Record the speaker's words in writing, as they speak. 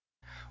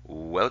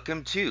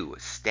Welcome to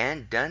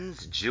Stan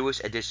Dunn's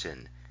Jewish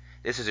Edition.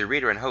 This is your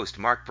reader and host,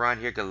 Marc Braun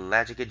here.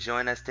 Glad you could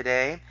join us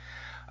today.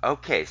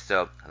 Okay,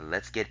 so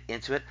let's get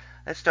into it.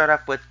 Let's start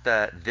off with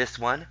this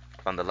one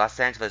from the Los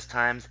Angeles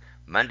Times,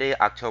 Monday,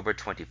 October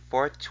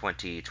 24th,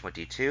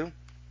 2022.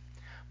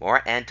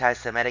 More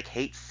anti-Semitic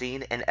hate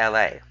seen in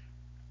LA.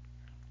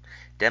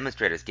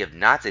 Demonstrators give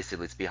Nazi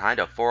salutes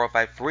behind a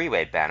 405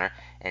 freeway banner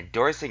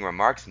endorsing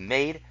remarks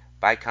made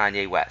by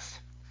Kanye West.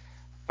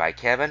 By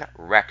Kevin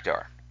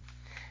Rector.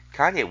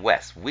 Kanye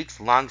West's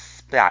weeks-long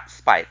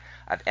spite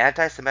of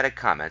anti-Semitic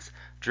comments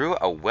drew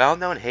a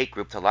well-known hate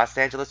group to Los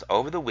Angeles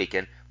over the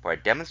weekend for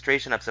a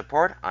demonstration of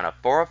support on a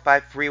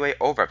 405 freeway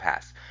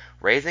overpass,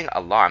 raising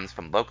alarms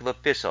from local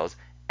officials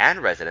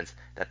and residents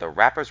that the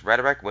rapper's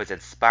rhetoric was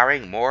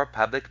inspiring more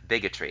public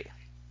bigotry.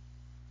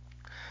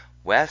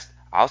 West,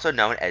 also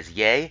known as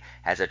Ye,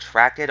 has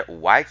attracted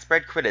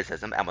widespread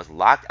criticism and was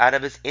locked out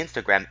of his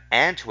Instagram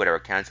and Twitter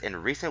accounts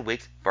in recent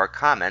weeks for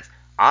comments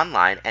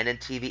online and in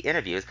TV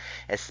interviews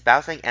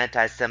espousing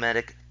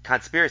anti-Semitic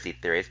conspiracy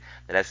theories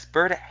that have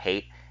spurred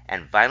hate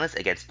and violence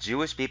against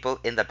Jewish people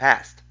in the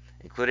past,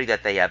 including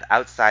that they have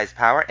outsized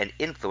power and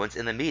influence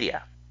in the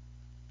media.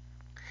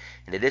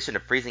 In addition to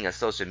freezing his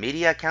social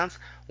media accounts,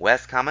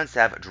 West's comments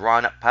have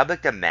drawn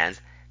public demands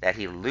that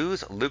he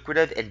lose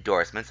lucrative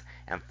endorsements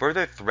and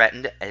further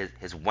threatened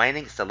his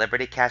waning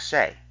celebrity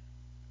cachet.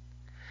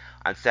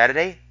 On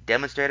Saturday,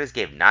 demonstrators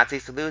gave Nazi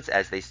salutes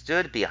as they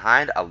stood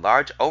behind a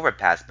large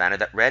overpass banner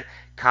that read,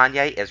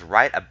 "Kanye is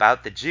right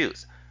about the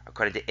Jews,"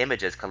 according to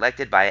images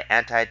collected by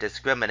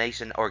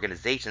anti-discrimination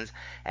organizations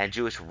and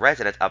Jewish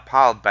residents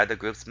appalled by the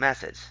group's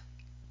message.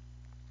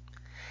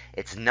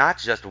 "It's not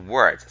just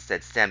words,"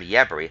 said Sam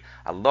Yebri,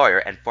 a lawyer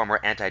and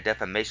former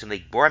Anti-Defamation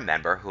League board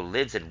member who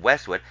lives in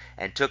Westwood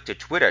and took to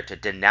Twitter to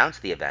denounce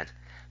the event.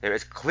 "There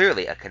is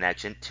clearly a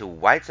connection to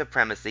white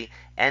supremacy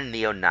and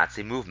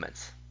neo-Nazi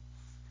movements."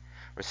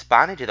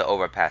 Responding to the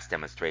overpass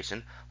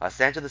demonstration,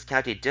 Los Angeles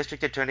County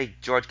District Attorney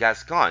George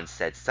Gascon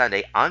said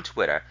Sunday on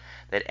Twitter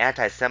that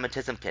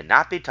anti-Semitism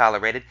cannot be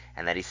tolerated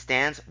and that he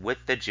stands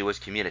with the Jewish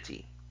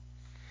community.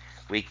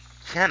 "We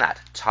cannot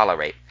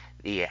tolerate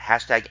the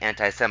hashtag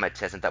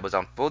anti-Semitism that was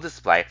on full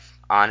display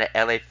on a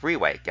LA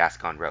freeway,"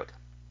 Gascon wrote.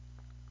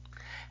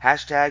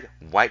 Hashtag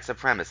white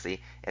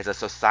supremacy is a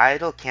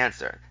societal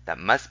cancer that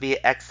must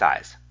be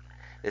excised.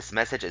 This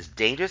message is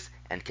dangerous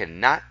and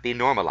cannot be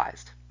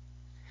normalized.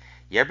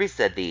 Yebri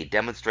said the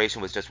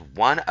demonstration was just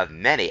one of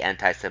many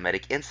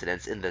anti-Semitic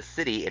incidents in the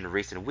city in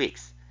recent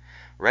weeks.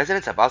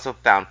 Residents have also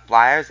found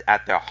flyers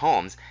at their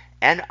homes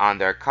and on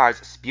their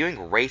cars spewing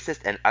racist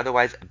and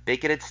otherwise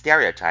bigoted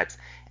stereotypes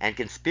and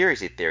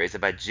conspiracy theories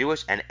about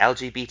Jewish and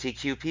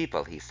LGBTQ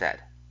people, he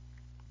said.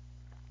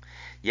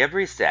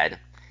 Yebri said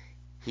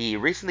he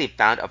recently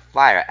found a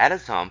flyer at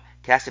his home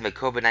casting the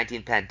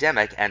COVID-19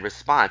 pandemic and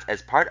response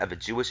as part of a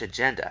Jewish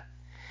agenda.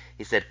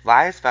 He said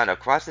flyers found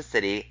across the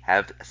city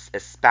have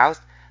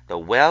espoused the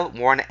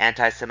well-worn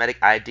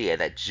anti-Semitic idea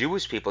that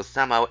Jewish people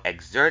somehow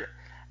exert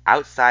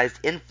outsized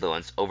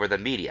influence over the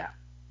media.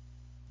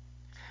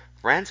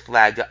 Friends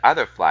flagged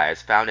other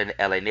flyers found in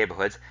LA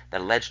neighborhoods that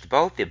alleged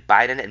both the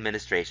Biden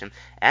administration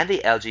and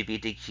the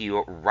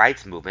LGBTQ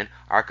rights movement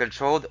are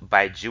controlled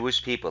by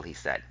Jewish people, he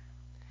said.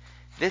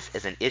 "This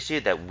is an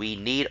issue that we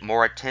need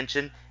more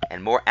attention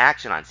and more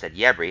action on," said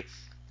Yebri,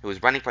 who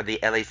is running for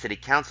the LA City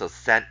Council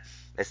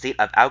a seat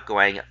of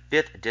outgoing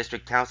 5th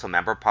District Council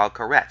member Paul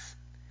Koretz.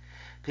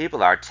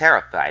 "People are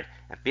terrified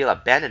and feel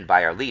abandoned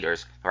by our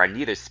leaders who are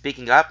neither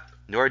speaking up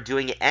nor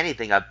doing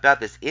anything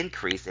about this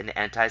increase in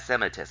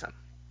anti-Semitism."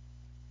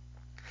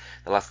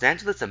 The Los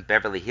Angeles and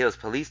Beverly Hills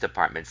Police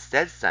Departments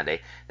said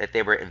Sunday that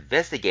they were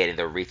investigating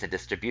the recent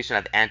distribution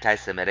of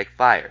anti-Semitic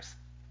flyers.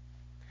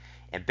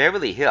 In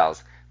Beverly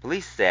Hills,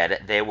 police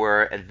said they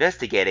were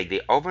investigating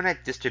the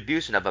overnight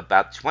distribution of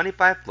about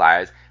 25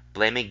 flyers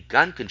blaming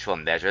gun control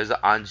measures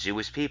on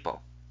Jewish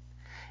people.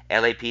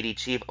 LAPD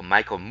Chief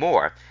Michael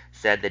Moore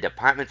said the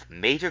department's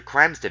Major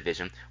Crimes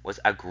Division was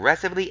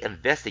aggressively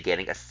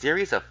investigating a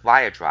series of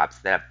flyer drops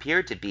that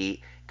appeared to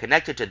be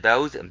connected to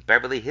those in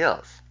Beverly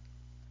Hills.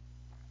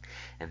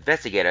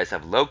 Investigators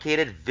have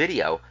located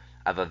video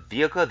of a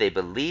vehicle they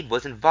believe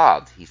was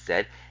involved, he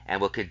said,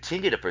 and will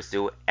continue to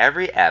pursue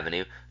every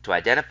avenue to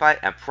identify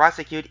and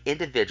prosecute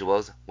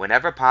individuals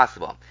whenever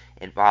possible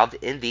involved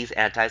in these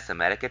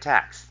anti-Semitic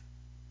attacks.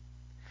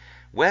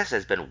 West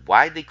has been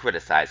widely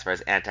criticized for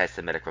his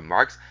anti-Semitic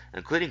remarks,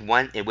 including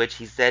one in which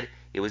he said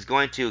he was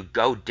going to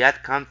go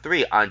DEFCON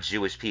 3 on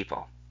Jewish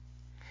people.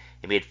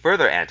 He made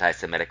further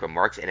anti-Semitic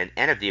remarks in an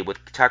interview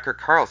with Tucker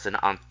Carlson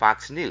on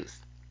Fox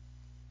News.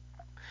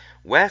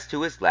 West,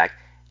 who is black,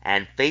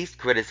 and faced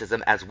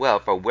criticism as well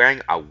for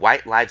wearing a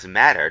White Lives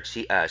Matter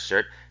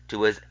shirt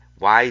to his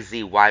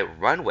YZY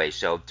runway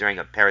show during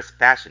a Paris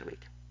Fashion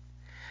Week.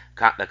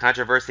 The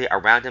controversy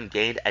around him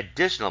gained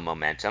additional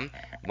momentum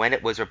when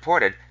it was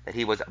reported that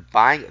he was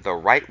buying the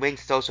right-wing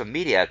social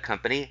media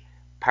company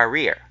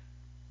Parier,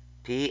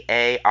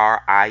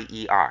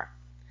 P-A-R-I-E-R.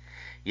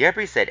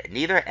 Yebri said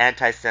neither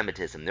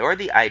anti-Semitism nor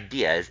the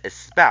ideas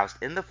espoused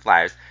in the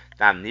flyers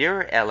found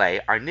near LA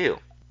are new,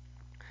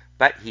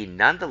 but he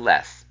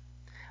nonetheless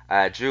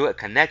drew a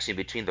connection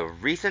between the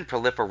recent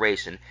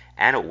proliferation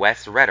and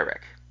West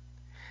rhetoric.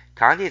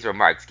 Kanye's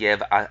remarks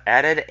give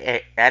added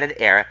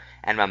air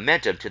and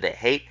momentum to the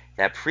hate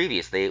that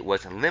previously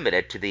was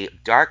limited to the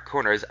dark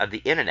corners of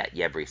the internet,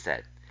 Yebri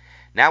said.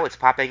 Now it's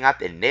popping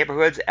up in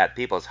neighborhoods, at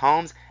people's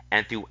homes,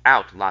 and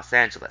throughout Los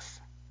Angeles.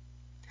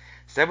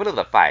 Several of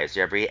the fires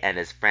Yebri and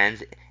his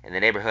friends in the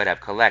neighborhood have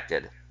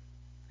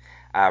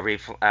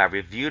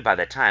reviewed by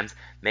the Times,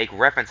 make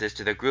references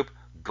to the group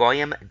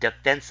Goyim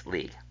Defense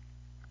League,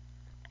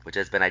 which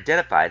has been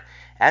identified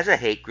as a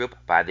hate group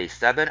by the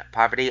Southern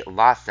Poverty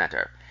Law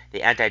Center,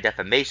 the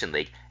Anti-Defamation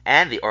League,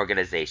 and the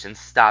organization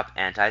Stop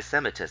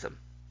Anti-Semitism.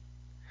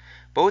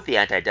 Both the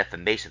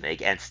Anti-Defamation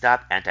League and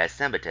Stop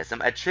Anti-Semitism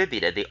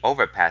attributed the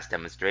overpass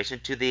demonstration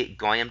to the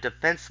Goyim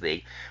Defense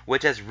League,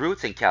 which has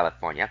roots in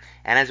California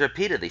and has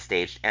repeatedly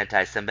staged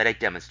anti-Semitic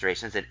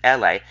demonstrations in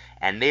LA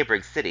and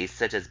neighboring cities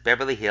such as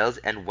Beverly Hills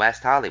and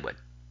West Hollywood.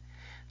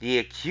 The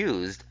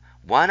accused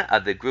one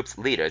of the group's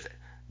leaders,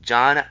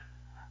 John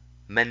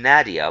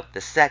Menadio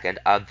II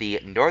of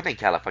the Northern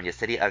California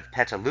city of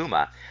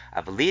Petaluma,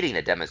 of leading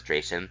the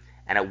demonstration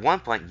and at one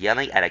point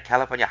yelling at a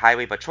California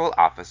Highway Patrol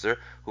officer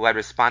who had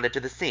responded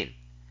to the scene.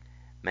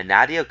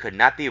 Menadio could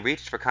not be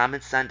reached for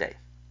comment Sunday.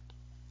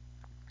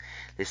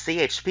 The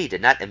CHP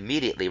did not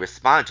immediately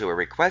respond to a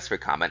request for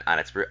comment on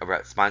its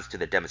response to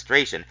the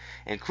demonstration,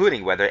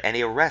 including whether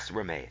any arrests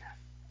were made.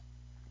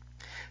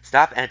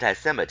 Stop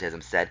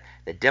Anti-Semitism said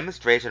the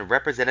demonstration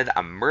represented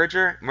a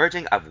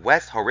merging of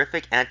West's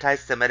horrific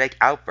anti-Semitic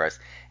outbursts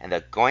and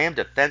the Goyim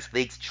Defense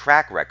League's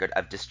track record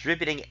of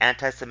distributing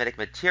anti-Semitic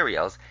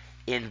materials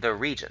in the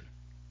region.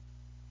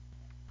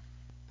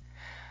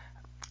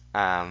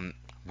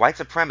 White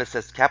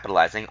supremacists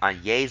capitalizing on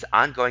Ye's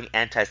ongoing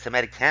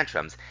anti-Semitic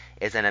tantrums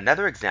is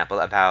another example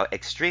of how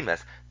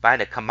extremists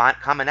find a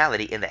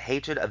commonality in the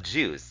hatred of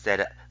Jews,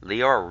 said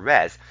Lior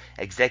Rez,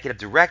 executive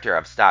director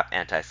of Stop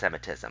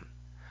Anti-Semitism.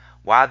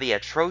 While the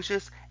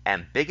atrocious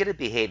and bigoted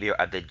behavior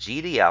of the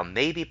GDL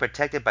may be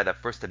protected by the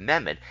First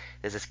Amendment,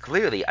 this is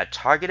clearly a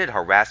targeted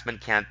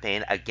harassment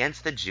campaign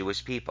against the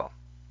Jewish people.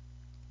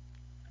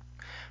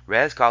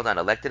 Rez called on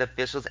elected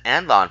officials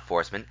and law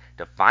enforcement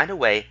to find a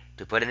way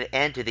to put an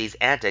end to these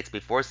antics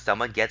before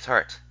someone gets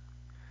hurt.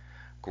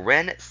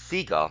 Gren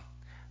Siegel,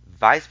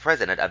 vice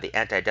president of the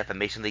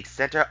Anti-Defamation League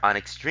Center on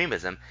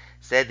Extremism,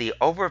 said the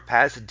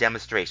overpass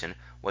demonstration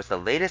was the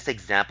latest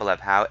example of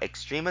how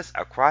extremists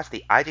across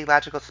the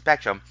ideological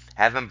spectrum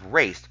have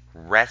embraced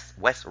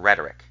West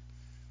rhetoric.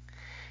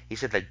 He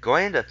said the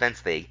Goyim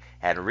Defense League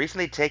had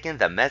recently taken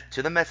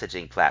to the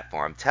messaging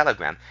platform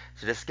Telegram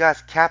to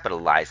discuss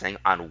capitalizing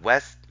on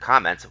West's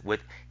comments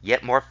with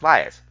yet more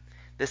flyers,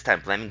 this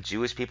time blaming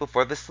Jewish people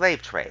for the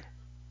slave trade.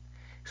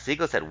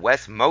 Siegel said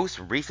West's most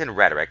recent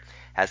rhetoric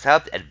has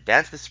helped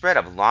advance the spread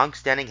of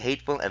long-standing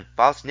hateful and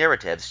false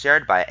narratives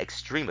shared by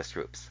extremist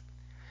groups.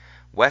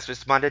 West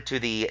responded to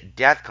the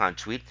DeathCon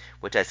tweet,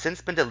 which has since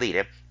been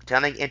deleted,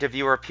 telling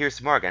interviewer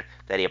Piers Morgan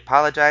that he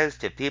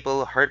apologized to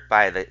people hurt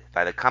by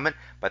the comment,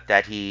 but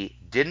that he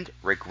didn't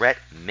regret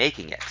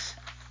making it.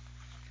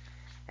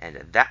 And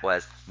that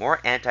was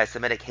More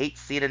Anti-Semitic Hate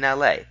Seen in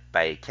LA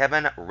by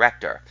Kevin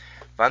Rector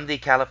from the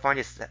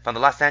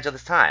Los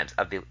Angeles Times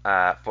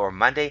for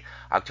Monday,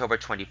 October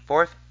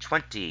 24th,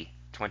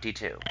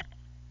 2022.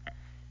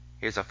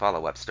 Here's a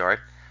follow-up story.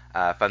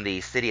 From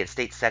the City and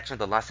State section of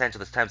the Los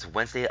Angeles Times,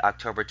 Wednesday,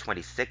 October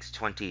 26,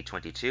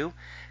 2022,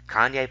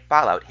 Kanye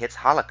fallout hits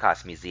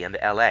Holocaust Museum,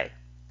 LA.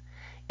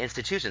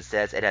 Institution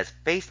says it has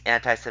faced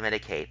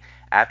anti-Semitic hate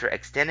after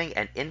extending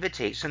an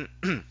invitation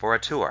for a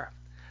tour,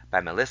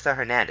 by Melissa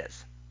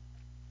Hernandez.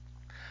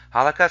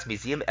 Holocaust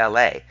Museum,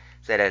 LA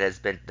said it has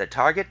been the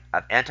target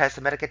of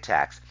anti-Semitic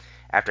attacks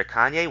after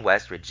Kanye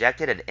West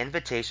rejected an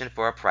invitation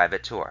for a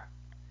private tour.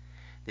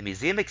 The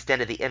museum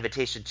extended the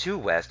invitation to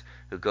West,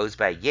 who goes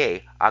by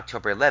Ye,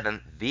 October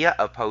 11 via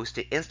a post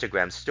to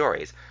Instagram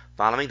stories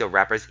following the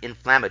rapper's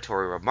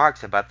inflammatory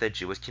remarks about the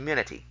Jewish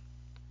community.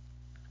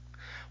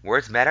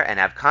 Words matter and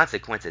have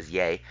consequences,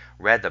 Ye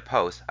read the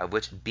post, of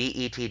which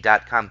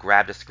BET.com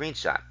grabbed a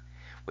screenshot.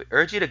 We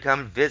urge you to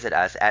come visit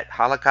us at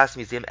Holocaust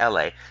Museum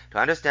LA to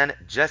understand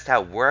just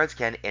how words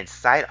can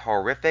incite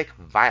horrific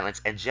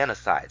violence and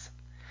genocides.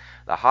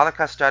 The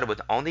Holocaust started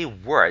with only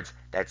words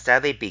that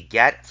sadly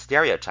begat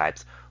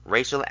stereotypes,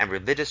 racial and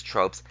religious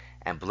tropes,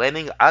 and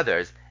blaming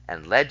others,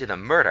 and led to the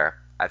murder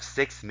of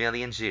 6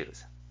 million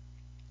Jews.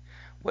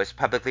 West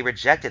publicly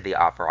rejected the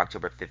offer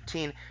October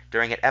 15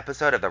 during an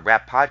episode of the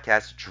rap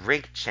podcast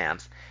Drink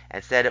Champs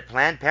and said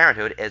Planned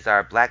Parenthood is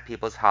our Black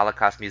people's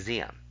Holocaust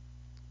Museum.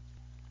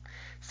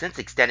 Since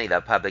extending the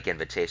public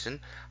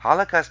invitation,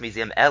 Holocaust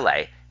Museum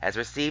LA has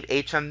received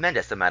a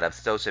tremendous amount of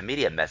social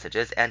media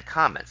messages and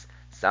comments,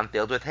 some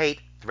filled with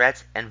hate,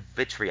 threats, and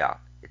vitriol,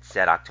 it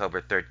said October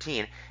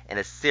 13 in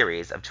a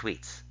series of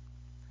tweets.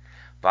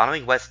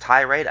 Following West's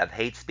tirade of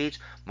hate speech,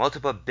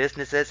 multiple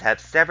businesses have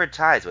severed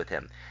ties with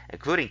him,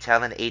 including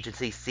talent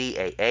agency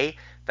CAA,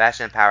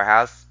 fashion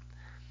powerhouse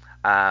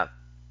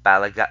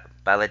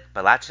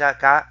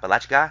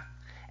Balachka,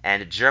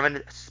 and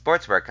German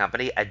sportswear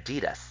company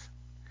Adidas.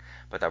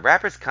 But the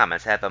rapper's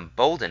comments have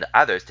emboldened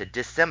others to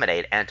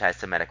disseminate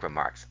anti-Semitic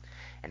remarks.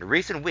 In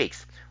recent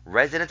weeks,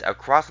 residents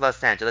across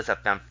Los Angeles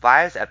have found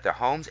flyers at their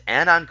homes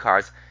and on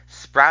cars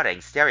sprouting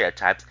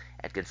stereotypes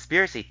and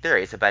conspiracy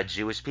theories about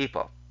Jewish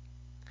people.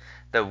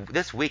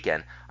 This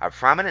weekend, a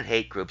prominent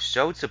hate group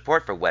showed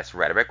support for West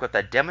rhetoric with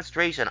a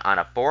demonstration on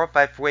a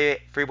 405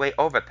 freeway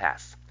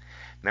overpass.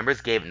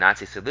 Members gave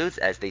Nazi salutes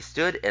as they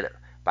stood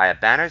by a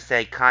banner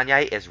saying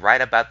Kanye is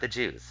right about the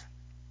Jews.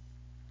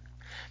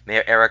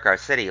 Mayor Eric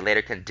Garcetti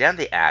later condemned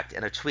the act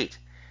in a tweet.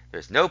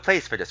 There's no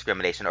place for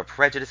discrimination or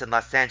prejudice in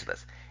Los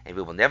Angeles, and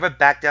we will never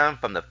back down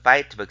from the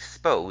fight to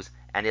expose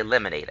and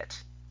eliminate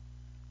it.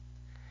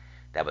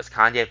 That was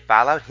Kanye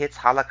Fallout Hits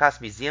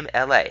Holocaust Museum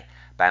LA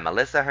by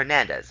Melissa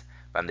Hernandez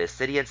from the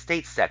City and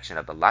State section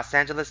of the Los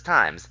Angeles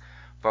Times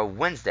for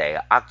Wednesday,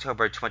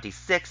 October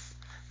 26,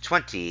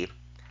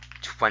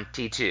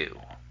 2022.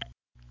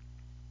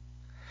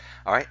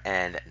 Alright,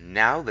 and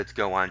now let's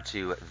go on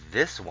to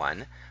this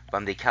one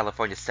from the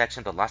California section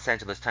of the Los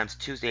Angeles Times,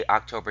 Tuesday,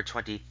 October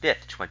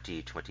 25th,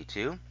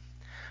 2022.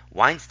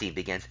 Weinstein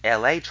begins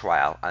LA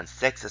trial on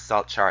sex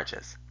assault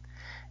charges.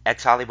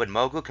 Ex-Hollywood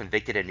mogul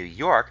convicted in New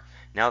York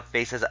now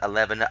faces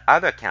 11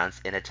 other counts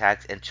in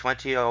attacks in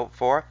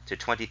 2004 to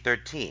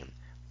 2013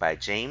 by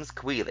James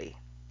Queally.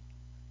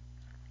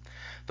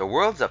 The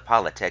worlds of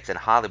politics and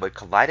Hollywood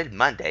collided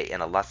Monday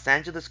in a Los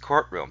Angeles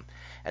courtroom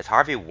as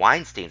Harvey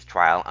Weinstein's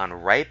trial on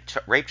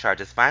rape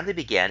charges finally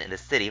began in the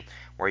city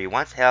where he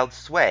once held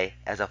sway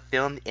as a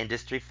film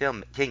industry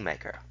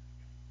kingmaker.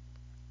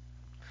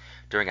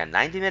 During a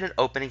 90-minute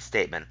opening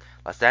statement,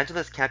 Los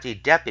Angeles County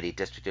Deputy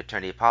District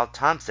Attorney Paul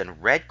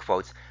Thompson read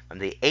quotes from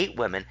the 8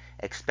 women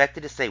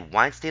expected to say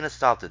Weinstein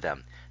assaulted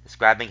them,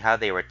 describing how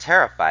they were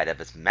terrified of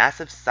his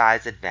massive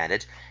size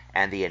advantage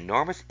and the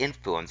enormous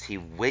influence he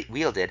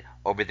wielded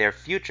over their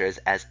futures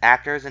as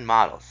actors and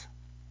models.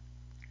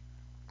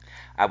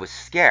 I was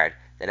scared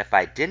that if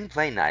I didn't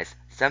play nice,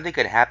 something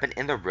could happen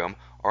in the room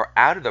or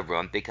out of the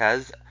room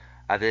because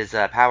of his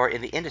power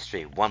in the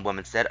industry, one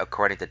woman said,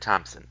 according to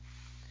Thompson.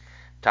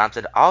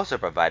 Thompson also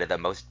provided the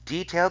most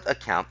detailed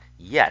account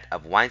yet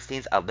of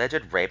Weinstein's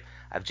alleged rape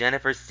of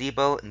Jennifer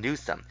Siebel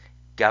Newsom,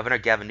 Governor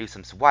Gavin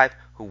Newsom's wife,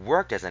 who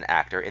worked as an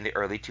actor in the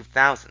early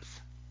 2000s.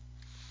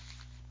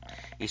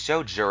 He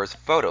showed jurors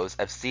photos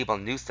of Siebel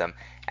Newsom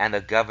and the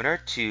governor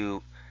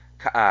to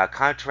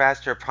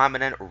contrast her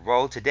prominent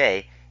role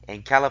today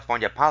in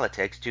California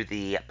politics to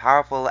the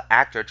powerful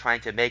actor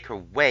trying to make her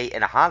way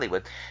in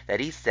Hollywood that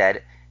he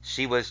said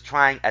she was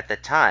trying at the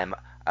time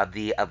of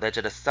the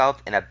alleged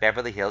assault in a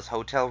Beverly Hills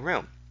hotel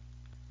room.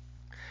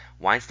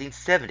 Weinstein,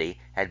 70,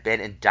 had been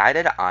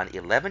indicted on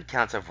 11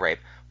 counts of rape,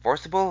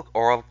 forcible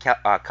oral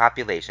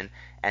copulation,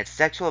 and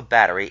sexual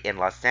battery in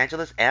Los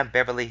Angeles and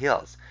Beverly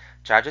Hills,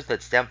 charges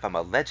that stem from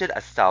alleged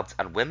assaults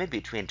on women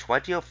between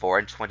 2004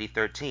 and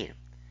 2013.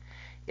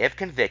 If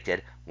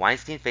convicted,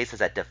 Weinstein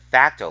faces a de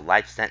facto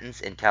life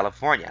sentence in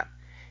California.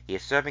 He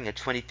is serving a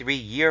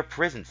 23-year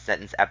prison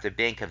sentence after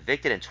being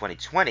convicted in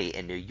 2020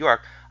 in New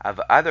York of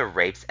other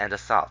rapes and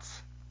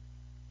assaults.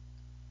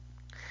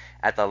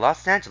 At the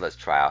Los Angeles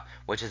trial,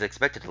 which is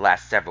expected to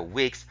last several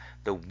weeks,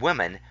 the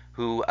women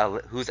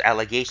whose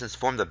allegations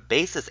form the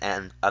basis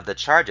of the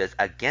charges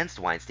against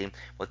Weinstein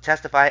will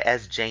testify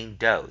as Jane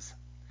Does.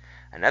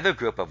 Another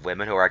group of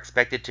women who are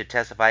expected to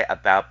testify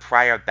about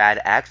prior bad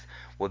acts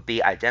will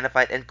be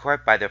identified in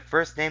court by their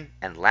first name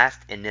and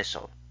last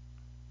initial.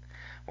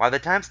 While the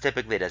Times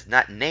typically does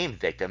not name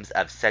victims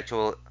of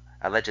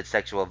alleged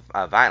sexual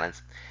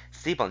violence,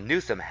 Siebel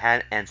Newsom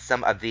and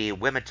some of the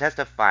women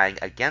testifying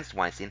against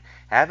Weinstein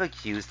have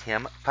accused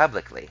him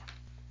publicly.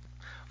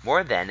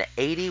 More than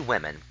 80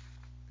 women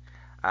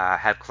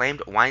have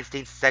claimed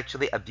Weinstein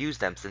sexually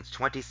abused them since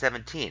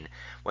 2017,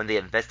 when the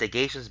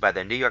investigations by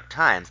the New York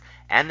Times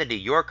and the New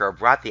Yorker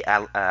brought the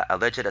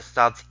alleged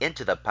assaults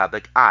into the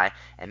public eye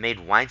and made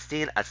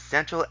Weinstein a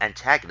central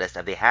antagonist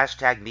of the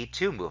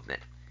 #MeToo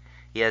movement.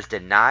 He has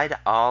denied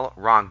all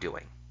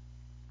wrongdoing.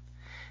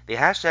 The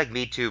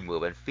 #MeToo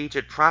movement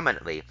featured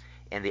prominently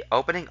in the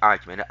opening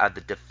argument of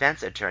the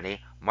defense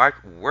attorney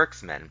Marc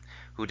Werksman,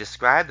 who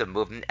described the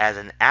movement as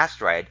an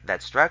asteroid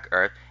that struck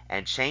Earth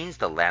and changed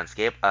the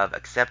landscape of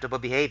acceptable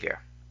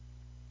behavior.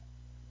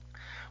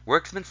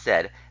 Werksman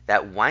said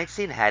that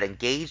Weinstein had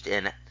engaged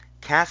in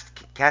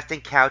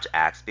casting couch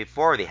acts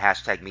before the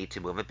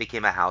 #MeToo movement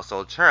became a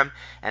household term,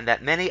 and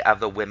that many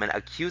of the women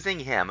accusing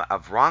him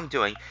of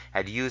wrongdoing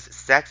had used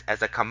sex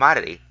as a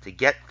commodity to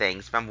get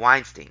things from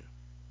Weinstein.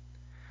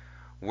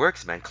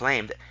 Werksman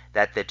claimed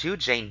that the 2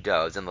 Jane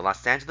Does in the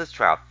Los Angeles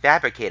trial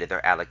fabricated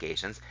their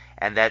allegations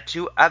and that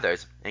 2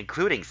 others,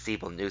 including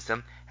Siebel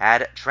Newsom,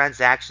 had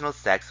transactional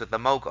sex with the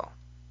mogul.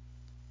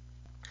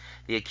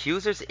 The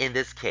accusers in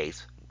this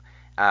case,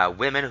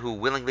 women who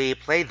willingly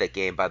played the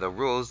game by the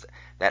rules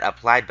that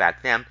applied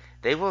back then,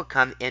 they will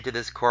come into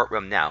this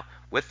courtroom now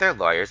with their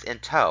lawyers in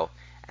tow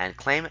and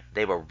claim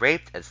they were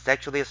raped and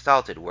sexually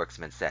assaulted,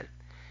 Werksman said.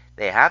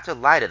 They have to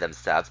lie to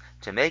themselves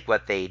to make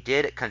what they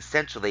did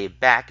consensually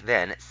back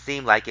then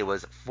seem like it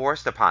was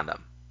forced upon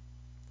them.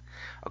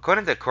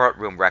 According to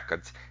courtroom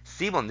records,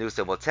 Siebel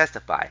Newsom will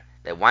testify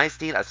that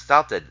Weinstein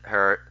assaulted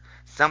her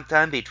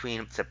sometime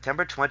between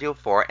September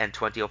 2004 and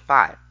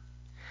 2005.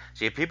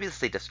 She had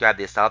previously described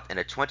the assault in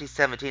a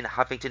 2017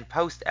 Huffington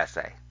Post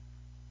essay.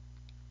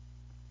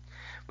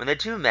 When the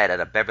two met at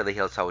a Beverly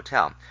Hills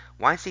hotel,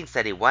 Weinstein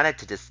said he wanted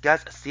to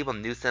discuss Siebel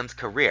Newsom's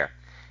career,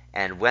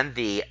 and when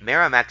the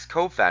Miramax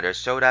co-founder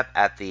showed up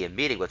at the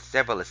meeting with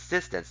several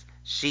assistants,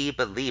 she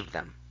believed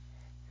them.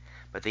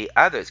 But the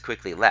others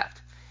quickly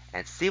left,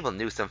 and Siebel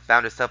Newsom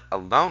found herself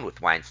alone with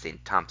Weinstein,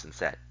 Thompson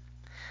said.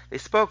 They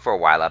spoke for a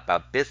while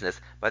about business,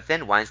 but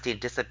then Weinstein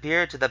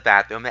disappeared to the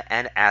bathroom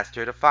and asked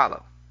her to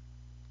follow.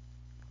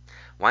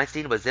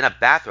 Weinstein was in a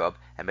bathrobe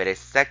and made a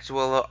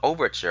sexual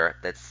overture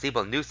that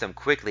Siebel Newsom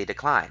quickly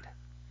declined.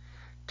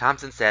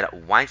 Thompson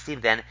said Weinstein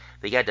then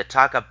began to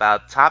talk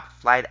about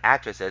top-flight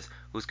actresses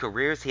whose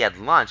careers he had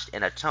launched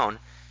in a tone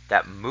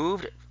that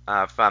moved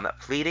from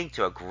pleading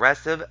to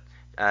aggressive,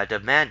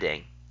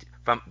 demanding.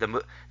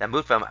 That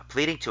moved from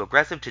pleading to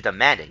aggressive to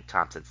demanding,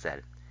 Thompson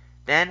said.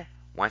 Then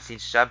Weinstein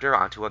shoved her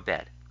onto a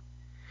bed.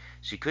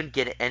 She couldn't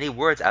get any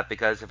words out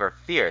because of her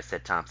fear,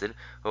 said Thompson,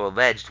 who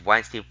alleged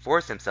Weinstein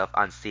forced himself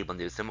on Siebel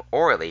Newsom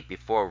orally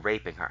before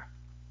raping her.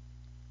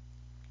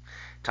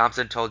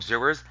 Thompson told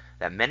jurors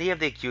that many of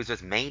the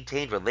accusers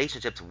maintained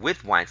relationships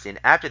with Weinstein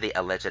after the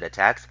alleged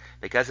attacks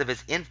because of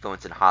his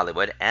influence in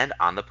Hollywood and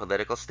on the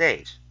political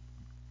stage.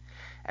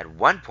 At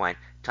one point,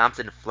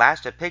 Thompson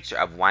flashed a picture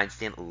of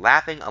Weinstein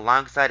laughing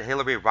alongside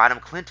Hillary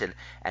Rodham Clinton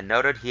and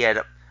noted he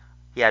had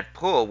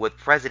pull with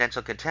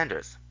presidential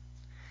contenders.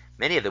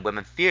 Many of the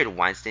women feared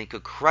Weinstein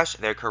could crush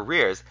their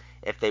careers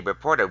if they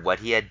reported what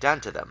he had done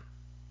to them.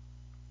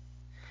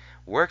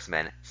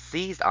 Worksman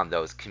seized on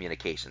those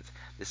communications,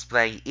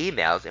 displaying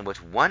emails in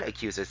which one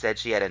accuser said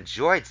she had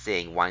enjoyed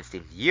seeing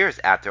Weinstein years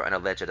after an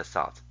alleged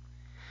assault.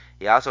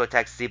 He also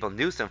attacked Siebel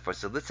Newsom for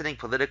soliciting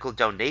political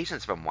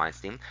donations from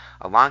Weinstein,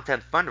 a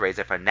longtime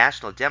fundraiser for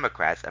National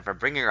Democrats, and for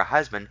bringing her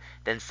husband,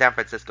 then San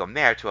Francisco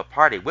mayor, to a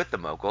party with the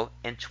mogul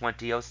in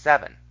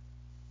 2007.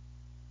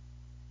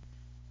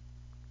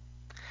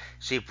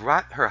 She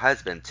brought her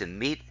husband to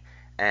meet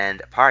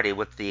and party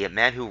with the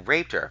man who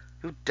raped her.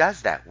 Who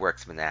does that?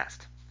 Worksman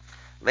asked.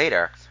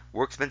 Later,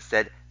 Worksman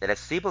said that if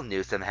Siebel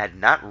Newsom had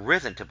not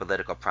risen to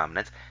political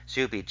prominence,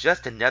 she would be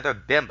just another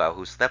bimbo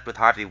who slept with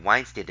Harvey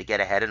Weinstein to get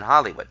ahead in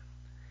Hollywood.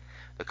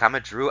 The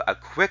comment drew a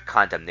quick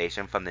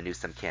condemnation from the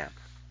Newsom camp.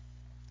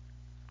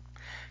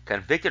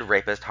 Convicted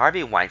rapist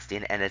Harvey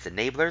Weinstein and his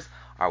enablers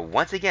are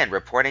once again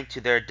reporting to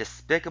their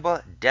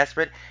despicable,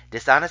 desperate,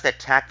 dishonest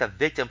attack the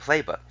victim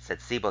playbook,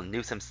 said Siebel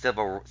Newsom's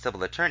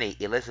civil attorney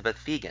Elizabeth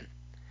Fegan.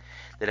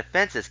 The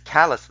defense is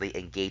callously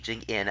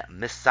engaging in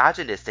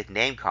misogynistic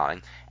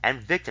name-calling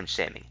and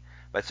victim-shaming,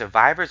 but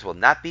survivors will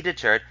not be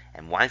deterred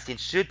and Weinstein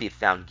should be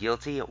found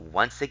guilty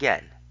once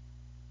again.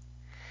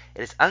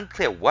 It is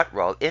unclear what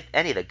role, if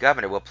any, the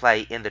governor will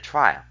play in the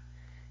trial.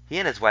 He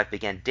and his wife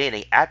began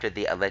dating after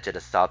the alleged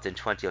assault in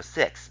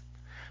 2006,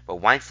 but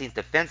Weinstein's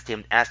defense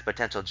team asked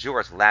potential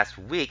jurors last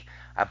week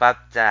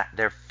about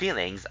their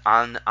feelings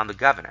on the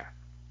governor.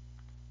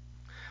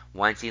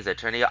 Weinstein's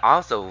attorneys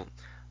also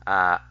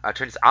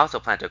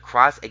plan to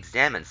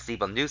cross-examine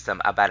Siebel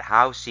Newsom about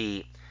how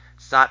she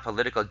sought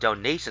political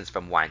donations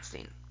from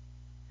Weinstein.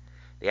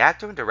 The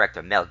actor and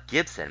director Mel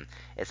Gibson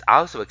is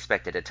also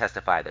expected to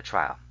testify at the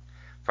trial.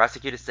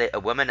 Prosecutors say a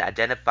woman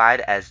identified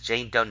as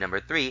Jane Doe No.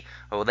 3,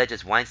 who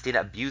alleges Weinstein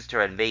abused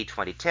her in May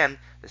 2010,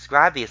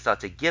 described the assault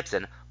to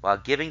Gibson while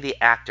giving the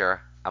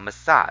actor a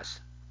massage.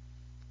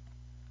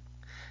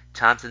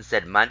 Thompson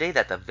said Monday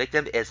that the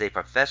victim is a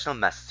professional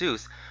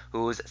masseuse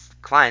whose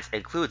clients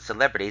include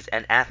celebrities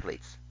and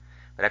athletes.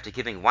 But after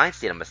giving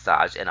Weinstein a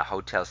massage in a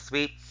hotel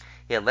suite,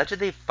 he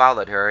allegedly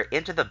followed her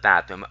into the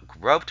bathroom,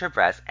 groped her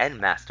breasts,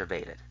 and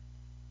masturbated.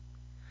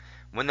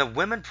 When the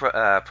women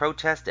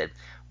protested,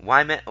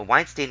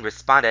 Weinstein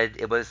responded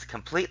it was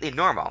completely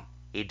normal.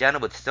 He'd done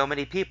it with so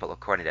many people,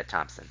 according to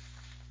Thompson.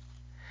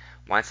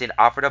 Weinstein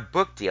offered a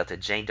book deal to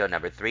Jane Doe No.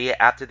 3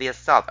 after the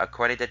assault,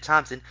 according to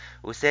Thompson,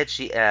 who said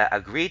she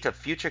agreed to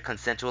future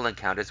consensual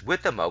encounters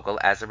with the mogul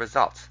as a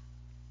result.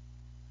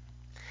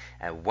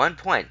 At one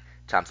point,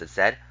 Thompson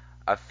said,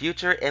 a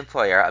future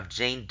employer of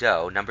Jane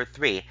Doe No.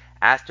 3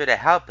 asked her to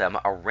help him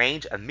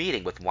arrange a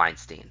meeting with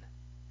Weinstein.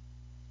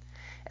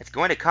 It's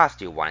going to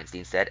cost you,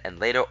 Weinstein said, and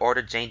later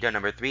ordered Jane Doe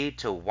No. 3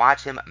 to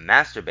watch him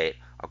masturbate,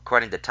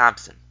 according to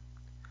Thompson.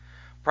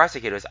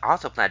 Prosecutors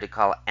also plan to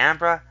call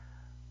Ambra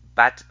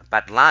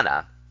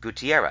Batlana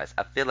Gutierrez,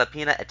 a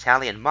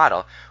Filipina-Italian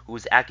model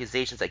whose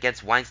accusations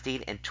against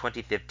Weinstein in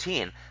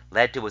 2015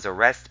 led to his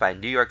arrest by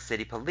New York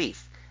City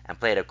police and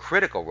played a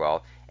critical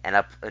role in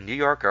a New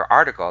Yorker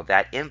article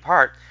that, in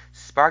part,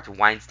 sparked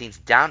Weinstein's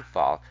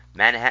downfall.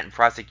 Manhattan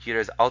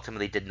prosecutors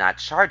ultimately did not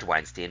charge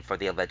Weinstein for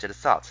the alleged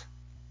assault.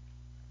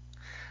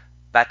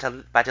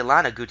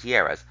 Batilana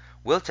Gutierrez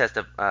will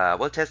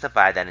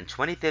testify that in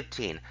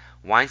 2015,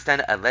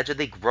 Weinstein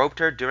allegedly groped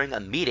her during a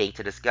meeting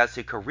to discuss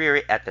her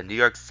career at the New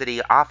York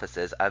City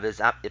offices of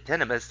his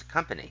eponymous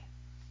company.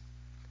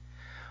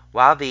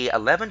 While the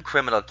 11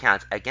 criminal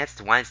counts against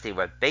Weinstein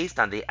were based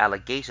on the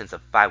allegations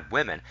of 5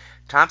 women,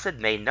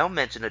 Thompson made no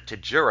mention to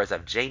jurors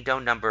of Jane Doe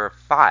number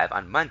 5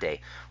 on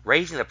Monday,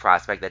 raising the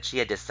prospect that she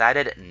had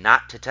decided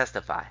not to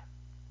testify.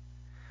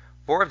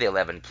 4 of the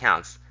 11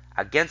 counts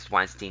against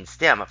Weinstein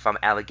stem from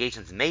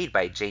allegations made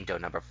by Jane Doe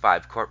number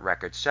 5, court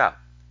records show.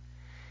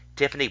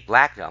 Tiffany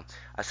Blacknell,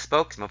 a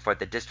spokesman for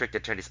the district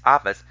attorney's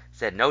office,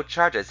 said no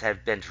charges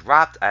had been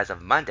dropped as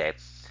of Monday,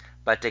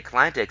 but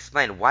declined to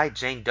explain why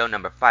Jane Doe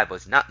number 5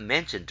 was not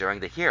mentioned during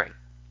the hearing.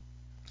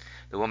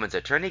 The woman's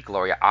attorney,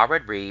 Gloria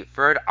Allred,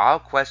 referred all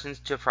questions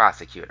to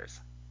prosecutors.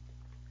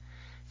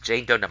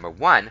 Jane Doe number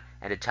 1,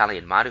 an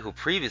Italian model who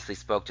previously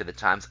spoke to the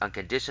Times on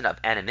condition of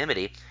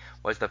anonymity,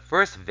 was the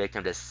first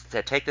victim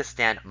to take the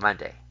stand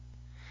Monday.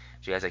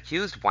 She has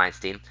accused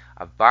Weinstein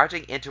of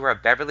barging into her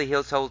Beverly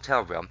Hills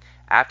hotel room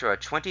after a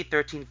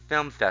 2013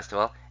 film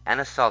festival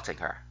and assaulting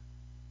her.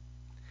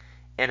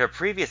 In her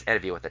previous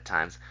interview with the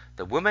Times,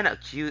 the woman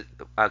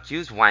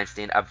accused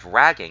Weinstein of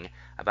bragging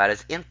about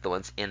his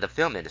influence in the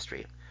film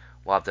industry,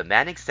 while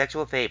demanding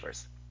sexual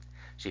favors.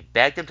 She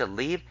begged him to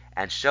leave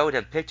and showed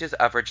him pictures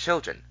of her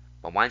children,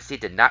 but Weinstein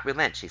did not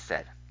relent, she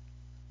said.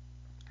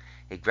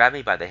 He grabbed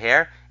me by the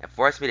hair and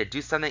forced me to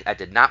do something I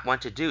did not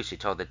want to do, she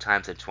told the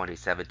Times in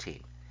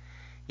 2017.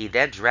 He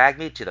then dragged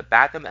me to the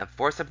bathroom and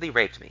forcibly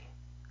raped me.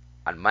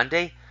 On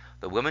Monday,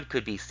 the woman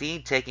could be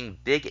seen taking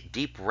big,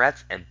 deep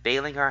breaths and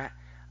balling her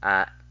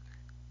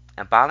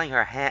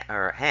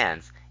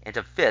hands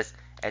into fists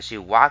as she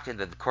walked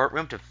into the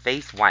courtroom to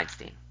face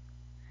Weinstein.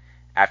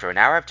 After an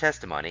hour of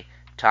testimony,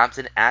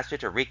 Thompson asked her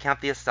to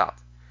recount the assault,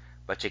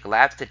 but she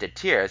collapsed into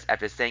tears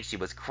after saying she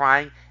was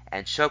crying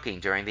and choking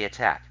during the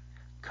attack,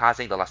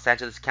 causing the Los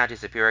Angeles County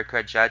Superior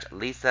Court Judge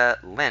Lisa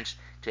Lynch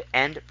to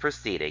end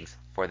proceedings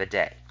for the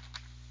day.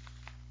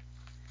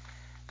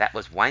 That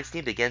was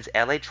Weinstein Begins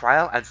LA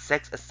Trial on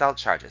Sex Assault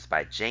Charges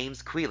by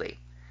James Quealy,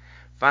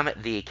 from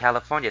the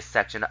California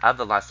section of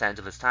the Los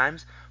Angeles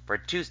Times for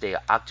Tuesday,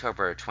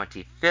 October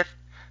 25th,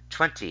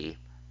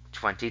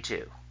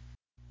 2022.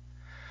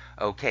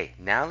 Okay,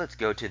 now let's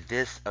go to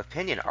this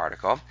opinion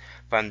article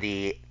from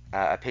the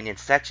opinion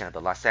section of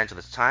the Los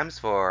Angeles Times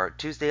for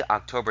Tuesday,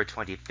 October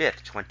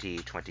 25th,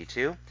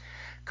 2022,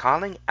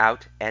 calling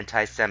out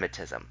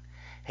anti-Semitism.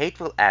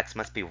 Hateful acts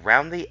must be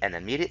roundly and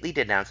immediately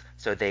denounced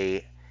so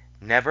they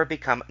never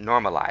become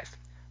normalized,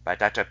 by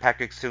Dr.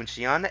 Patrick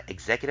Soon-Shiong,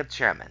 Executive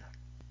Chairman.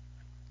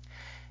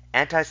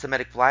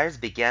 Anti-Semitic flyers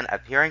began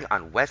appearing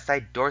on West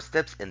Side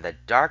doorsteps in the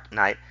dark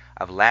night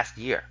of last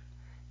year,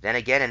 then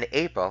again in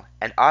April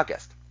and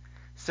August.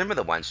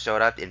 Similar ones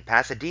showed up in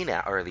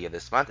Pasadena earlier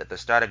this month at the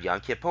start of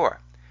Yom Kippur.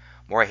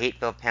 More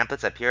hate-filled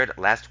pamphlets appeared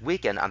last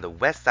weekend on the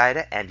West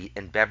Side and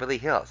in Beverly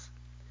Hills.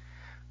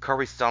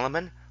 Corey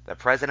Solomon, the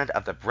president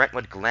of the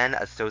Brentwood Glen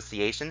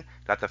Association,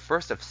 got the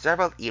first of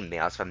several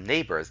emails from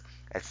neighbors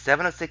at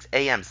 7:06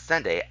 a.m.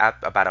 Sunday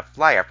about a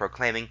flyer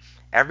proclaiming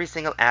every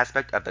single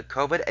aspect of the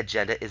COVID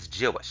agenda is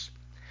Jewish.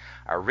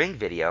 A Ring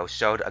video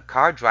showed a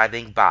car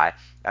driving by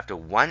after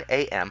 1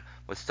 a.m.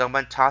 with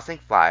someone tossing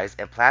flyers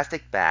and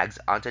plastic bags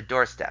onto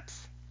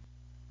doorsteps.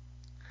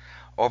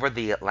 Over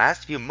the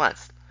last few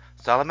months,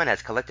 Solomon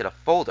has collected a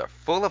folder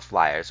full of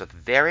flyers with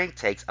varying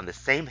takes on the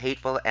same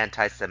hateful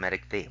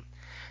anti-Semitic theme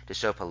to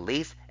show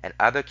police and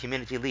other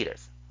community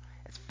leaders.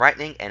 It's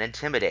frightening and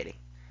intimidating.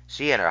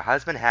 She and her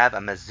husband have a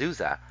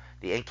mezuzah,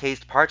 the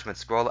encased parchment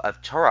scroll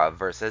of Torah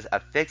verses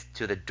affixed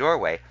to the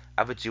doorway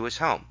of a Jewish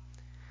home.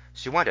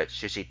 She wondered,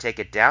 should she take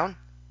it down?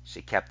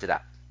 She kept it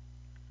up.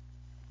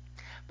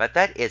 But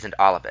that isn't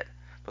all of it.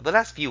 For the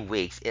last few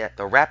weeks,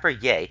 the rapper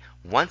Ye,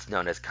 once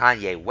known as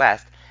Kanye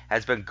West,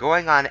 has been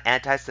going on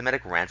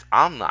anti-Semitic rants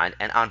online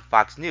and on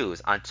Fox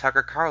News on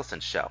Tucker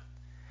Carlson's show.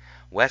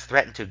 West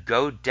threatened to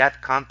go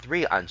DEFCON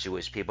 3 on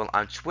Jewish people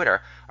on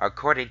Twitter,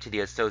 according to the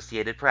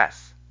Associated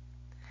Press.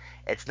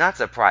 It's not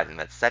surprising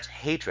that such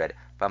hatred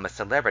from a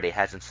celebrity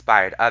has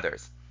inspired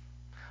others.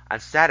 On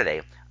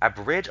Saturday, a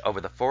bridge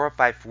over the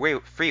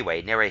 405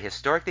 freeway near a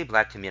historically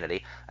black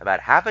community, about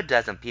half a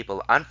dozen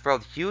people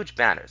unfurled huge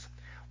banners,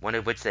 one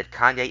of which said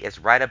Kanye is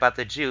right about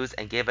the Jews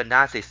and gave a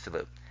Nazi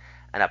salute,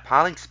 an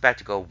appalling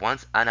spectacle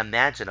once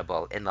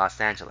unimaginable in Los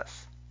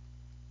Angeles.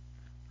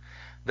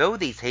 Though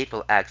these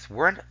hateful acts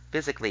weren't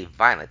physically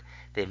violent,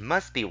 they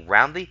must be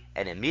roundly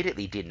and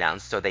immediately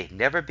denounced so they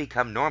never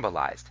become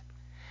normalized.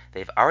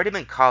 They've already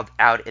been called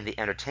out in the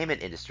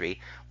entertainment industry,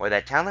 where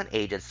the talent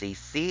agency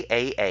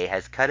CAA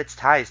has cut its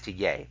ties to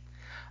Ye.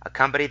 A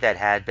company that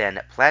had been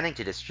planning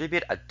to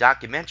distribute a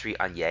documentary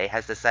on Ye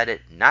has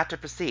decided not to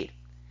proceed.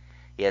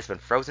 He has been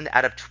frozen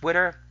out of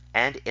Twitter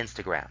and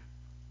Instagram.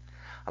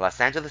 A Los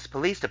Angeles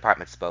Police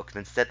Department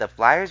spokesman said the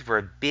flyers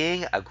were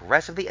being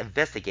aggressively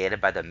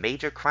investigated by the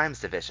Major Crimes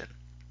Division.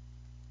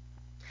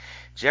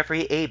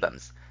 Jeffrey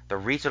Abrams, the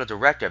regional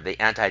director of the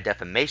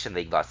Anti-Defamation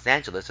League Los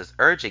Angeles, is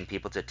urging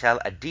people to tell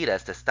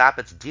Adidas to stop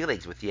its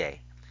dealings with Ye.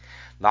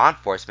 Law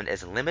enforcement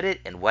is limited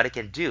in what it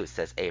can do,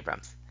 says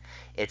Abrams.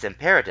 It's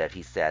imperative,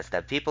 he says,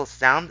 that people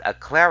sound a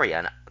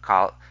clarion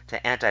call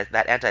to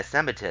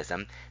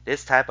anti-Semitism,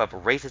 this type of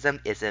racism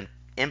is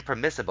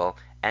impermissible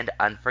and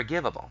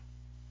unforgivable.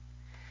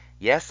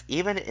 Yes,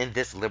 even in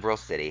this liberal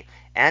city,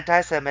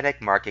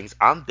 anti-Semitic markings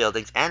on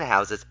buildings and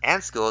houses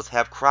and schools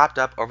have cropped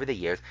up over the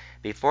years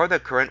before the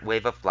current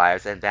wave of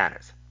flyers and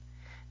banners.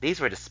 These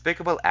were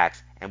despicable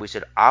acts, and we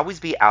should always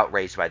be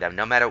outraged by them,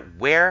 no matter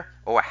where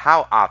or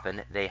how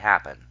often they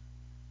happen.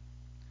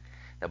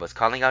 That was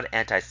Calling Out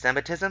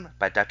Anti-Semitism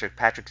by Dr.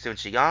 Patrick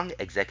Soon-Shiong,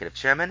 Executive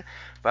Chairman,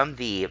 from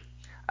the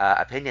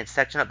Opinion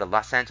section of the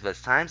Los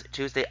Angeles Times,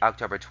 Tuesday,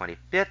 October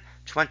 25th,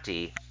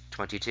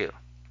 2022. All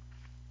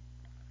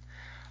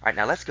right,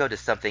 now let's go to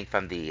something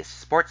from the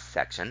sports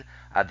section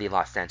of the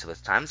Los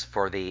Angeles Times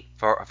for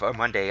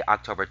Monday,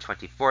 October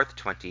 24th,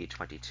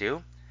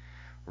 2022.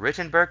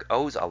 Rittenberg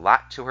owes a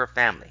lot to her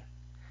family.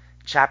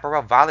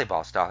 Chaparral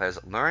volleyball star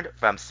has learned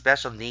from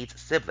special needs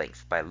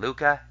siblings by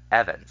Luca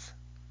Evans.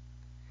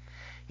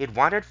 He'd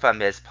wandered from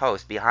his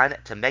post behind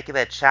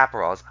Temecula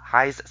Chaparral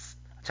High's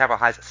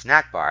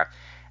snack bar,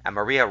 and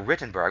Maria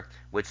Rittenberg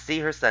would see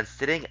her son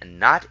sitting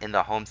not in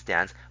the home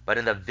stands but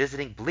in the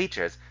visiting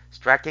bleachers,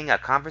 striking a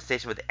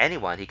conversation with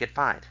anyone he could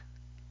find.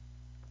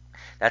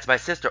 "That's my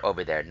sister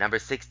over there, number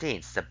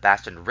 16,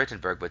 Sebastian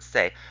Rittenberg would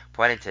say,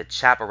 pointing to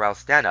Chaparral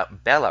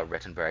stand-up Bella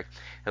Rittenberg,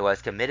 who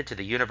was committed to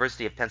the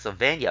University of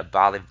Pennsylvania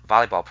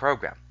volleyball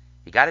program.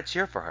 You gotta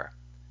cheer for her."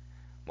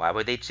 Why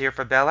would they cheer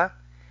for Bella?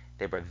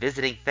 They were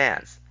visiting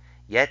fans.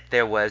 Yet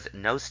there was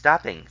no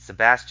stopping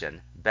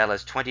Sebastian,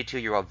 Bella's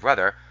 22-year-old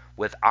brother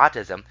with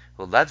autism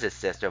who loves his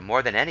sister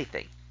more than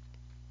anything.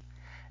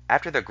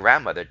 After their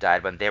grandmother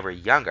died when they were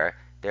younger,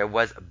 there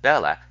was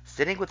Bella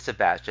sitting with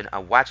Sebastian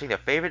and watching their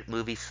favorite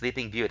movie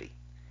Sleeping Beauty.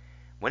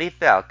 When he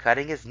fell,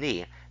 cutting his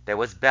knee, there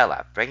was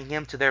Bella bringing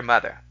him to their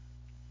mother.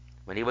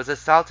 When he was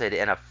assaulted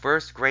in a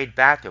first-grade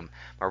bathroom,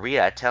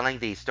 Maria telling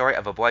the story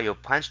of a boy who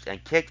punched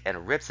and kicked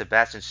and ripped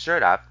Sebastian's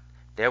shirt off,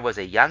 there was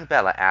a young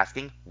Bella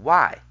asking,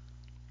 "Why?"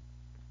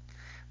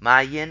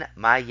 "My yin,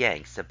 my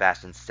yang,"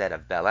 Sebastian said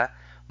of Bella,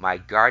 "my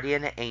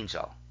guardian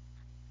angel."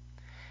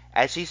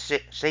 As she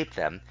shaped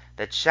them,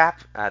 the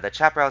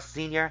Chaparral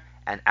senior,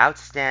 an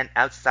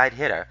outside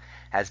hitter,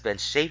 has been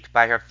shaped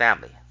by her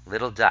family,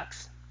 little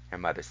ducks, her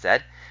mother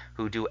said,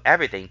 who do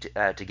everything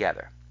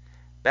together.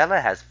 Bella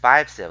has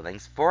 5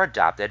 siblings, 4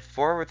 adopted,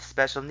 4 with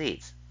special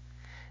needs.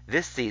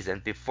 This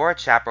season, before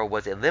Chaparral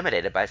was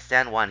eliminated by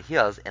San Juan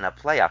Hills in a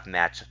playoff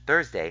match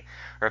Thursday,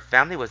 her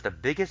family was the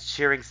biggest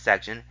cheering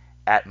section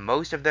at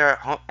most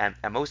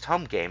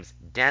home games,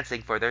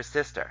 dancing for their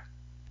sister.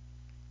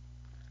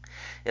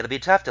 It'll be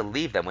tough to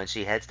leave them when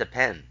she heads to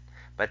Penn,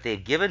 but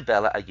they've given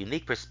Bella a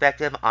unique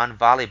perspective on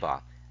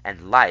volleyball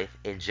and life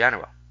in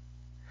general.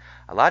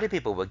 A lot of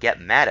people would get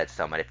mad at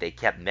someone if they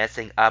kept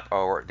messing up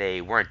or they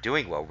weren't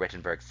doing well,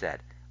 Rittenberg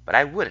said, but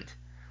I wouldn't.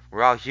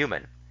 We're all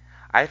human.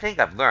 I think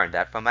I've learned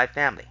that from my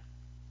family.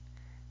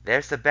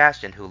 There's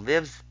Sebastian, who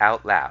lives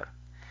out loud.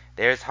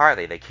 There's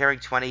Harley, the caring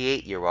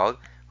 28-year-old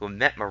who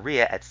met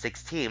Maria at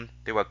 16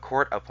 through a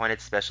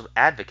court-appointed special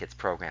advocates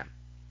program.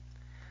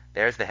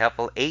 There's the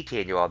helpful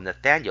 18-year-old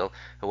Nathaniel,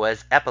 who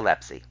has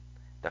epilepsy.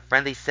 The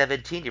friendly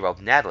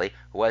 17-year-old Natalie,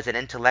 who has an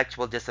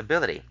intellectual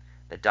disability.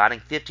 The dawning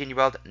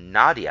 15-year-old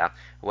Nadia,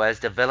 who has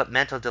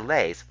developmental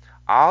delays.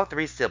 All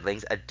 3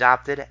 siblings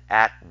adopted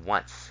at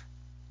once.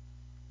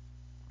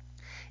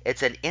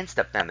 It's an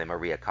insta-family,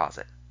 Maria calls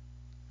it.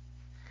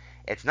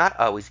 It's not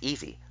always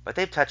easy, but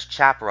they've touched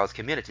Chaparral's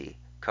community,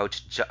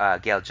 Coach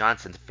Gail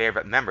Johnson's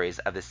favorite memories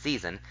of the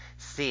season,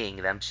 seeing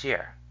them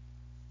cheer.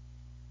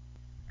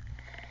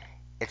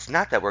 "It's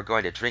not that we're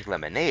going to drink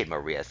lemonade,"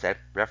 Maria said,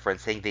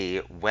 referencing the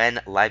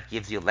 "when life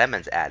gives you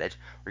lemons" adage.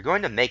 "We're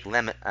going to make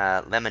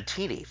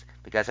lemontinis,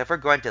 because if we're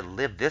going to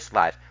live this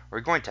life, we're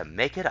going to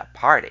make it a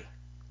party."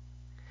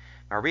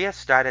 Maria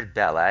started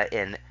Bella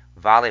in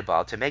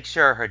volleyball to make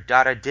sure her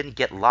daughter didn't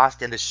get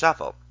lost in the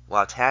shuffle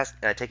while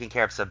taking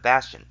care of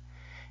Sebastian,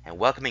 and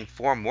welcoming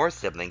 4 more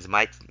siblings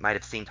might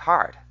have seemed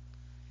hard.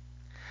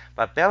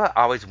 But Bella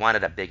always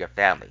wanted a bigger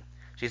family.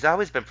 She's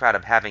always been proud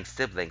of having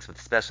siblings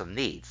with special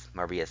needs,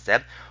 Maria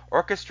said,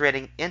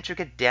 orchestrating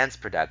intricate dance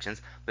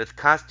productions with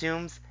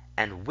costumes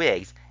and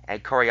wigs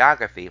and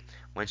choreography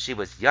when she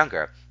was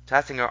younger,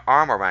 tossing her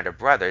arm around her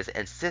brothers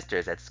and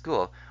sisters at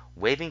school,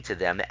 waving to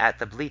them at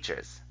the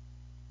bleachers.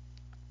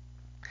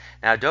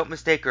 Now, don't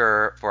mistake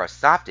her for a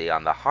softie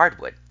on the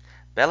hardwood.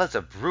 Bella's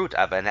a brute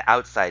of an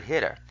outside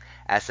hitter,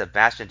 as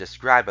Sebastian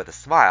described with a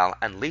smile,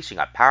 unleashing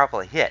a powerful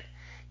hit,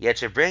 yet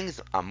she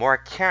brings a more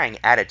caring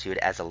attitude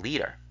as a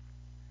leader.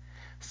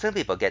 "Some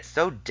people get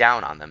so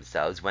down on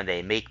themselves when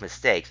they make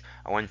mistakes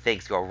or when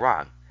things go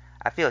wrong.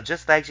 I feel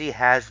just like she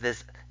has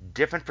this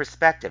different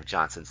perspective,"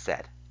 Johnson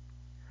said.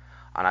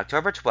 On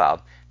October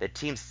 12, the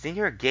team's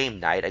senior game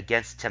night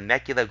against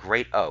Temecula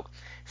Great Oak,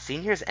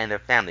 seniors and their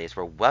families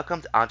were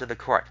welcomed onto the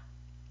court.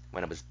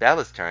 When it was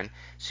Bella's turn,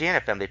 she and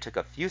her family took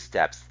a few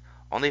steps,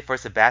 only for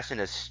Sebastian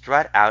to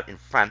strut out in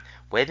front,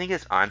 waving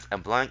his arms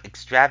and blowing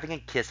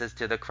extravagant kisses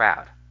to the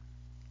crowd.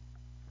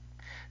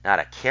 not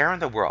a care in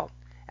the world,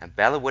 and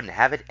Bella wouldn't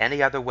have it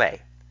any other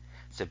way.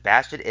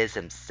 Sebastian is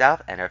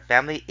himself, and her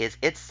family is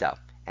itself,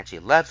 and she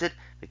loves it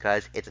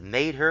because it's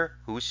made her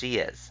who she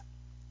is.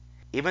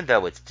 Even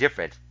though it's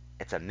different,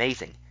 it's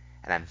amazing,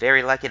 and I'm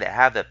very lucky to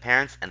have the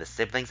parents and the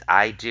siblings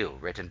I do,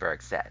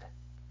 Rittenberg said.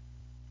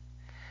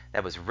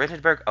 That was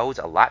Rittenberg Owes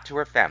a Lot to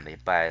Her Family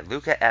by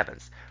Luca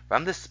Evans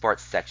from the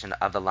sports section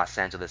of the Los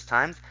Angeles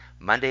Times,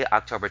 Monday,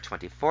 October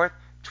 24th,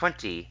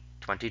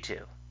 2022.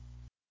 All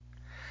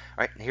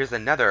right, here's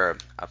another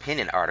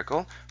opinion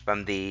article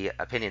from the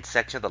opinion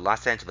section of the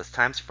Los Angeles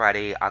Times,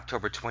 Friday,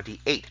 October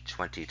 28,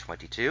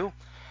 2022.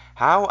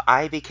 How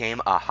I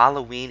Became a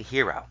Halloween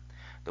Hero.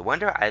 The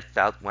wonder I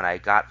felt when I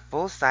got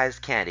full-size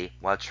candy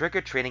while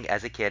trick-or-treating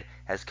as a kid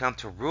has come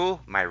to rule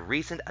my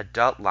recent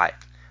adult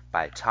life,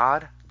 by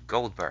Todd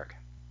Goldberg.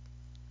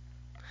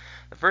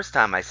 The first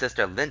time my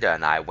sister Linda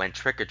and I went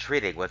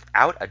trick-or-treating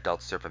without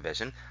adult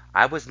supervision,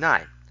 I was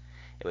 9.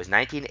 It was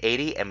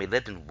 1980, and we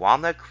lived in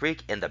Walnut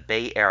Creek in the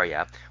Bay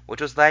Area,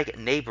 which was like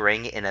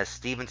neighboring in a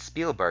Steven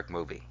Spielberg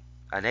movie.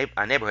 A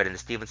neighborhood in a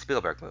Steven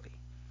Spielberg movie.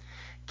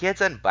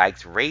 Kids on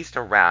bikes raced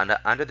around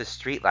under the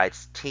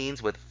streetlights.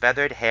 Teens with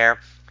feathered hair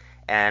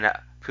and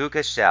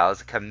puka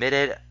shells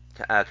committed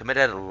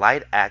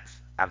light acts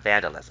of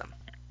vandalism.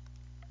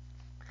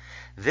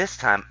 This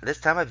time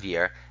of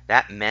year,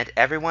 that meant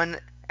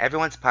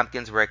everyone's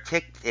pumpkins were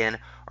kicked in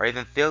or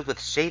even filled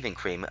with shaving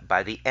cream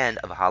by the end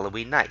of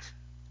Halloween night.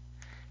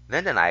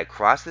 Linda and I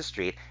crossed the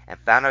street and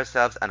found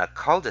ourselves on a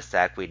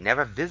cul-de-sac we'd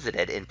never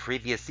visited in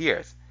previous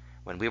years,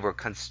 when we were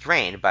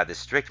constrained by the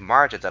strict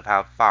margins of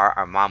how far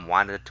our mom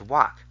wanted to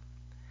walk.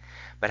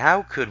 But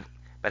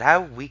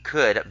how we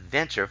could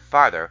venture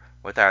farther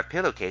with our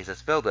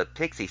pillowcases filled with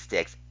pixie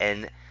sticks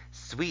and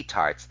sweet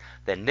tarts,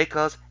 the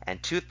nickels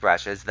and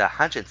toothbrushes the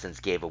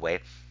Hutchinsons gave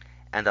away,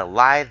 and the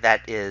lie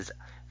that is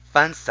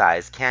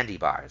fun-sized candy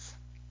bars.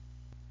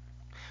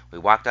 We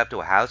walked up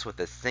to a house with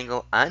a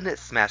single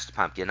unsmashed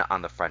pumpkin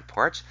on the front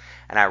porch,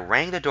 and I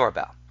rang the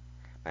doorbell.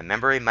 My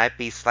memory might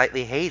be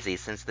slightly hazy,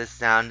 since this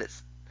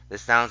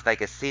sounds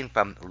like a scene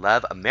from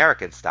Love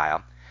American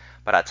Style,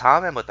 but a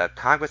tall man with a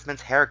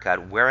congressman's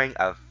haircut wearing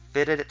a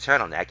fitted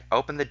turtleneck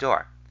opened the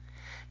door.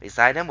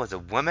 Beside him was a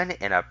woman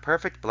in a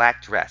perfect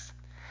black dress.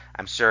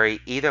 I'm sure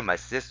either my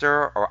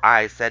sister or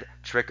I said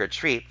trick or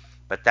treat,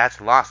 but that's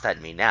lost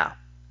on me now.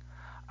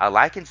 All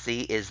I can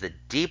see is the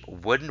deep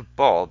wooden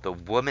bowl the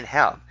woman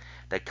held,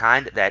 the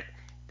kind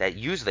that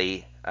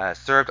usually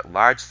served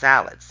large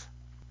salads.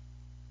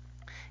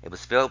 It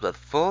was filled with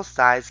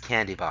full-size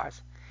candy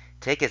bars.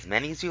 Take as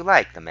many as you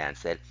like, the man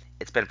said.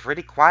 It's been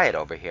pretty quiet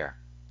over here.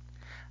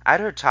 I'd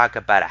heard talk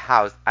of a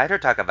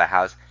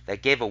house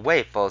that gave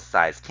away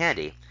full-size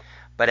candy,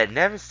 but it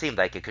never seemed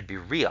like it could be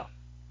real.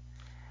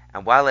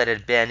 And while it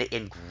had been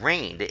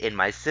ingrained in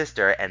my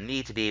sister and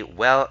me to be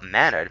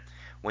well-mannered,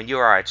 when you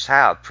are a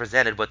child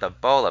presented with a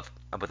bowl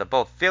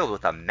filled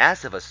with a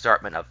massive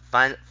assortment of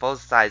fun,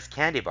 full-size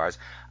candy bars,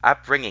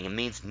 upbringing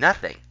means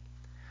nothing.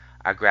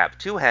 I grabbed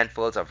 2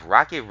 handfuls of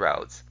Rocky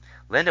Roads.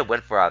 Linda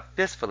went for a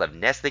fistful of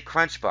Nestle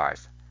Crunch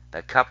bars.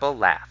 The couple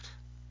laughed.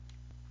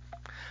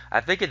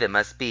 I figured they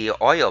must be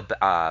oil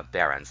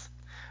barons.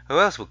 Who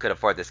else could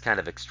afford this kind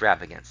of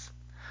extravagance?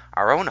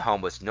 Our own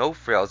home was no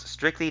frills,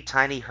 strictly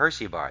tiny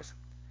Hershey bars.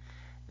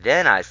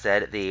 Then I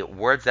said the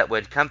words that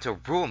would come to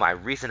rule my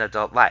recent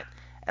adult life,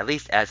 at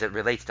least as it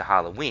relates to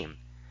Halloween.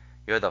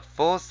 You're the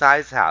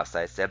full-size house,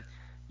 I said.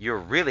 You're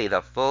really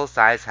the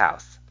full-size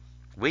house.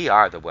 We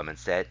are, the woman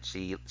said.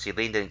 She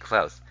leaned in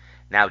close.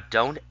 Now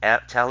don't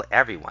tell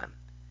everyone.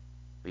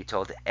 We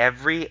told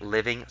every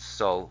living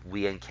soul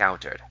we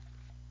encountered.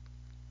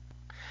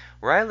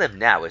 Where I live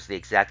now is the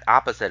exact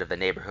opposite of the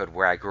neighborhood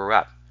where I grew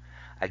up.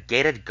 A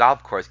gated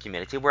golf course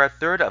community where a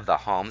third of the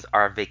homes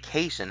are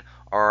vacation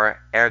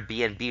or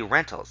Airbnb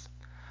rentals.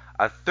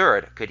 A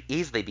third could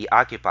easily be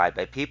occupied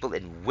by people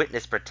in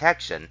witness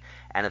protection,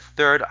 and a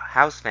third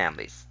house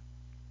families.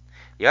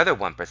 The other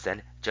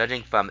 1%,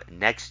 judging from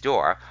next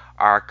door,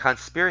 are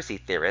conspiracy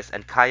theorists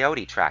and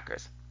coyote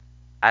trackers.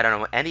 I don't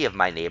know any of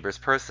my neighbors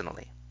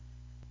personally.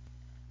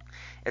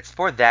 It's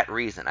for that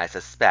reason, I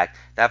suspect,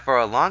 that for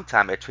a long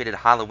time I treated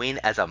Halloween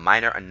as a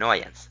minor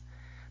annoyance.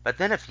 But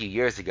then a few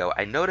years ago,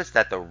 I noticed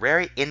that the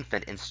rare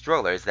infant in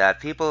strollers that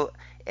people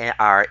in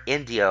our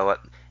Indio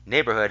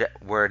neighborhood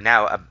were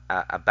now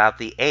about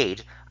the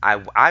age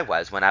I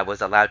was when I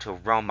was allowed to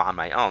roam on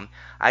my own.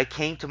 I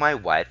came to my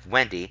wife,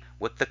 Wendy,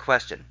 with the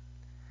question,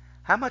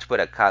 how much would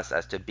it cost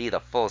us to be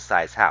the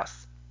full-size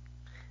house?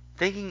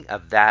 Thinking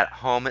of that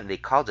home in the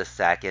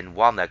cul-de-sac in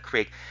Walnut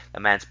Creek, the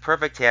man's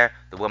perfect hair,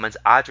 the woman's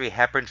Audrey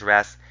Hepburn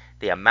dress,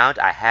 the amount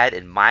I had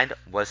in mind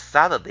was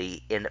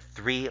solidly in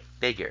 3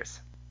 figures.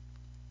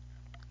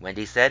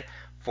 Wendy said,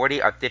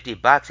 40 or 50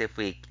 bucks if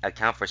we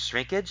account for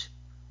shrinkage.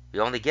 We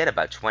only get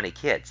about 20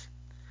 kids.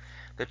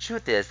 The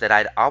truth is that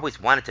I'd always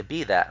wanted to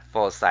be that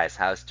full-size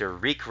house to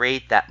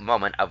recreate that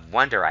moment of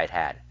wonder I'd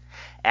had.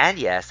 And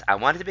yes, I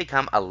wanted to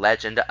become a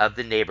legend of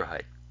the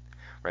neighborhood,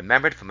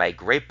 remembered for my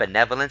great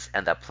benevolence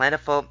and the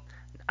plentiful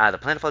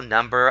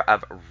number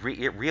of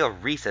real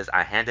Reese's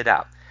I handed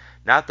out.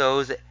 not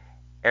those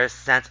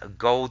Ersense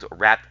gold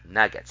wrapped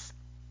nuggets.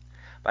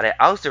 But I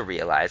also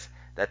realized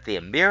that the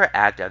mere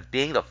act of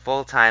being the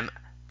full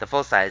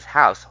size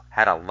house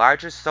had a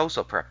larger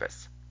social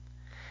purpose.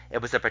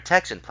 It was a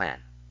protection plan.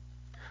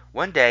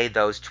 One day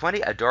those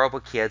 20 adorable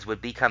kids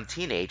would become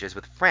teenagers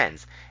with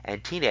friends,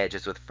 and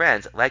teenagers with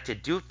friends like to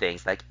do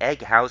things like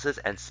egg houses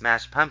and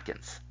smash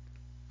pumpkins.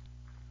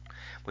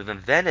 We've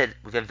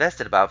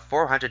invested about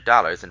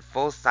 $400 in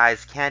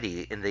full-size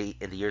candy in the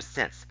years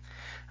since.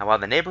 And while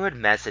the neighborhood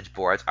message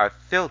boards are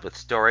filled with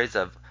stories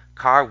of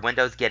car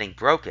windows getting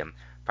broken,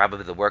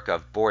 probably the work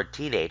of bored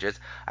teenagers,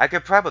 I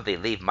could probably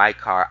leave my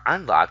car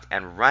unlocked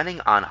and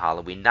running on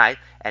Halloween night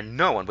and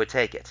no one would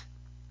take it.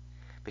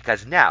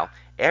 Because now,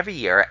 every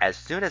year, as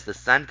soon as the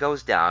sun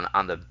goes down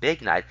on the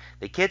big night,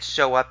 the kids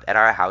show up at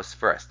our house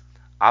first,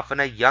 often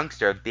a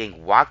youngster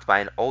being walked by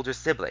an older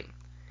sibling.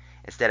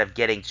 Instead of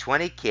getting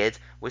 20 kids,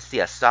 we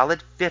see a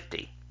solid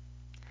 50.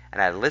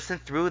 And I listen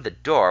through the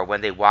door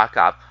when they walk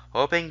up,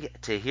 hoping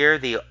to hear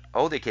the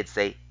older kids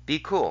say, "Be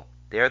cool,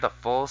 they're the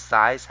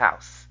full-size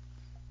house."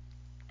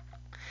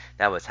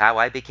 That was How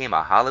I Became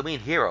a Halloween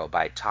Hero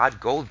by Todd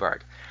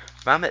Goldberg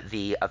from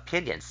the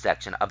Opinions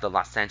section of the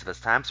Los Angeles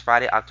Times,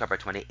 Friday, October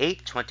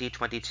 28,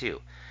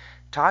 2022.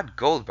 Todd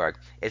Goldberg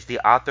is the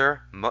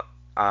author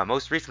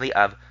most recently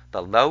of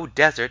The Low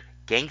Desert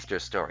Gangster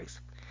Stories.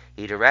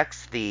 He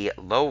directs the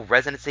Low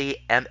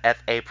Residency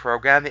MFA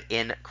program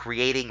in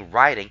creating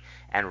writing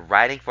and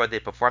writing for the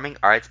performing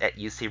arts at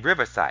UC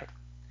Riverside.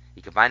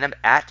 You can find him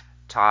at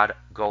Todd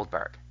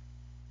Goldberg.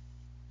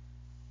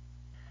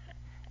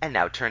 And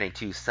now turning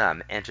to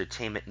some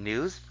entertainment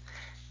news.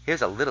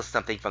 Here's a little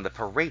something from the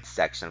parade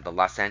section of the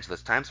Los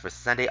Angeles Times for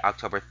Sunday,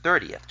 October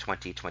 30th,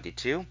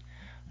 2022.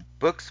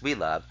 Books We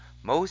Love,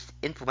 Most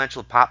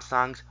Influential Pop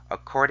Songs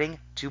According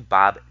to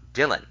Bob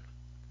Dylan.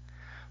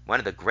 One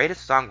of the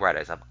greatest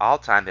songwriters of all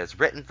time has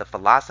written The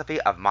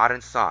Philosophy of Modern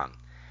Song.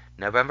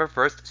 November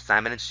 1st,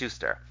 Simon &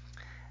 Schuster.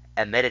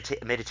 A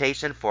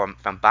meditation from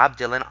Bob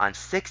Dylan on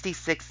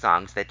 66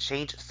 songs that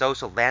changed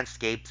social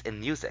landscapes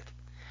in music.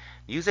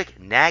 Music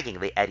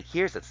naggingly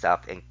adheres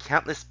itself in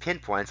countless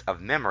pinpoints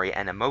of memory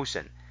and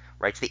emotion,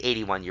 writes the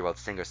 81-year-old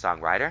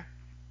singer-songwriter.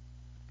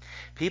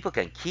 People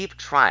can keep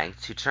trying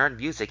to turn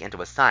music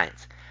into a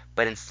science,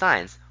 but in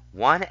science,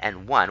 1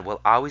 and 1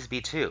 will always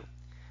be 2.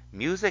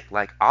 Music,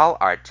 like all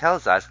art,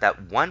 tells us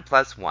that 1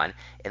 plus 1,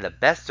 in the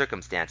best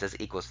circumstances,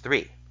 equals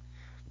 3.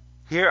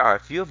 Here are a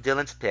few of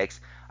Dylan's picks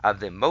of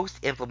the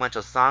most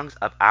influential songs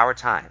of our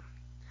time.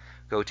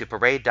 Go to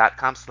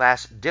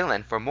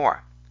parade.com/Dylan for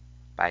more.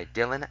 By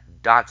Dylan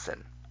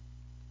Dodson.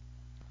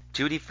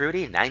 Tutti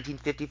Frutti,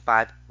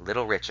 1955,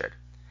 Little Richard.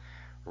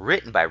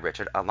 Written by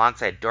Richard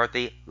alongside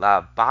Dorothy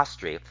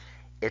LaBostrie,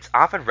 it's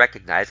often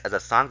recognized as a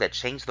song that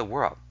changed the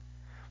world.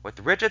 With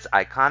Richard's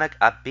iconic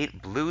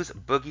upbeat blues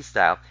boogie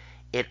style,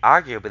 it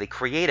arguably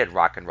created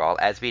rock and roll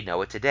as we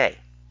know it today.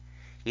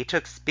 He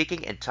took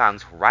speaking in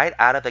tongues right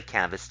out of the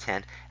canvas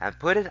tent and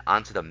put it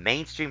onto the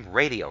mainstream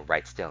radio,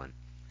 writes Dylan.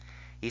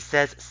 He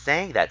says,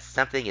 saying that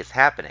something is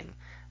happening,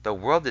 the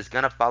world is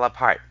gonna fall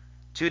apart.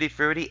 Tutti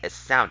Frutti is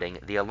sounding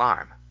the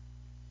alarm.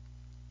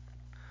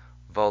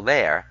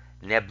 Volare,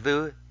 Ne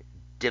Bleu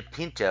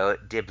Dipinto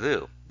di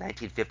Blu,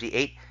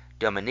 1958,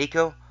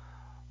 Domenico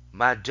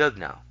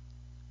Modugno.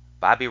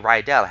 Bobby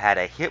Rydell had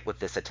a hit with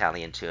this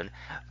Italian tune,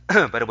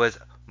 but it was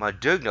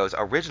Modugno's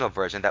original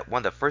version that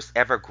won the first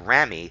ever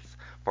Grammys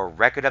for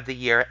Record of the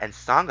Year and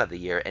Song of the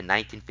Year in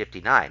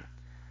 1959.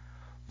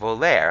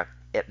 Volare,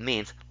 it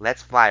means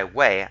let's fly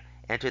away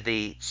into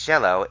the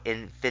cielo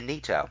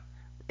infinito,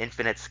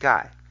 infinite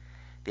sky.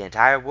 The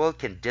entire world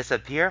can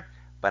disappear,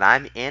 but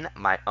I'm in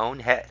my own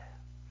head.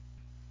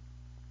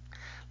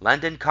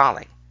 London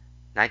Calling,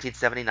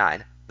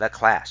 1979, The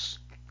Clash.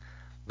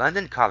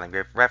 London Calling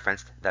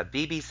referenced the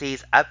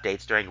BBC's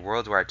updates during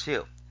World War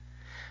II,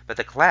 but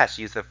The Clash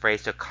used the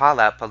phrase to call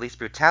out police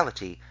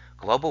brutality,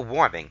 global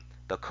warming,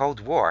 the Cold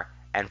War,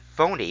 and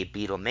phony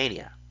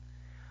Beatlemania.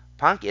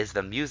 Punk is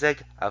the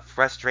music of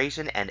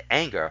frustration and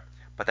anger,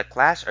 but The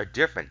Clash are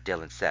different,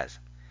 Dylan says.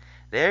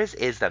 Theirs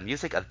is the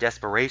music of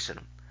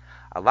desperation.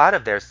 A lot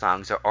of their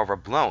songs are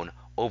overblown,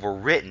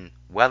 overwritten,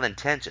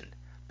 well-intentioned,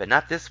 but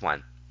not this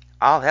one.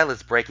 All hell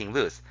is breaking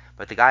loose,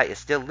 but the guy is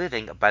still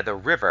living by the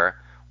river,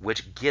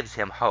 which gives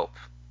him hope.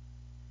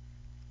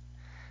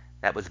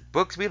 That was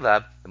Books We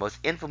Love, the most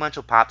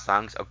influential pop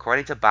songs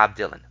according to Bob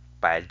Dylan,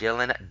 by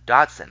Dylan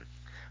Dodson,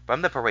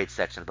 from the parade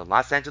section of the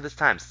Los Angeles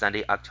Times,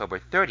 Sunday, October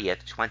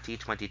 30th,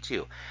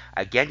 2022.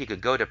 Again, you can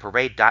go to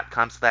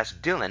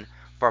parade.com/Dylan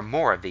for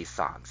more of these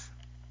songs.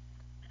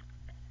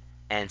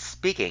 And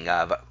speaking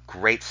of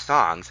great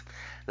songs,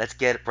 let's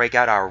break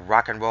out our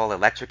rock and roll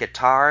electric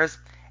guitars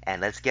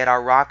and let's get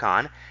our rock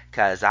on,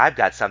 because I've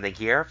got something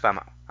here from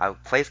a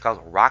place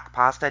called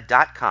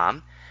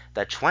rockpasta.com,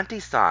 the 20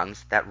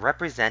 songs that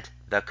represent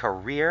the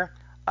career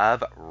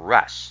of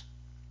Rush.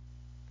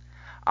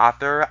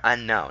 Author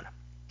unknown.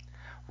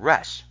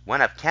 Rush,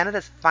 one of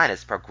Canada's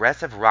finest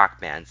progressive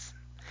rock bands.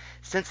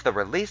 Since the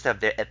release of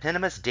their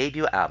eponymous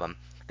debut album,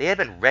 They had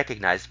been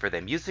recognized for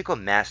their musical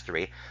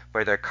mastery,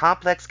 for their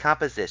complex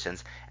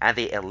compositions, and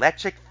the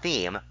electric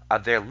theme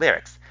of their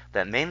lyrics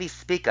that mainly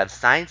speak of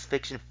science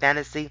fiction,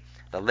 fantasy,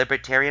 the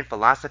libertarian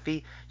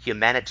philosophy,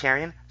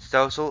 humanitarian,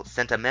 social,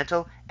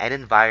 sentimental, and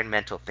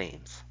environmental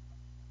themes.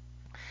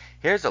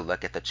 Here's a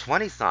look at the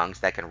 20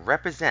 songs that can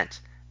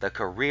represent the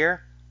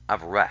career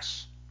of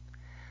Rush.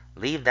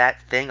 Leave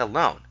That Thing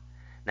Alone.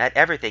 Not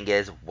everything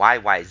is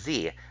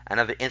YYZ,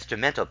 another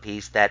instrumental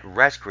piece that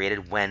Rush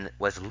created when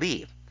was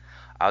Leave.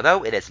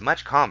 Although it is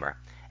much calmer,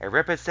 it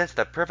represents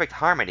the perfect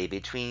harmony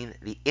between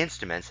the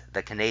instruments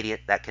that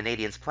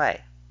Canadians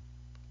play.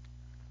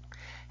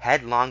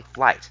 Headlong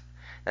Flight,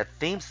 the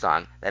theme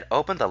song that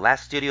opened the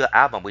last studio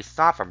album we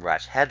saw from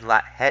Rush,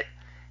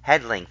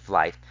 Headling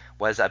Flight,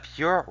 was a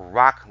pure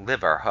rock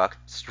liver hook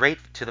straight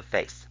to the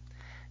face.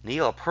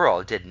 Neil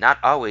Pearl did not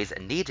always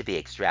need to be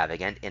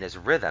extravagant in his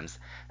rhythms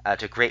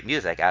to create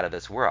music out of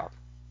this world.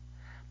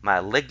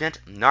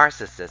 Malignant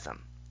Narcissism.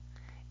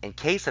 In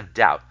case of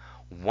doubt,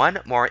 one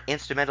more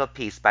instrumental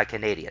piece by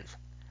Canadians.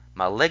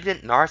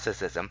 Malignant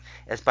Narcissism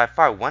is by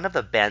far one of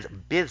the band's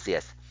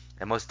busiest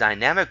and most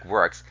dynamic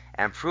works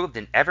and proved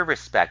in every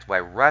respect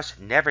why Rush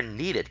never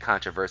needed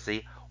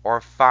controversy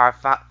or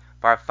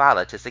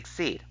farfalla to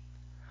succeed.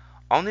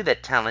 Only the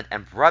talent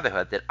and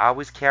brotherhood that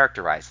always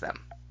characterized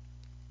them.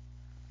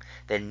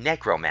 The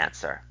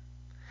Necromancer.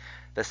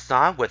 The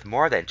song, with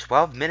more than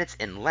 12 minutes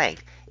in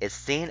length, is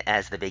seen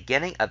as the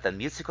beginning of the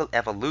musical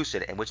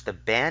evolution in which the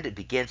band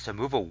begins to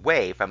move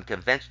away from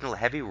conventional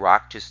heavy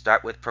rock to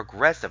start with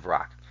progressive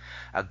rock.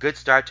 A good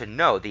start to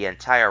know the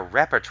entire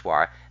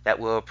repertoire that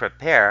will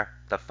prepare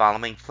the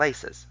following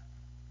places.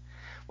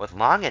 With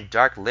long and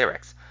dark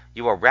lyrics,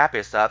 you will wrap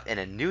yourself in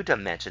a new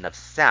dimension of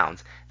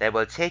sounds that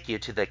will take you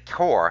to the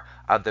core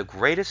of the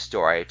greatest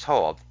story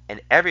told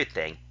in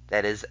everything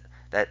that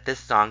this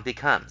song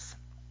becomes.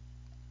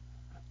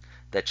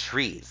 The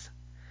Trees.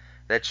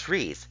 The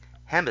Trees,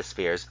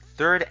 Hemisphere's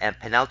third and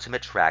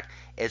penultimate track,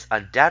 is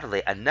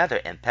undoubtedly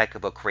another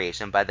impeccable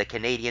creation by the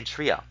Canadian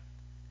trio.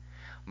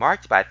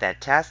 Marked by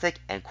fantastic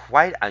and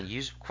quite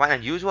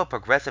unusual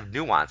progressive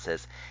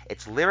nuances,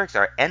 its lyrics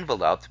are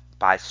enveloped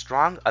by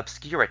strong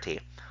obscurity,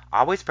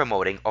 always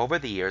promoting over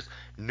the years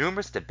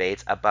numerous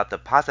debates about the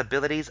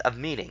possibilities of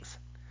meanings.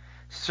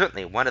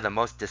 Certainly one of the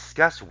most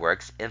discussed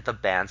works in the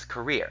band's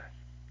career.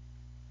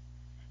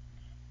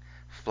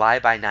 Fly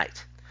By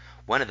Night.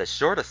 One of the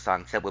shortest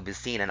songs that will be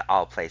seen in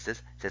all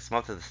places, since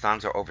most of the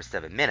songs are over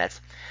 7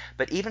 minutes,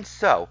 but even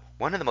so,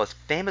 one of the most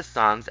famous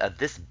songs of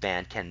this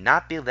band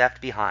cannot be left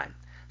behind.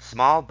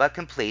 Small but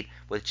complete,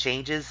 with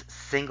changes,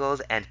 singles,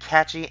 and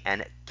catchy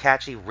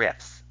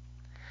riffs.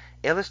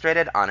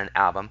 Illustrated on an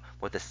album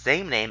with the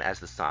same name as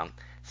the song,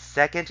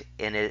 second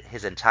in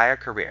his entire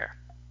career.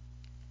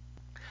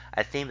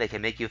 A theme that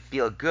can make you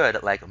feel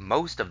good like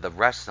most of the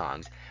Rush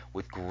songs,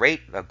 with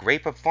a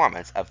great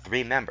performance of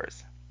 3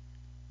 members.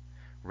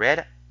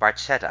 Red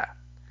Barchetta.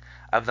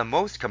 Of the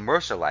most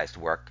commercialized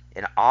work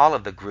in all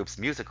of the group's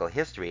musical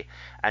history,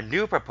 a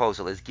new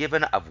proposal is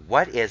given of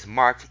what is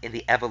marked in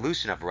the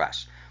evolution of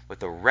Rush,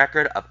 with a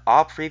record of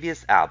all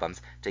previous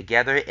albums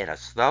together in a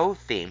slow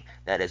theme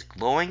that is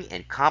glowing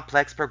in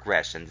complex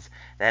progressions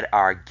that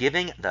are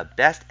giving the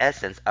best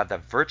essence of the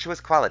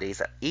virtuous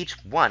qualities of each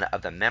one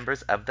of the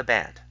members of the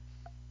band.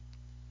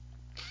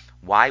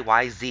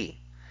 YYZ.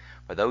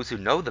 For those who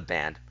know the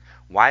band,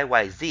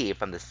 YYZ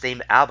from the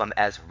same album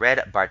as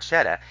Red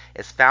Barchetta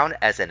is found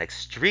as an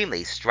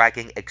extremely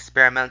striking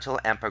experimental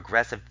and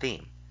progressive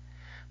theme.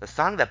 The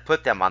song that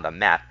put them on the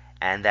map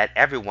and that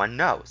everyone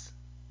knows.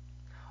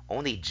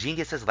 Only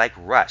geniuses like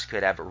Rush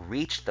could have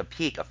reached the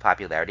peak of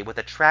popularity with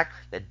a track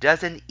that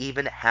doesn't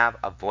even have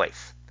a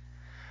voice.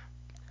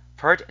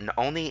 Pert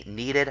only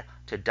needed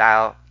to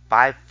dial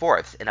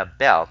 5/4 in a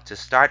bell to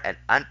start an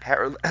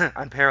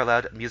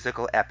unparalleled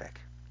musical epic.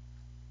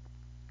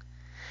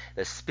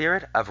 The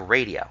Spirit of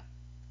Radio.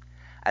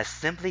 A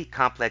simply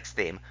complex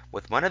theme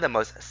with one of the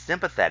most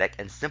sympathetic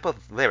and simple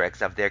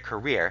lyrics of their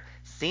career,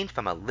 seen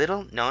from a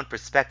little-known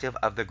perspective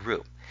of the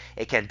group.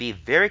 It can be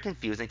very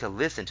confusing to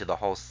listen to the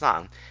whole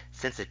song,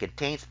 since it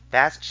contains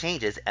fast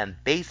changes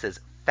and basses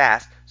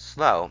fast,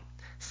 slow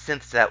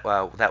synths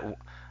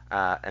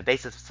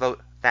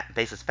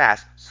basses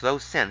fast, slow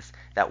synths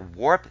that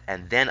warp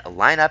and then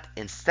line up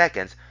in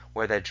seconds,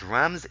 where the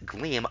drums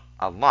gleam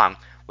along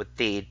with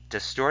the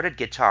distorted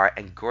guitar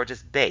and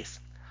gorgeous bass.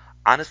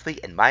 Honestly,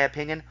 in my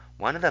opinion,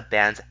 one of the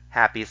band's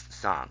happiest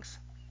songs.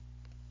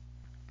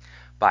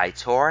 By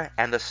Tor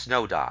and the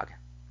Snow Dog.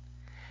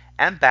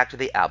 And back to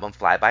the album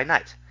Fly By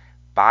Night.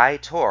 By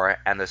Tor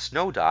and the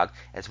Snow Dog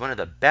is one of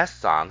the best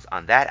songs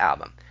on that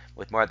album.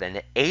 With more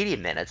than 80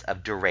 minutes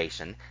of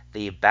duration,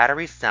 the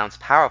battery sounds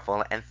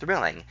powerful and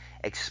thrilling,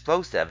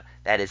 explosive,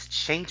 that is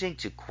changing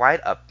to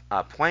quite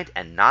a point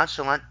and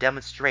nonchalant,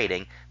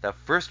 demonstrating the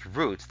first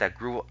roots that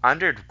grew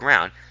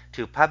underground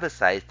to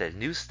publicize the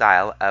new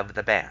style of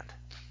the band.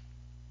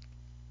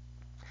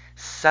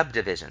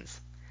 Subdivisions.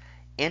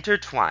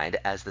 intertwined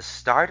as the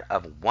start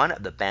of one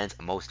of the band's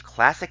most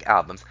classic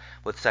albums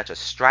with such a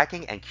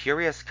striking and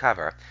curious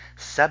cover.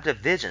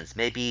 Subdivisions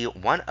may be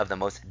one of the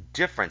most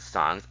different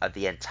songs of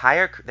their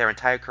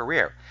entire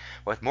career,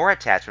 with more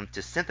attachment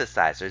to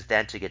synthesizers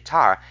than to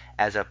guitar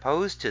as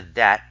opposed to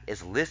that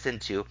is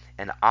listened to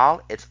in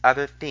all its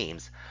other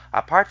themes,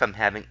 apart from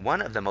having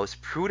one of the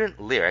most prudent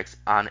lyrics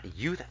on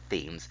youth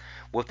themes,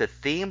 with the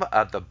theme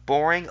of the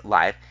boring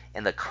life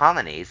in the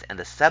colonies and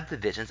the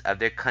subdivisions of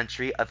their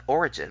country of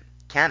origin,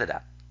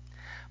 Canada.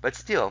 But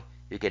still,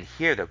 you can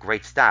hear the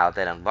great style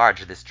that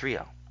enlarged this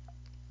trio.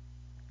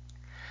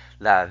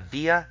 La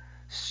Via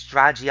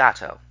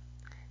Stragiato,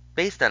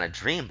 based on a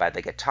dream by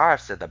the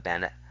guitarist of the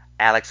band,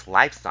 Alex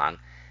Lifesong.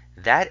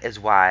 That is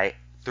why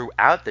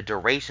throughout the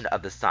duration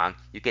of the song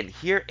you can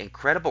hear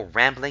incredible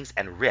ramblings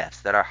and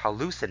riffs that are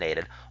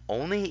hallucinated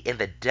only in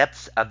the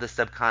depths of the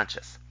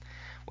subconscious.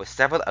 With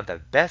several of the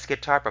best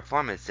guitar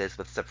performances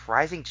with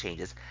surprising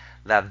changes,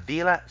 La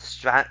Villa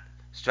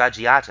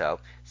Stragiato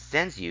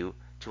sends you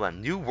to a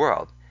new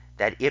world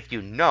that if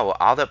you know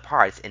all the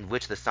parts in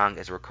which the song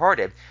is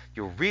recorded,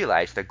 you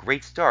realize the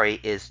great story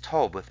is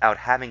told without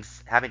having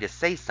to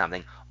say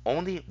something,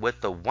 only with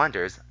the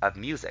wonders of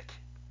music.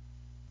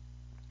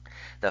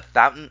 The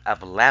Fountain of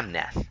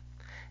Lamneth.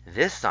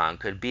 This song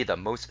could be the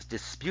most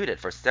disputed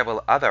for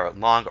several other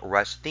long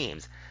Rush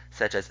themes,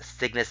 such as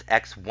Cygnus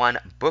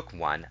X1 Book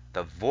 1,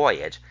 The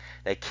Voyage,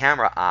 The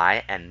Camera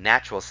Eye, and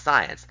Natural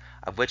Science,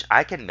 of which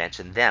I can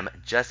mention them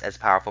just as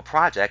powerful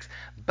projects,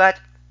 but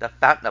The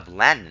Fountain of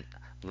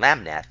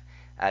Lamneth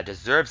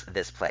deserves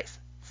this place,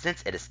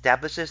 since it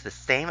establishes the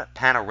same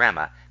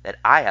panorama that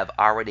I have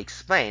already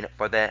explained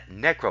for the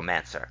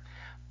Necromancer,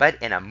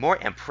 but in a more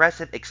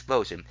impressive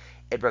explosion.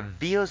 It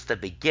reveals the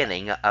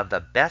beginning of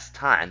the best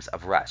times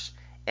of Rush,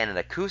 in an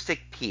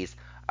acoustic piece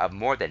of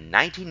more than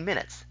 19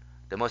 minutes,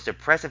 the most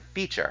impressive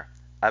feature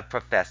of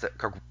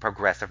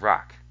progressive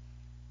rock.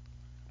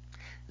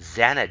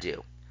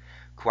 Xanadu.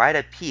 Quite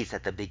a piece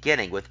at the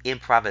beginning with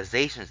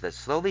improvisations that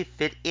slowly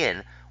fit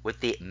in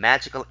with the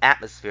magical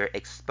atmosphere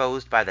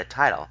exposed by the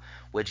title,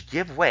 which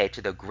give way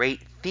to the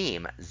great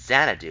theme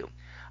Xanadu,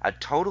 a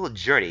total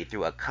journey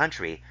through a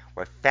country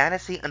where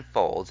fantasy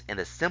unfolds in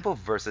the simple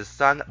verses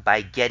sung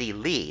by Geddy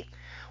Lee,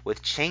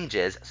 with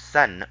changes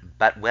sudden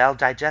but well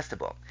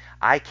digestible,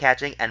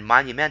 eye-catching and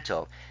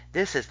monumental.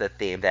 This is the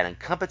theme that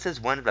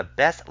encompasses one of the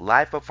best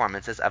live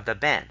performances of the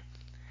band.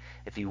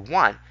 If you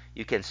want,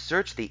 you can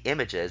search the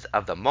images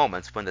of the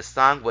moments when the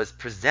song was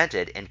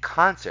presented in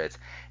concerts,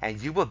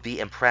 and you will be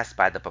impressed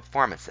by the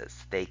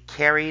performances they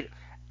carried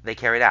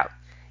out.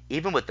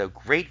 Even with the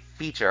great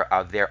feature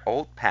of their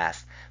old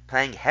past,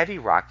 playing heavy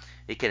rock,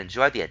 you can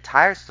enjoy the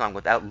entire song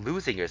without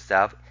losing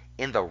yourself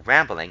in the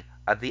rambling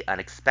of the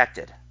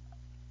unexpected.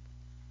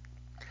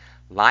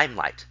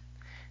 Limelight.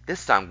 This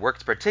song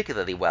works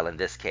particularly well in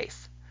this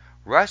case.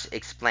 Rush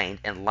explained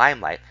in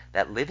Limelight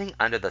that living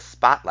under the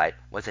spotlight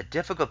was a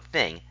difficult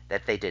thing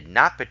that they did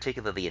not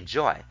particularly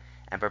enjoy,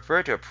 and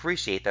preferred to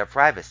appreciate their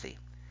privacy.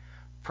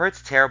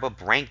 Pert's terrible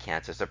brain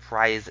cancer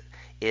surprise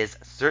is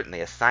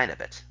certainly a sign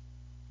of it.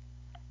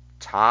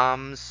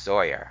 Tom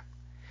Sawyer.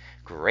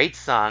 Great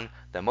song,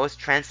 the most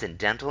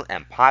transcendental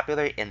and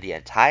popular in the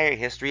entire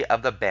history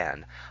of the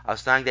band. A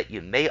song that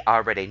you may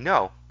already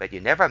know, but you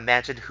never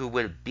imagined who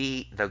would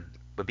be the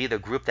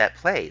group that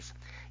plays,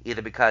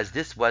 either because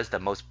this was the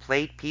most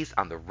played piece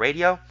on the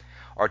radio,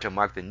 or to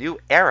mark the new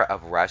era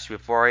of Rush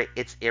before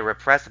its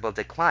irrepressible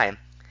decline.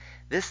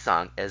 This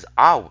song is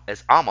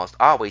almost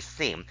always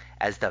seen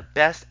as the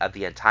best of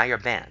the entire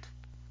band.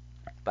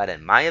 But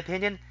in my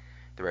opinion,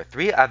 there are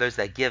three others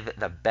that give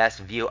the best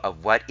view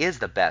of what is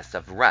the best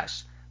of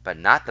Rush, but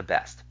not the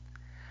best.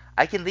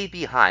 I can leave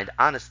behind,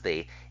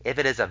 honestly, if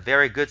it is a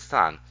very good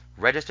song,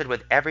 registered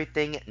with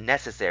everything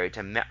necessary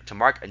to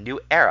mark a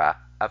new era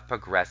of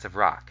progressive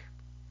rock.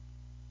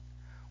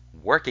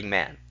 Working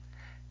Man.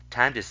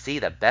 Time to see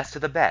the best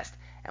of the best,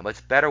 and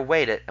what better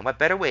way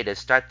to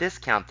start this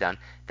countdown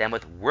than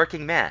with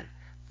Working Man,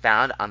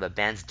 found on the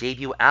band's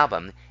debut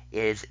album,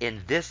 is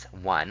in this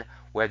one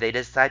where they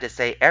decide to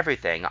say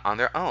everything on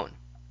their own.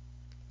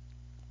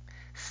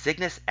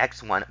 Cygnus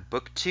X1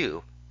 Book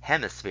 2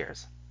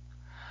 Hemispheres.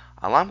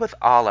 Along with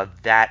all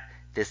of that,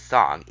 this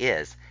song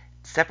is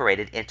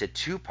separated into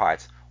two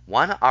parts,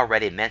 one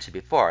already mentioned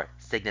before,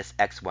 Cygnus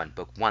X1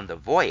 Book 1 The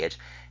Voyage.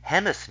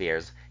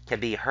 Hemispheres can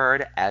be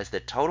heard as the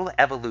total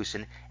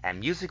evolution and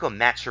musical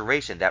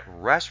maturation that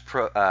Rush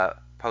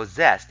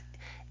possessed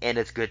in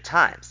its good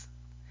times,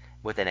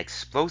 with an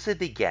explosive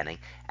beginning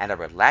and a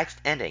relaxed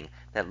ending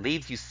that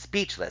leaves you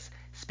speechless,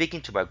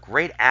 speaking to a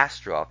great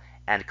astral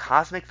and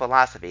cosmic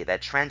philosophy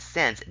that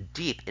transcends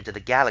deep into the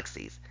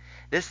galaxies.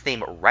 This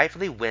theme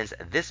rightfully wins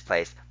this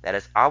place that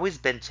has always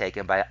been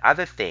taken by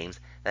other themes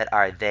that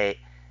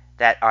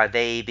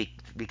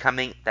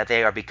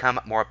they are become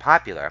more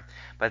popular,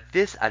 but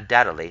this is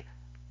undoubtedly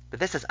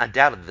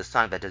the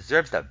song that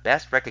deserves the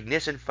best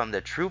recognition from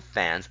the true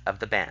fans of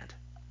the band.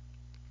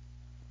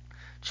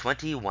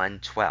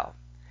 2112.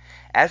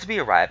 As we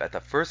arrive at the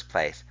first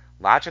place,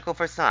 logical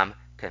for some,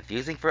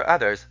 confusing for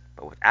others,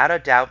 but without a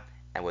doubt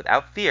and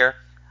without fear,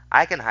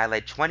 I can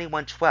highlight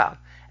 2112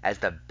 as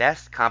the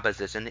best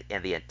composition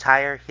in the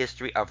entire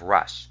history of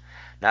Rush,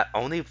 not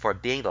only for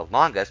being the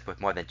longest with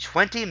more than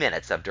 20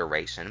 minutes of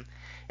duration,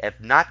 if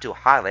not to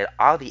highlight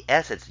all the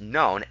essence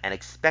known and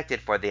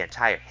expected for the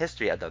entire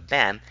history of the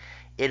band,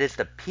 it is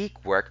the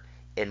peak work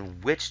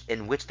in which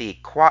the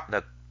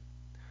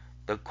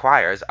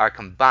choirs uh, are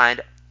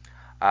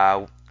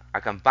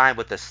combined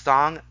with the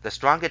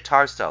strong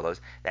guitar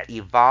solos that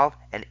evolve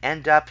and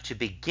end up to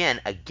begin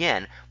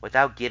again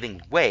without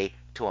giving way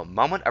to a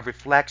moment of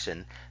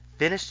reflection,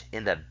 finished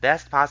in the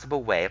best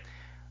possible way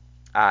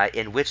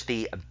in which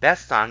the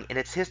best song in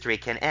its history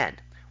can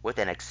end, with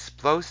an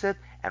explosive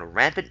and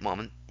rampant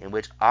moment in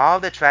which all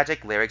the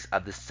tragic lyrics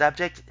of the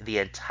subject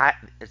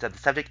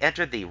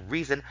enter the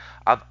reason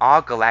of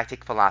all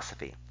galactic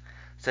philosophy,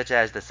 such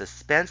as the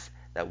suspense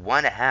that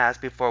one has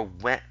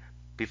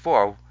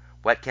before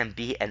what can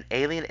be an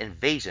alien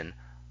invasion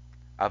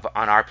on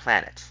our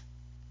planet.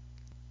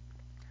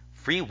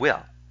 Free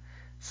Will.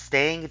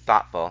 Staying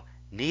Thoughtful,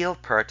 Neil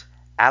Peart,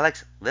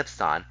 Alex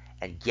Lifeson,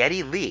 and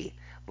Geddy Lee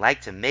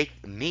like to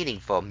make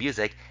meaningful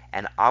music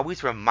and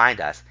always remind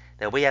us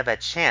that we have a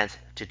chance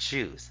to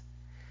choose.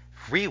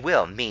 Free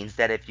will means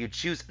that if you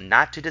choose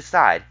not to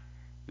decide,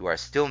 you are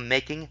still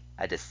making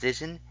a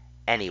decision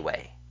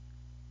anyway.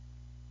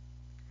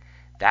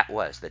 That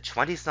was the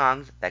 20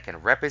 songs that can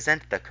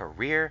represent the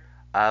career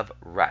of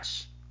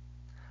Rush.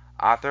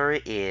 Author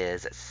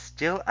is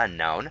still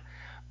unknown,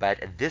 but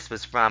this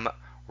was from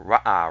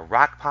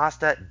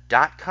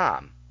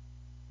rockpasta.com,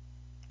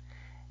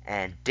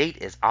 and date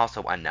is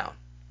also unknown.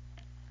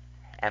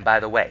 And by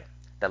the way,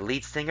 the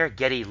lead singer,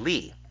 Geddy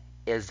Lee,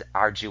 is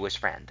our Jewish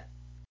friend.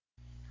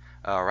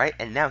 Alright,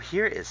 and now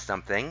here is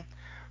something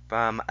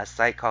from a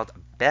site called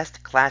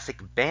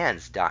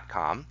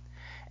bestclassicbands.com,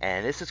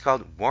 and this is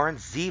called Warren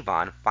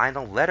Zevon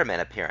Final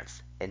Letterman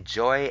Appearance.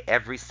 Enjoy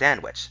Every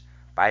Sandwich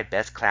by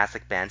Best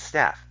Classic Band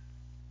staff.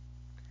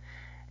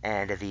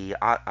 And the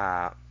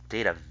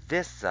date of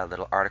this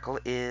little article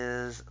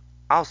is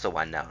also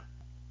unknown.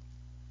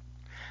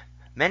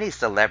 Many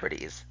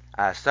celebrities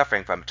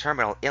suffering from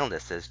terminal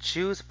illnesses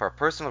choose for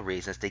personal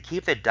reasons to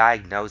keep their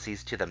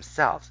diagnoses to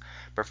themselves,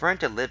 preferring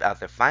to live out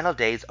their final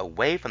days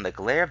away from the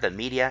glare of the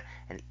media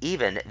and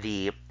even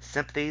the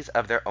sympathies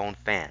of their own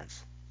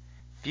fans.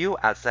 Few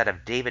outside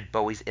of David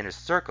Bowie's inner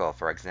circle,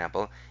 for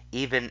example,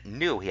 even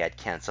knew he had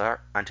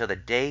cancer until the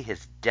day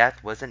his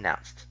death was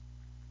announced.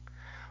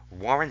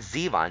 Warren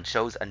Zevon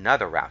chose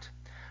another route.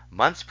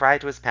 Months prior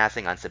to his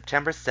passing on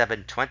September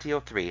 7,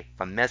 2003,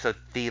 from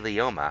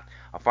mesothelioma,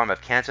 a form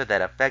of cancer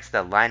that affects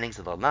the linings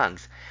of the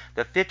lungs,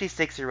 the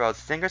 56-year-old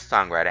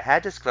singer-songwriter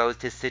had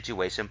disclosed his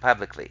situation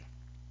publicly.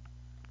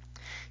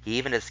 He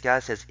even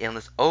discussed his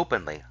illness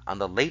openly on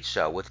The Late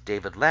Show with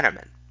David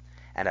Letterman,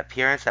 an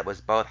appearance that was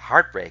both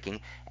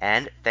heartbreaking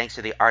and, thanks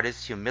to the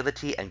artist's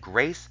humility and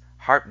grace,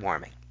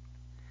 heartwarming.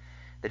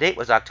 The date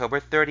was October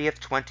 30th,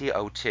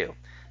 2002,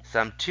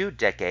 some 2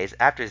 decades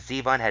after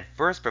Zevon had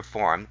first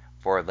performed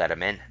for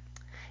Letterman.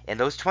 In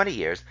those 20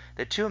 years,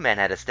 the two men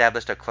had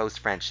established a close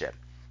friendship,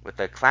 with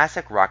the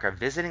classic rocker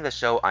visiting the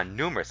show on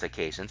numerous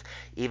occasions,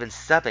 even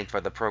subbing for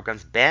the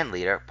program's band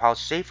leader Paul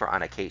Shaffer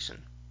on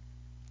occasion.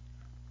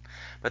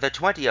 But the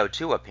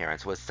 2002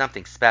 appearance was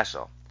something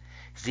special.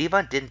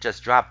 Zevon didn't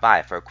just drop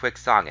by for a quick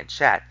song and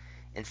chat.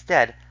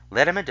 Instead,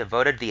 Letterman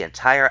devoted the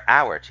entire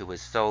hour to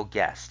his sole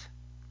guest.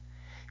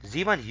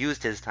 Zevon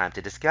used his time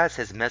to discuss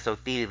his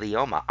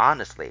mesothelioma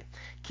honestly,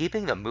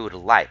 keeping the mood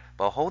light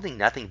but holding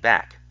nothing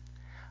back.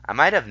 I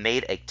might have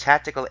made a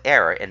tactical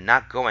error in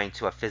not going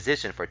to a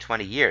physician for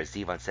 20 years,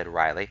 Zevon said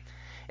wryly.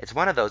 It's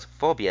one of those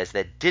phobias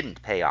that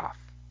didn't pay off.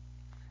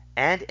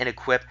 And in a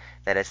quip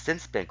that has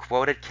since been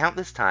quoted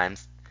countless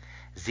times,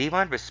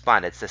 Zevon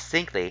responded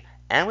succinctly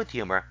and with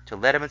humor to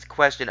Letterman's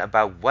question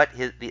about what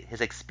his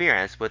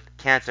experience with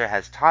cancer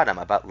has taught him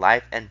about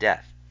life and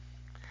death.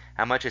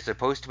 How much you're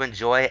supposed to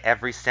enjoy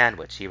every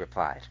sandwich, he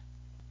replied.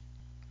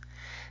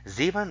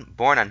 Zevon,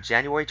 born on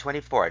January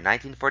 24,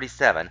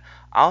 1947,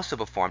 also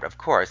performed, of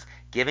course,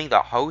 giving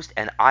the host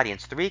and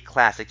audience 3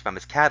 classics from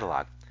his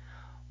catalog: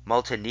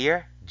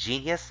 Mountaineer,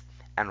 Genius,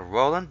 and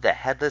Roland the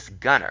Headless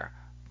Gunner,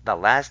 the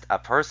last a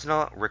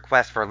personal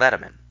request for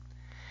Letterman.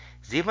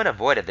 Zevon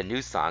avoided the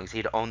new songs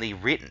he'd only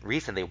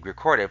recently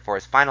recorded for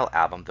his final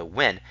album, The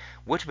Wind,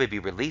 which would be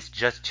released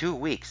just 2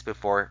 weeks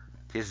before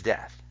his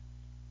death.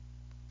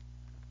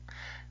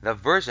 The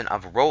version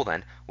of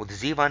Roland, with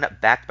Zevon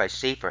backed by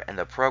Shaffer and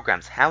the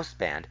program's house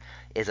band,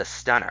 is a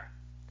stunner.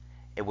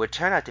 It would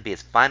turn out to be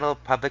his final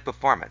public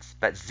performance,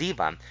 but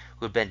Zevon,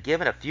 who had been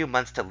given a few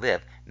months to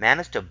live,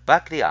 managed to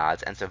buck the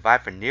odds and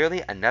survive for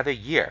nearly another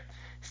year,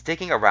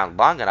 sticking around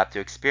long enough to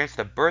experience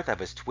the birth of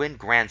his twin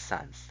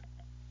grandsons.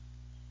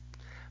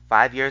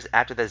 5 years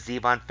after the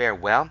Zevon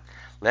farewell,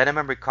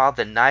 Letterman recalled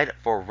the night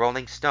for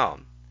Rolling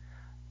Stone.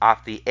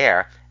 Off the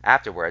air,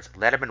 afterwards,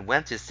 Letterman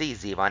went to see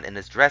Zevon in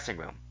his dressing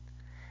room.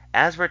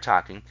 As we're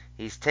talking,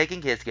 he's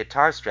taking his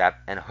guitar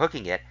strap and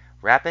hooking it,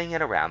 wrapping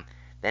it around.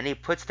 Then he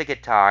puts the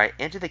guitar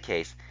into the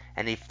case,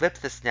 and he flips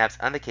the snaps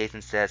on the case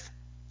and says,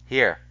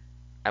 Here,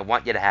 I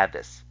want you to have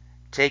this.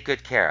 Take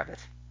good care of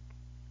it.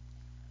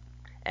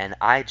 And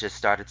I just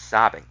started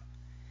sobbing.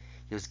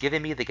 He was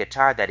giving me the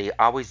guitar that he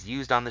always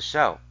used on the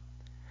show.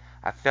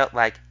 I felt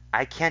like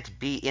I can't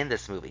be in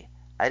this movie.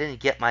 I didn't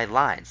get my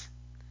lines.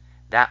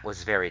 That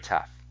was very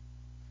tough.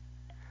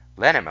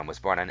 Letterman was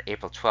born on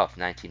April 12,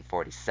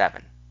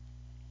 1947.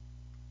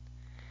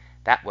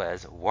 That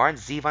was Warren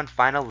Zevon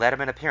final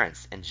Letterman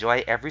appearance.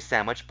 Enjoy every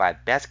sandwich by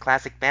Best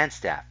Classic Band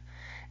staff.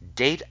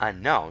 Date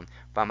unknown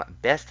from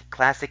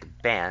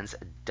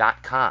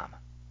bestclassicbands.com.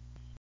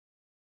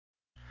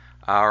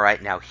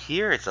 Alright, now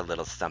here is a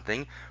little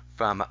something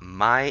from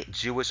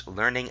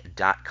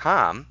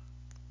myjewishlearning.com,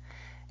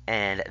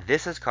 and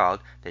this is called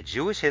The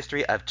Jewish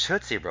History of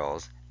Tootsie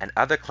Rolls and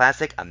Other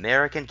Classic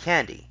American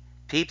Candy,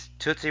 Peeps,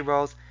 Tootsie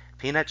Rolls,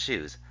 Peanut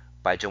Chews,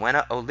 by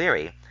Joanna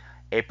O'Leary,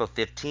 April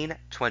 15,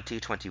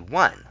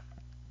 2021.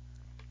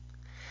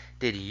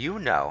 Did you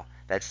know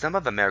that some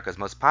of America's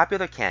most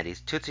popular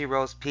candies, Tootsie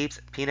Rolls, Peeps,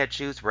 Peanut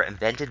Chews, were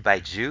invented by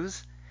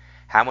Jews?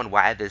 How and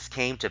why this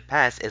came to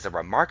pass is a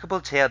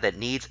remarkable tale that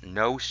needs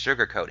no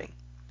sugarcoating.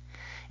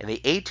 In the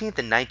 18th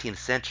and 19th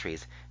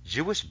centuries,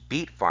 Jewish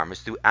beet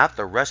farmers throughout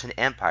the Russian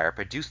Empire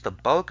produced the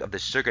bulk of the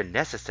sugar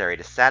necessary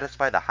to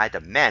satisfy the high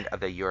demand of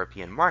the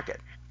European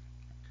market.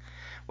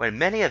 When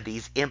many of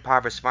these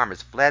impoverished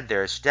farmers fled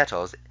their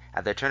shtetls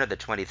at the turn of the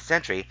 20th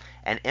century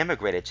and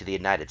immigrated to the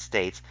United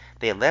States,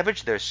 they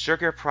leveraged their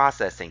sugar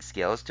processing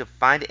skills to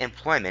find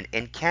employment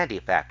in candy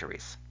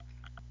factories.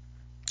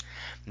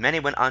 Many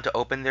went on to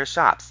open their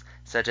shops,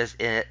 such as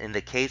in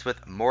the case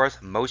with Morris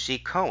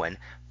Moshe Cohen,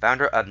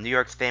 founder of New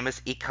York's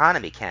famous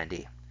economy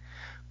candy.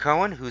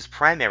 Cohen, whose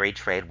primary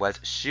trade was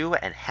shoe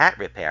and hat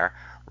repair,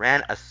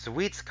 ran a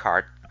sweets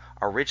cart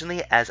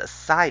originally as a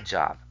side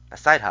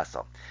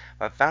hustle,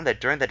 but found that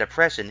during the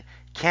Depression,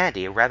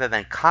 candy rather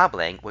than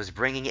cobbling was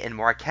bringing in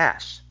more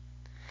cash.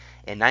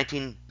 In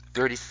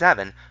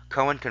 1937,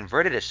 Cohen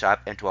converted his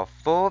shop into a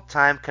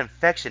full-time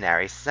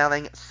confectionery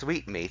selling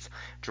sweetmeats,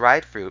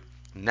 dried fruit,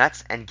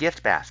 nuts, and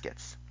gift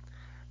baskets.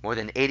 More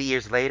than 80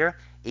 years later,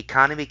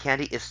 economy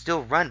candy is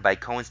still run by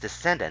Cohen's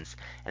descendants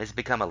and has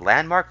become a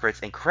landmark for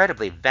its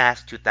incredibly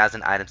vast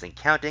 2,000 items and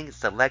counting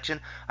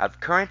selection of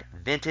current,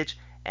 vintage,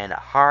 and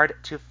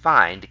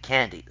hard-to-find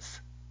candies.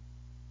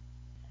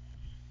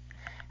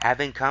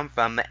 Having come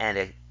from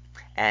an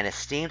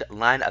esteemed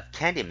line of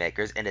candy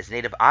makers in his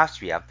native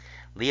Austria,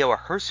 Leo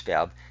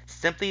Hirschfeld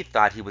simply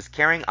thought he was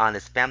carrying on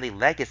his family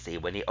legacy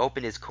when he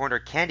opened his corner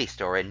candy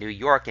store in New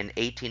York in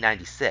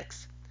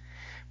 1896.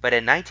 But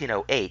in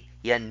 1908,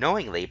 he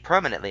unknowingly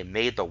permanently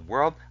made the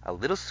world a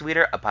little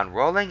sweeter upon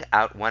rolling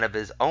out one of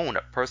his own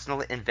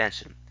personal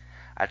invention,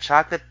 a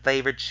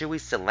chocolate-flavored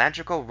chewy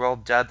cylindrical roll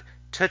dubbed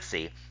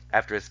Tootsie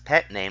after his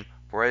pet name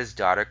for his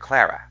daughter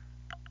Clara.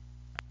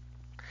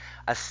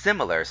 A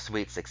similar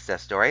sweet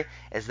success story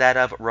is that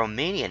of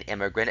Romanian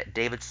immigrant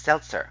David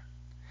Seltzer.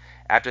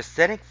 After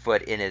setting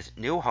foot in his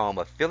new home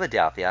of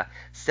Philadelphia,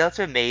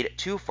 Seltzer made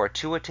two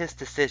fortuitous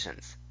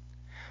decisions.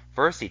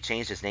 First, he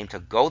changed his name to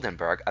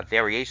Goldenberg, a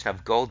variation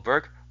of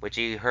Goldberg, which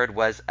he heard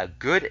was a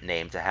good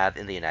name to have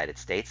in the United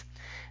States,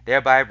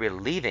 thereby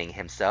relieving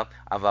himself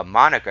of a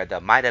moniker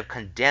that might have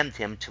condemned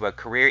him to a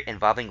career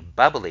involving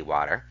bubbly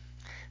water.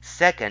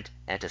 Second,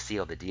 and to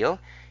seal the deal,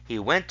 he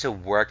went to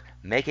work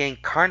making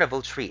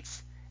carnival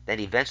treats, then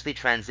eventually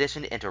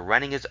transitioned into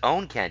running his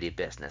own candy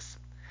business.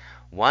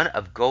 One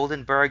of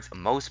Goldenberg's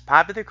most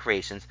popular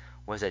creations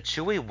was a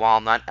chewy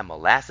walnut and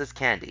molasses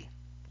candy.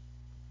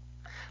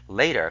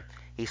 Later,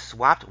 he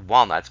swapped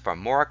walnuts for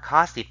more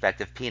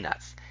cost-effective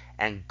peanuts,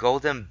 and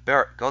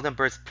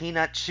Goldenberg's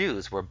Peanut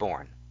Chews were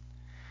born.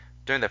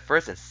 During the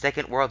First and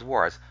Second World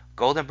Wars,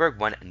 Goldenberg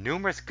won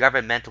numerous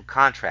governmental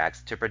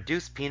contracts to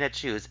produce peanut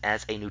chews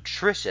as a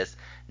nutritious,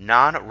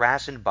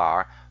 non-ration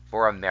bar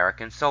for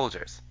American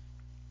soldiers.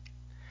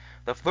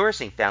 The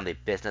flourishing family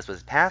business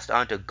was passed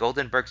on to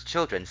Goldenberg's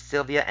children,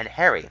 Sylvia and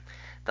Harry,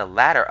 the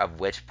latter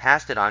of which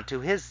passed it on to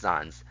his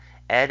sons,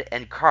 Ed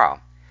and Carl,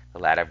 the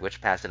latter of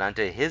which passed it on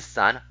to his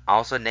son,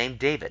 also named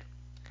David.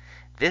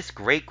 This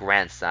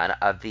great-grandson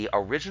of the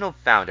original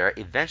founder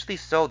eventually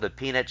sold the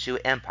peanut chew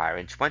empire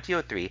in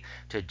 2003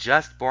 to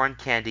Just Born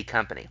Candy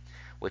Company,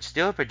 which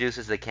still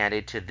produces the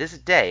candy to this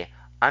day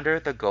under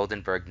the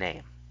Goldenberg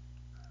name.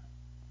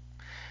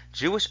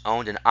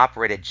 Jewish-owned and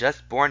operated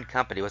Just Born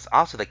Company was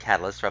also the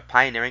catalyst for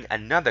pioneering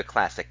another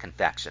classic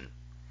confection.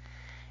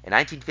 In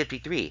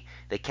 1953,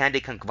 the candy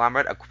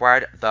conglomerate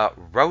acquired the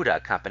Roda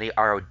Company,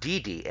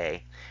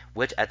 RODDA,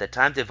 which at the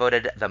time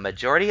devoted the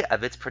majority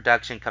of its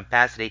production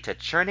capacity to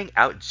churning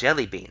out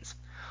jelly beans,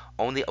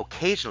 only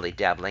occasionally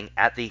dabbling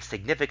at the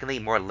significantly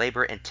more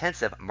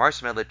labor-intensive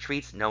marshmallow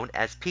treats known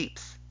as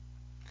Peeps.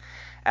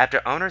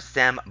 After owner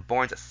Sam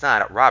Bourne's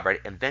son,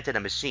 Robert, invented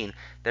a machine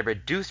that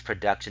reduced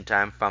production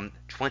time from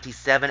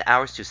 27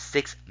 hours to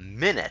 6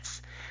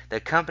 minutes,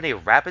 the company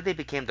rapidly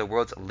became the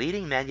world's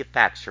leading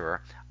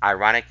manufacturer,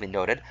 ironically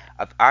noted,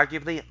 of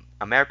arguably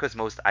America's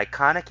most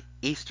iconic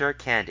Easter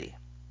candy.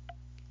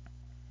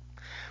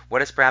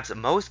 What is perhaps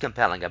most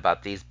compelling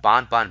about these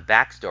bonbon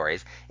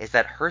backstories is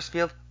that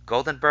Hirschfeld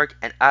Goldenberg,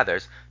 and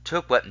others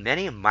took what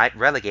many might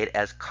relegate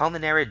as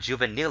culinary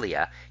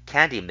juvenilia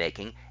candy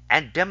making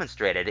and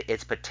demonstrated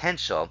its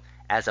potential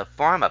as a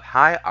form of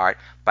high art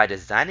by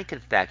designing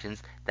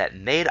confections that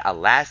made a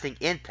lasting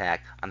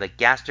impact on the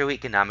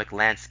gastroeconomic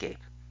landscape.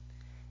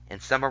 In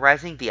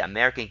summarizing the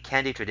American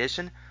candy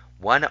tradition,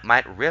 one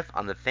might riff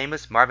on the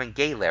famous Marvin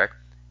Gaye lyric,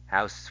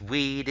 "How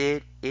sweet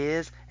it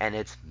is, and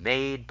it's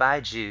made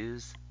by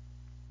Jews."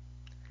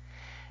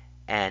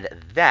 And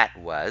that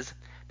was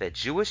The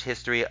Jewish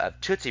History of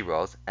Tootsie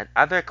Rolls and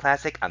Other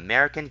Classic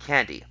American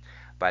Candy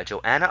by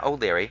Joanna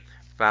O'Leary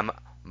from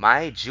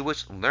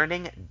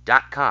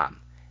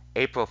myjewishlearning.com,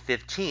 April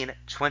 15,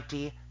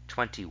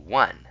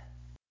 2021.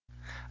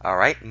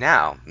 Alright,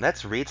 now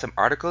let's read some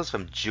articles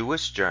from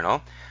Jewish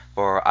Journal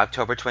for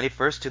October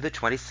 21st to the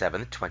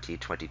 27th,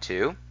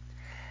 2022.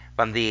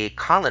 From the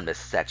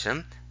columnist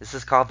section, this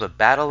is called The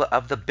Battle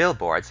of the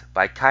Billboards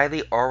by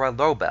Kylie Ora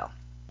Lobel.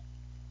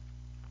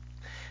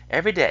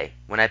 Every day,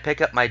 when I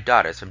pick up my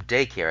daughters from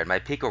daycare in my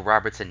Pico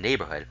Robertson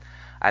neighborhood,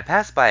 I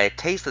pass by a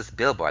tasteless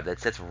billboard that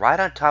sits right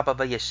on top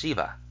of a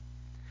yeshiva.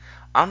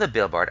 On the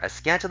billboard, a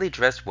scantily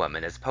dressed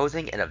woman is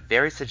posing in a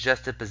very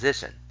suggestive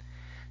position.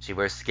 She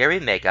wears scary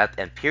makeup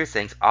and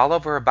piercings all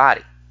over her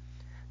body.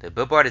 The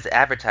billboard is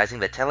advertising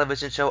the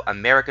television show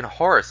American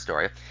Horror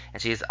Story, and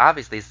she is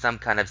obviously some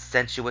kind of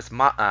sensuous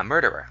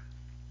murderer.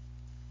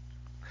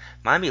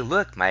 "Mommy,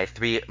 look," my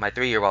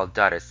three-year-old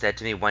daughter said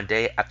to me one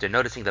day after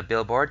noticing the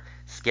billboard,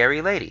 "Scary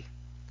lady."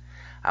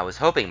 I was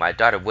hoping my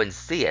daughter wouldn't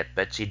see it,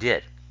 but she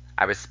did.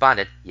 I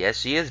responded, "Yes,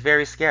 she is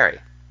very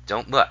scary.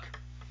 Don't look."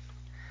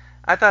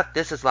 I thought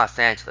this is Los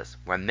Angeles,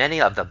 where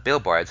many of the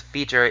billboards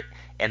feature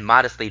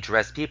immodestly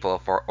dressed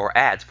people or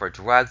ads for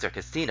drugs or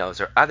casinos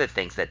or other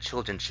things that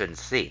children shouldn't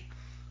see.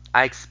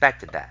 I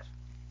expected that.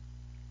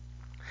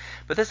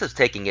 But this is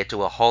taking it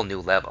to a whole new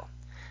level.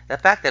 The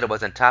fact that it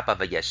was on top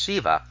of a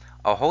yeshiva,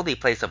 a holy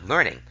place of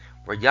learning,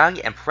 where young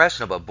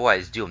impressionable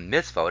boys do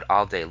mitzvot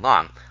all day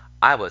long,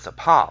 I was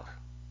appalled.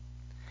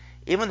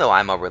 Even though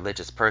I'm a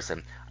religious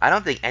person, I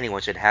don't think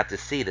anyone should have to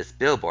see this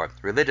billboard,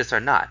 religious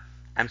or not.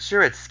 I'm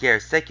sure it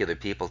scares secular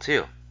people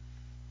too.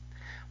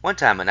 One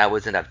time when I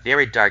was in a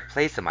very dark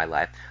place in my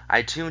life,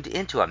 I tuned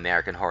into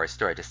American Horror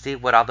Story to see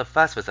what all the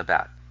fuss was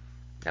about.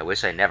 I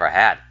wish I never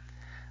had.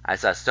 I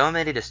saw so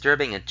many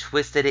disturbing and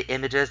twisted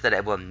images that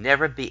I will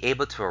never be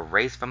able to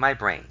erase from my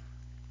brain.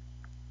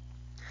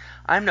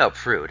 I'm no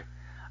prude.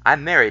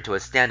 I'm married to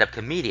a stand-up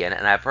comedian,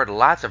 and I've heard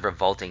lots of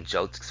revolting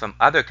jokes from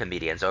other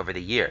comedians over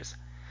the years.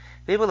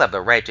 People have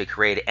the right to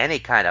create any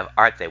kind of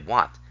art they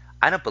want.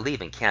 I don't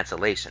believe in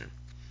cancellation.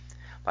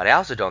 But I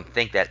also don't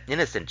think that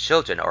innocent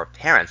children or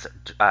parents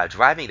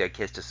driving their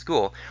kids to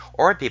school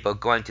or people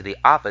going to the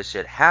office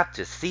should have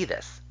to see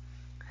this.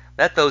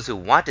 Let those who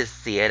want to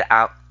see it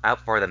out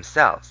for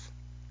themselves.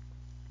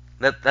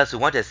 Let those who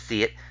want it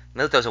seek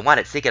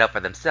it out for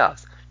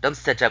themselves. Don't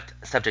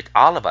subject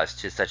all of us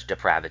to such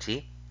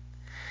depravity.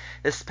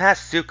 This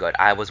past Sukkot,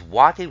 I was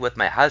walking with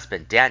my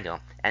husband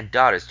Daniel and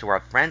daughters to our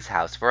friend's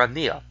house for a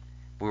meal.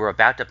 We were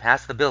about to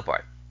pass the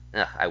billboard.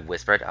 Ugh, I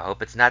whispered, "I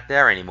hope it's not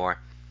there anymore."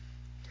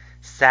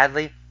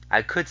 Sadly,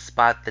 I could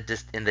spot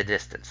in the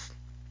distance.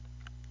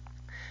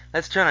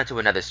 "Let's turn onto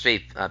another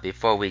street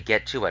before we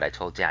get to it," I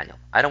told Daniel.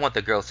 "I don't want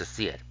the girls to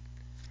see it."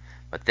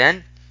 But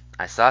then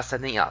I saw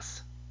something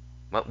else.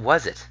 What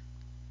was it?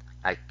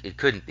 It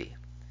couldn't be.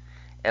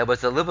 It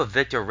was the little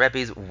Victor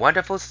Rebbe's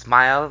wonderful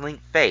smiling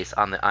face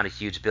on a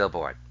huge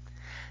billboard.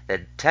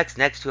 The text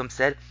next to him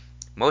said,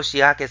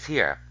 "Moshiach is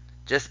here.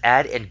 Just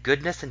add in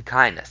goodness and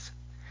kindness."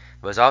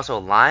 There was also a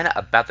line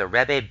about the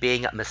Rebbe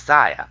being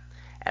Messiah,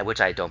 and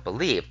which I don't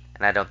believe,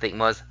 and I don't think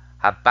most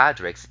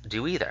Habadriks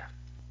do either.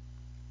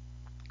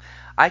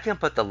 I can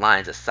put the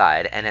lines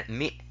aside, and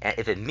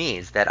if it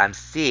means that I'm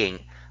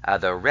seeing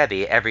the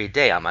Rebbe every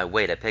day on my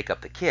way to pick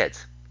up the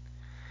kids.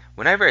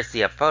 Whenever I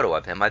see a photo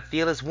of him, I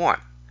feel his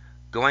warmth.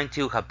 Going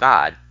to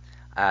Chabad,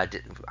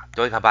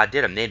 doing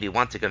Chabad made me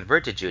want to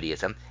convert to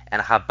Judaism,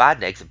 and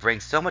Chabadniks bring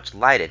so much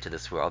light into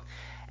this world,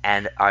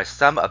 and are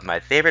some of my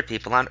favorite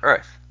people on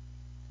earth.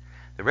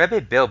 The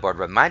Rebbe billboard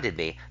reminded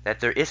me that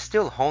there is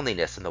still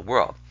holiness in the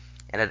world,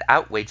 and it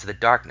outweighs the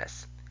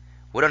darkness.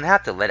 We don't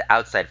have to let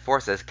outside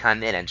forces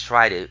come in and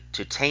try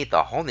to taint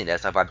the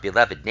holiness of our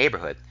beloved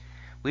neighborhood.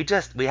 We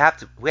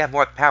have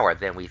more power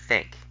than we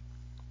think.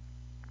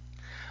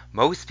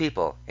 Most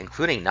people,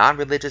 including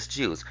non-religious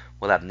Jews,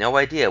 will have no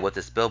idea what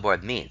this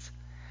billboard means.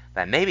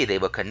 But maybe they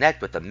will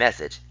connect with the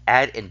message,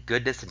 add in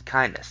goodness and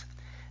kindness.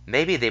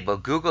 Maybe they will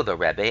Google the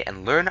Rebbe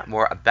and learn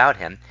more about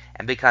him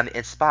and become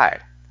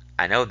inspired.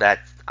 I know that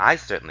I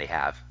certainly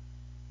have.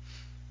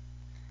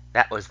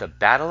 That was The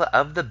Battle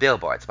of the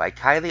Billboards by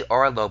Kylie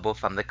Oralobo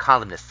from the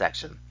columnist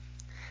section.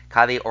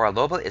 Kylie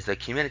Oralobo is the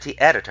community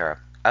editor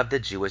of the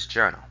Jewish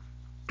Journal.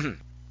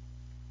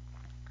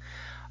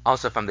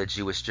 Also from the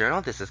Jewish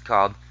Journal, this is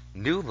called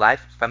New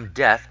Life from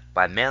Death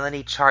by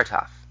Melanie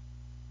Chartoff.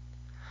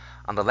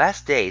 On the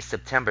last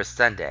September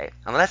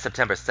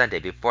Sunday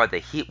before the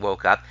heat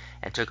woke up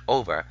and took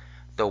over,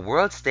 the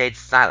world stayed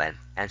silent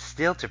and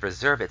still to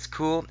preserve its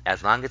cool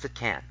as long as it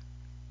can.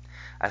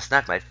 I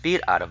snuck my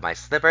feet out of my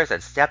slippers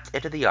and stepped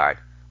into the yard,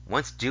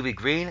 once dewy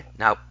green,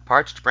 now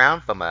parched brown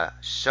from a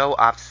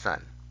show-off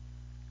sun.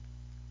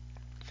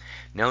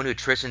 No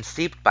nutrition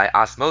seeped by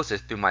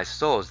osmosis through my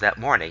soles that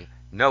morning,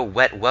 no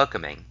wet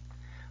welcoming.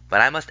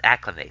 But I must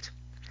acclimate.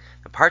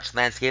 The parched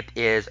landscape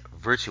is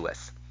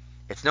virtuous.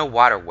 It's no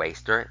water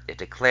waster, it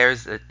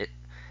declares,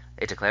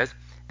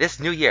 this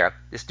new year,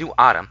 this new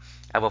autumn,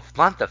 I will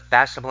flaunt the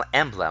fashionable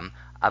emblem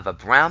of a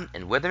brown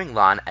and withering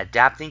lawn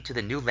adapting to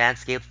the new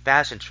landscape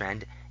fashion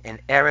trend in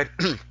arid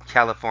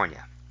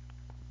California.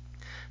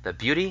 The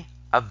beauty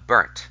of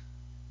burnt.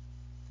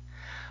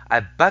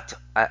 I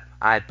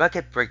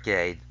bucket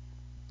brigade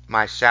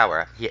my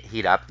shower,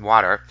 heat up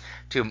water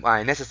to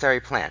my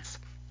necessary plants,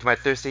 to my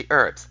thirsty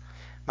herbs,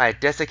 my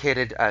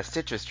desiccated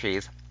citrus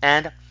trees,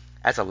 and,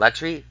 as a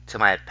luxury, to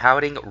my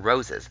pouting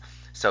roses,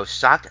 so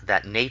shocked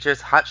that nature's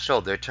hot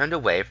shoulder turned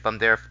away from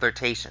their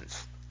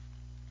flirtations.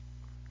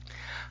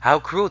 How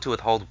cruel to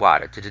withhold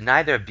water, to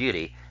deny their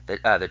beauty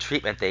the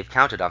treatment they've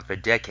counted on for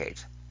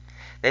decades.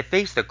 They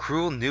face the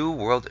cruel new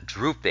world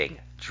drooping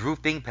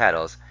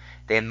petals.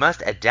 They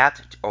must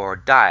adapt or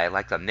die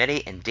like the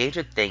many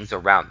endangered things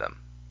around them.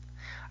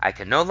 I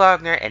can no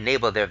longer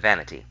enable their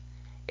vanity.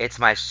 It's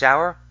my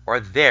shower or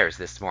theirs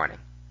this morning.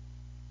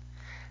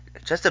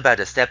 Just about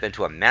to step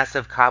into a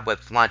massive cobweb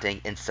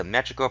flaunting in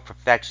symmetrical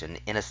perfection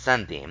in a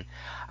sunbeam,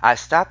 I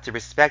stopped to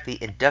respect the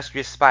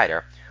industrious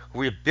spider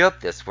who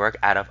rebuilt this work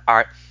out of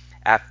art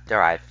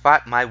after I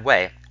fought my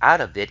way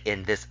out of it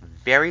in this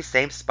very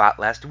same spot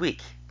last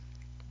week.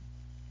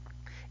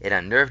 It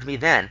unnerved me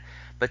then,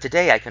 but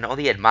today I can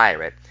only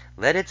admire it,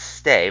 let it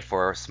stay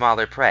for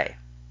smaller prey.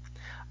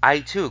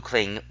 I too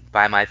cling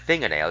by my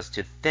fingernails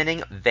to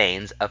thinning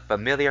veins of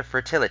familiar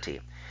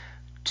fertility,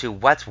 to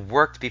what's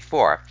worked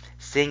before,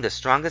 seeing the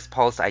strongest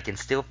pulse I can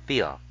still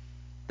feel.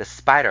 The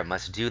spider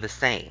must do the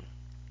same.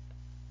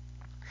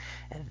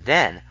 And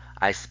then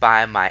I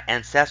spy my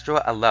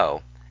ancestral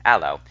aloe,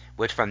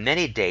 which for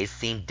many days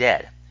seemed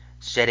dead,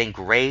 shedding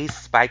gray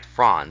spiked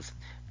fronds,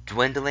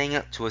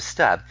 dwindling to a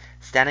stub,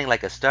 standing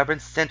like a stubborn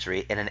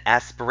sentry in an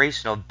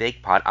aspirational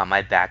big pot on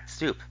my back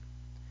stoop.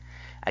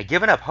 I'd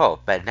given up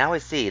hope, but now I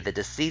see the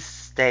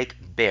deceased stake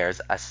bears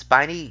a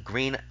spiny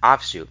green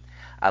offshoot,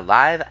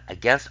 alive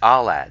against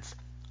all odds.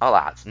 All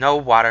odds. No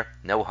water,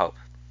 no hope.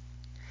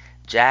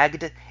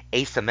 Jagged,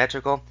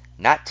 asymmetrical,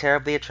 not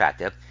terribly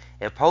attractive,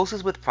 it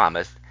pulses with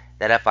promise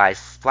that if I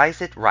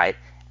splice it right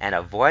and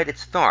avoid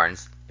its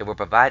thorns, it will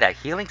provide a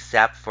healing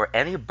sap for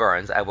any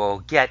burns I will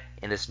get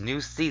in this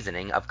new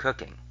seasoning of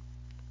cooking.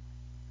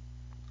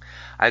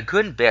 I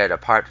couldn't bear to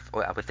part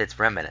with its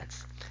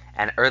remnants.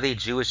 An early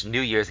Jewish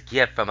New Year's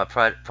gift from a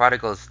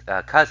prodigal's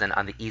cousin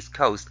on the East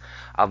Coast,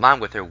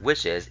 along with her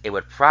wishes it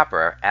would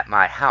proper at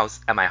my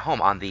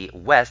home on the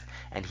West,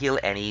 and heal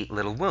any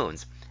little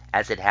wounds,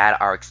 as it had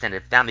our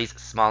extended family's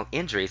small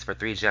injuries for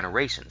 3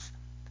 generations.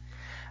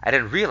 I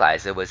didn't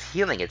realize it was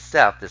healing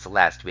itself this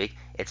last week,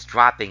 its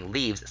dropping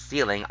leaves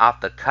sealing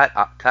off the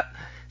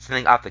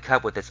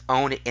cut with its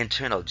own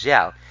internal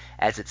gel,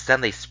 as it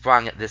suddenly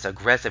sprung this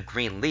aggressive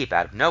green leaf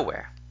out of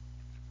nowhere.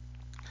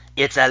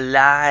 "It's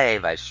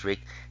alive!" I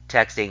shrieked,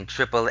 texting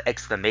triple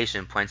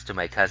exclamation points to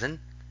my cousin.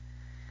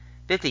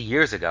 50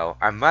 years ago,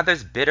 our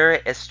mother's bitter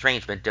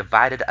estrangement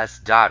divided us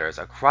daughters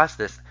across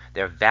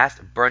their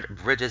vast burnt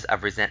bridges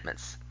of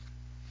resentments.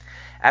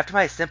 After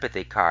my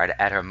sympathy card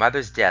at her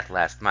mother's death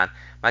last month,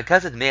 my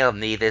cousin mailed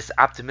me this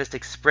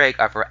optimistic sprig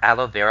of her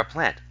aloe vera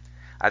plant,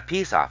 a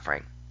peace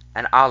offering,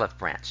 an olive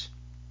branch.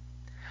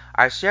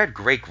 Our shared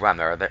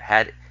great-grandmother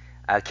had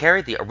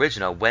carried the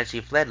original when she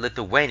fled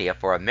Lithuania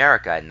for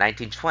America in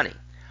 1920,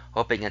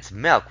 hoping its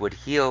milk would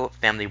heal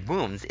family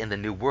wounds in the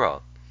New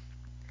World.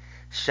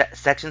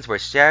 Sections were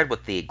shared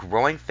with the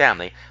growing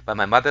family, but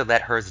my mother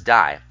let hers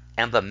die,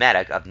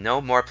 emblematic of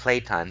no more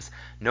playtimes,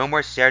 no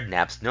more shared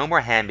naps, no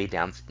more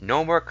hand-me-downs,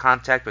 no more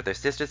contact with her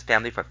sister's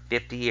family for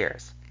 50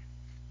 years.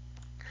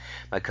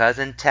 My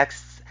cousin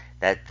texts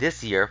that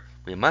this year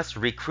we must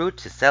recruit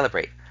to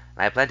celebrate,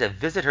 and I plan to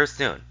visit her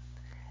soon.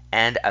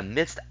 And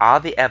amidst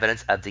all the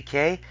evidence of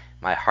decay,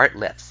 my heart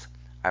lifts.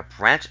 A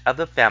branch of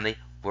the family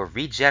will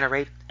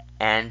regenerate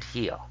and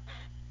heal.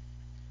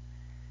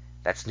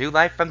 That's New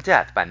Life from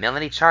Death by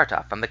Melanie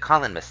Chartoff from the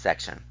columnist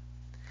section.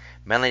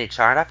 Melanie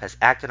Chartoff has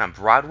acted on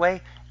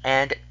Broadway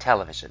and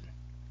television.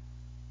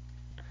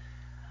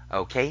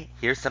 Okay,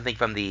 here's something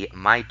from the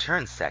My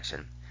Turn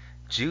section.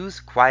 Jews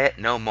Quiet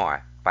No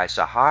More by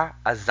Shahar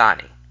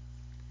Azani.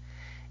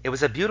 It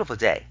was a beautiful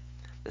day.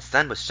 The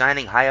sun was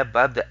shining high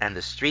above and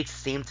the streets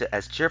seemed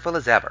as cheerful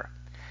as ever.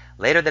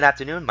 Later that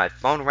afternoon my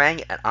phone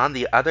rang, and on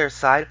the other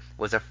side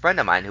was a friend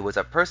of mine who was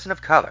a person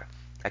of color.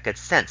 I could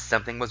sense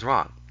something was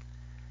wrong.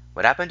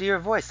 "What happened to your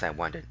voice?" I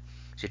wondered.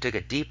 She took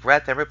a deep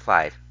breath and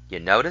replied, "You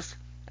noticed?"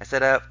 I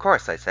said, "Of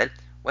course," I said.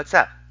 "What's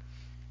up?"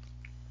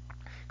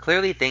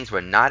 Clearly things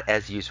were not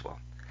as usual.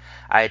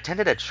 I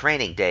attended a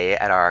training day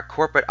at our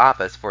corporate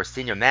office for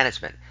senior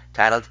management,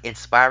 titled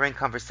Inspiring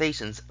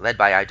Conversations, led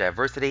by our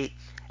Diversity,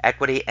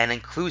 Equity, and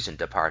Inclusion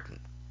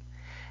department.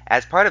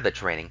 As part of the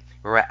training,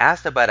 we were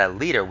asked about a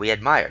leader we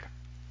admired.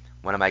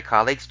 One of my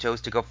colleagues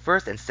chose to go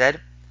first and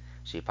said,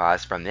 she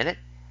paused for a minute,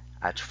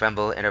 a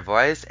tremble in her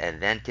voice,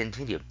 and then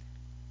continued,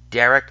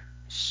 Derek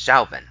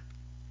Chauvin,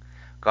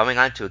 going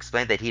on to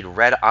explain that he'd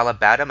read all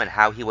about him and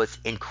how he was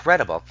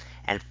incredible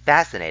and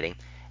fascinating,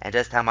 and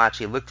just how much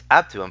he looked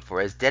up to him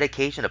for his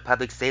dedication to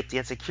public safety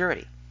and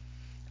security.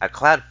 A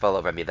cloud fell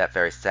over me that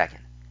very second.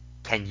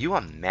 Can you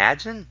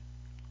imagine?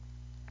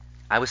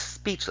 I was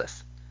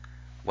speechless.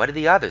 What did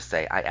the others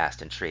say? I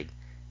asked, intrigued.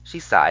 She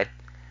sighed.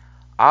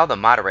 All the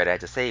moderator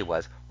had to say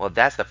was, well,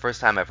 that's the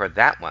first time I've heard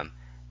that one.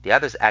 The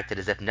others acted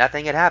as if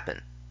nothing had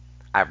happened.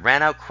 I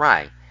ran out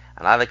crying,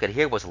 and all I could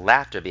hear was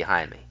laughter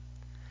behind me.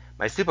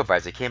 My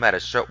supervisor came out a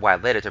short while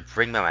later to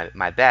bring me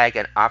my bag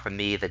and offer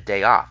me the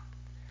day off.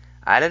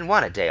 I didn't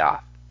want a day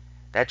off.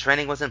 That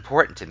training was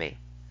important to me.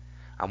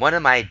 I wanted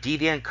my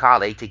deviant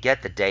colleague to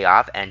get the day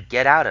off and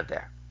get out of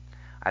there.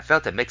 I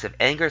felt a mix of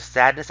anger,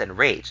 sadness, and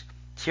rage.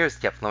 Tears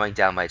kept flowing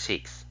down my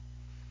cheeks.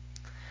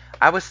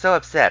 I was so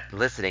upset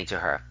listening to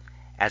her,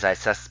 as I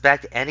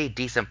suspect any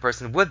decent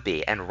person would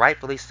be, and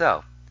rightfully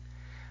so.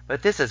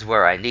 But this is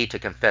where I need to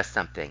confess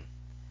something.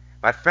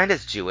 My friend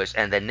is Jewish,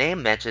 and the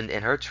name mentioned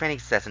in her training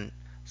session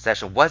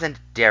wasn't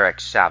Derek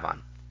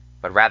Chauvin,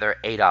 but rather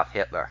Adolf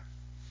Hitler.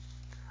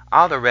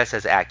 All the rest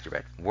is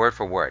accurate, word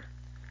for word.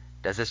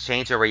 Does this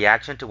change your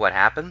reaction to what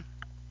happened?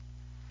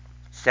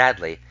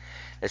 Sadly,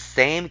 the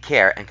same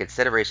care and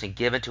consideration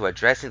given to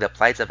addressing the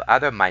plights of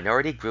other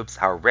minority groups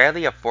are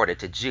rarely afforded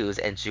to Jews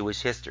and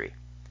Jewish history.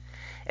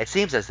 It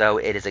seems as though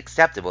it is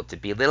acceptable to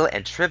belittle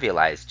and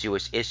trivialize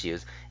Jewish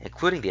issues,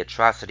 including the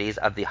atrocities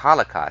of the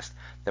Holocaust,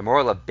 the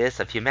moral abyss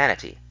of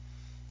humanity.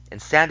 In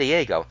San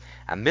Diego,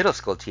 a middle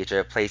school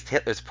teacher placed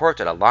Hitler's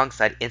portrait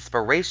alongside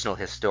inspirational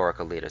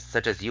historical leaders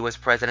such as U.S.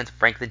 Presidents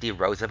Franklin D.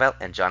 Roosevelt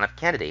and John F.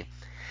 Kennedy,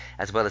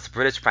 as well as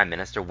British Prime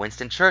Minister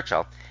Winston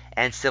Churchill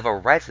and civil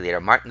rights leader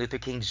Martin Luther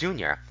King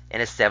Jr.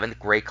 in a 7th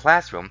grade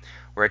classroom,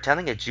 where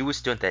telling a Jewish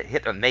student that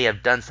Hitler may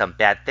have done some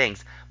bad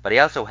things, but he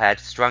also had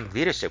strong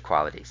leadership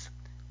qualities.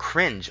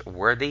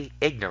 Cringe-worthy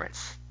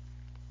ignorance.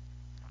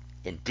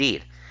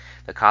 Indeed,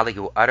 the colleague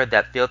who uttered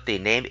that filthy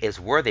name is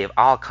worthy of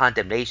all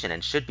condemnation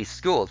and should be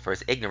schooled for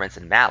his ignorance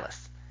and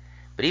malice.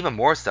 But even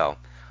more so,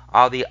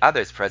 all the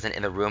others present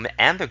in the room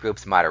and the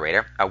group's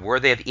moderator are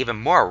worthy of even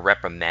more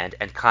reprimand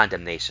and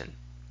condemnation.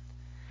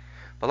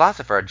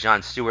 Philosopher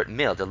John Stuart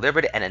Mill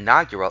delivered an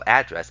inaugural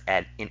address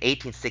in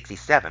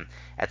 1867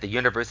 at the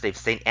University of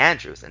St.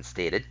 Andrews and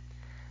stated,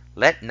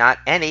 Let not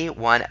any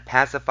one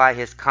pacify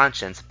his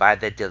conscience by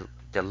the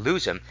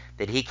delusion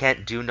that he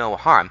can do no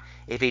harm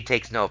if he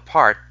takes no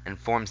part and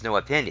forms no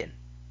opinion.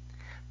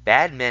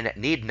 Bad men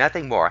need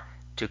nothing more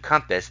to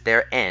compass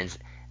their ends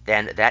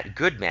than that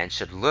good men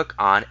should look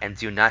on and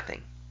do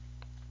nothing.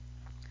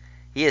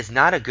 He is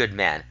not a good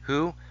man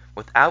who,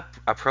 without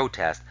a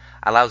protest,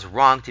 allows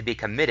wrong to be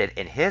committed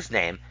in his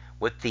name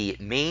with the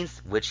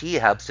means which he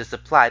helps to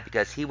supply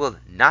because he will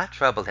not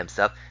trouble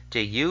himself to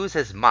use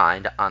his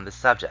mind on the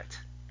subject.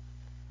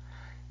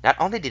 Not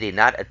only did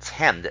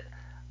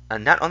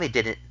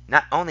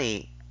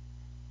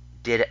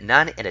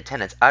none in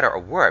attendance utter a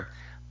word,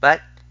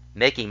 but,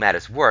 making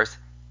matters worse,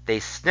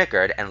 they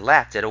snickered and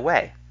laughed it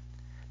away.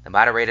 The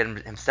moderator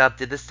himself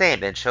did the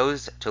same and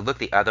chose to look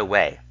the other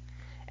way.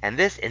 And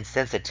this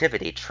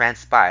insensitivity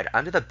transpired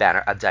under the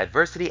banner of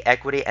diversity,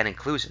 equity, and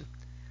inclusion.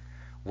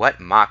 What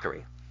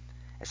mockery!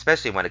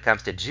 Especially when it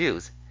comes to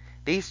Jews,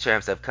 these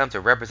terms have come to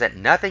represent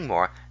nothing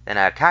more than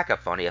a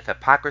cacophony of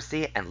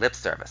hypocrisy and lip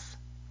service.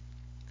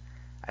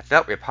 I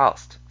felt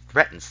repulsed,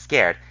 threatened,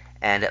 scared,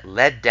 and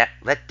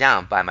let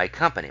down by my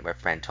company, my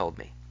friend told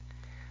me.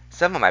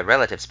 Some of my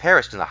relatives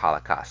perished in the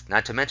Holocaust,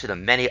 not to mention the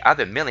many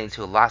other millions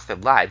who lost their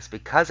lives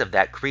because of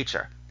that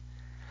creature.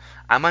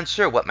 I'm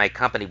unsure what my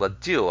company will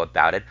do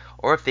about it,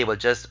 or if they will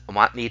just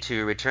want me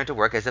to return to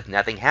work as if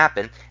nothing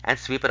happened and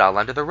sweep it all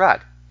under the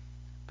rug.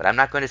 But I'm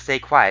not going to stay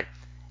quiet,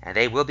 and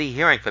they will be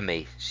hearing from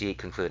me, she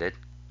concluded.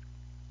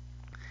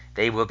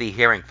 They will be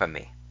hearing from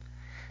me.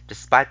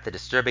 Despite the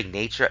disturbing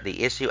nature of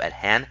the issue at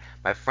hand,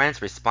 my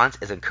friend's response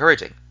is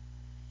encouraging.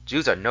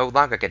 Jews are no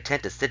longer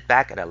content to sit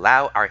back and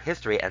allow our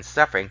history and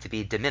suffering to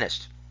be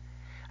diminished.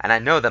 And I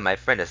know that my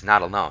friend is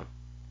not alone.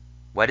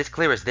 What is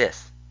clear is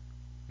this: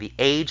 the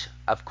age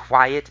of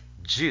quiet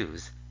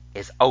Jews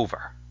is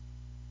over.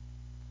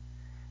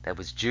 That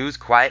was Jews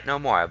Quiet No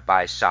More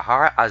by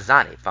Shahar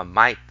Azani from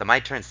the My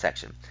Turn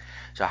section.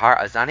 Shahar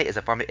Azani is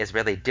a former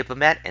Israeli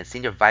diplomat and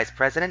senior vice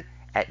president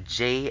at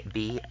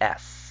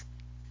JBS.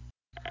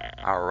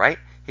 Alright,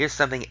 here's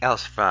something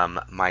else from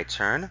My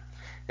Turn.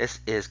 This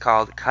is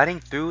called Cutting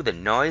Through the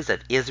Noise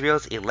of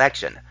Israel's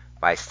Election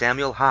by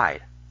Samuel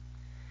Hyde.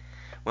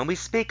 When we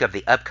speak of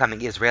the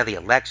upcoming Israeli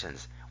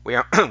elections, we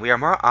are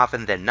more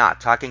often than not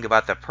talking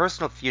about the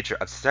personal future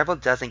of several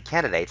dozen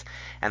candidates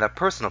and the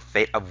personal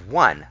fate of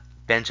one,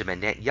 Benjamin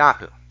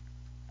Netanyahu.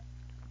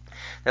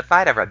 The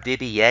fight over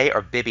Bibi yay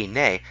or Bibi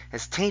nay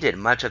has tainted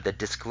much of the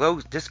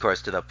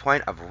discourse to the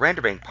point of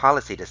rendering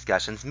policy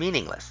discussions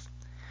meaningless.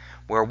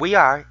 Where we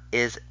are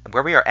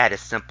at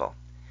is simple.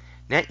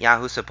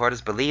 Netanyahu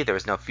supporters believe there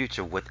is no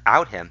future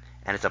without him,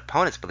 and his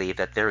opponents believe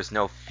that there is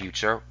no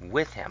future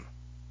with him.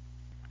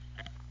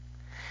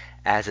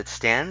 As it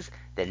stands,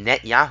 the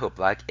Netanyahu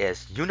bloc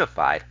is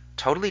unified,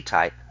 totally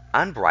tight,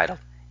 unbridled,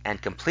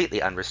 and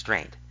completely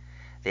unrestrained.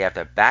 They have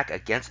their back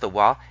against the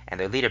wall, and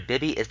their leader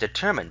Bibi is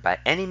determined by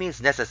any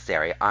means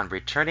necessary on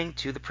returning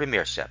to the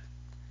premiership.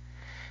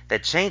 The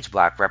Change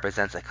Bloc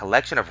represents a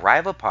collection of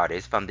rival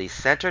parties from the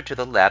center to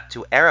the left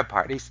to Arab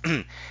parties,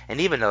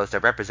 and even those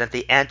that represent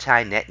the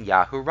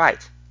anti-Netanyahu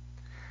right.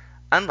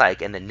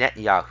 Unlike in the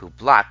Netanyahu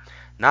bloc,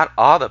 not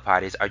all the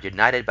parties are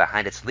united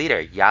behind its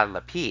leader, Yair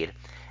Lapid,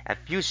 and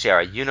few share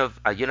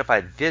a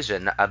unified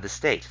vision of the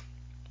state.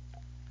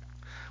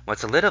 What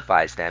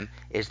solidifies them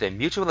is their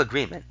mutual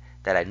agreement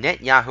that a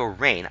Netanyahu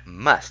reign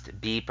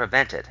must be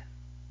prevented.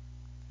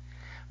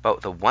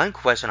 But the one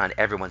question on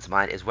everyone's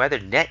mind is whether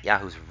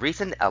Netanyahu's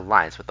recent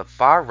alliance with the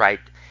far right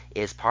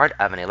is part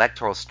of an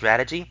electoral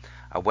strategy,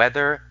 or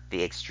whether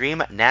the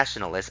extreme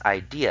nationalist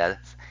ideas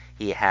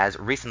he has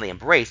recently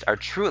embraced are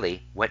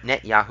truly what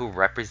Netanyahu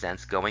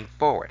represents going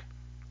forward.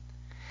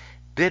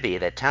 Bibi,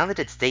 the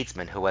talented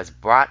statesman who has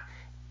brought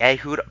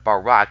Ehud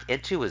Barak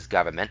into his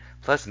government,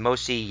 plus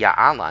Moshe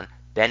Ya'alon,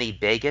 Benny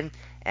Begin,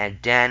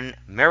 and Dan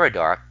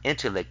Meridor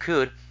into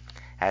Likud,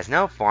 has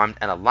now formed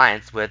an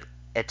alliance with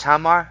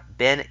Itamar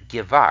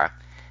Ben-Gvir,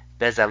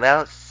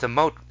 Bezalel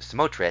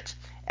Smotrich,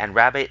 and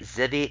Rabbi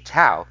Zivi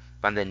Tau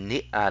from the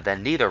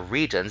nether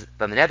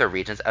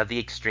regions of the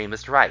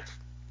extremist right.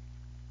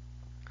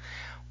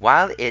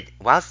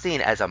 While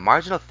seen as a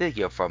marginal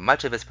figure for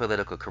much of his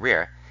political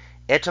career,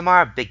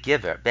 Itamar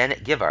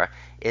Ben-Gvir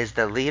is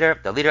the leader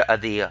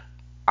of the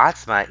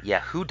Otzma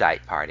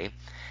Yehudite party,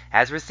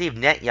 has received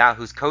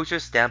Netanyahu's kosher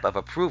stamp of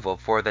approval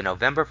for the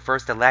November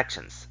 1st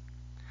elections.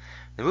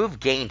 The move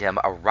gained him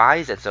a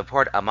rise in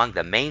support among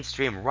the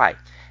mainstream right,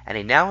 and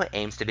he now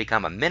aims to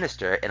become a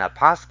minister in a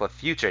possible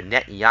future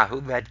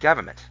Netanyahu-led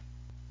government.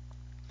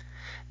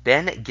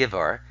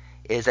 Ben-Gvir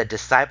is a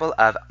disciple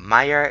of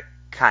Meir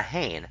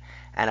Kahane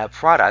and a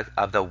product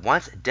of the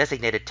once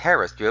designated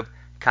terrorist group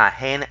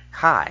Kahane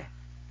Kai.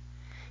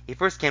 He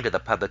first came to the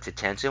public's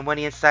attention when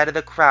he incited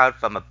the crowd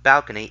from a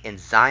balcony in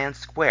Zion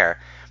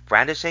Square,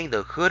 brandishing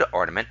the hood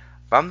ornament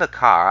from the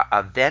car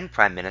of then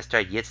Prime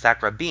Minister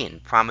Yitzhak Rabin,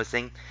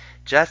 promising,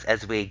 "Just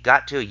as we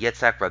got to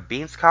Yitzhak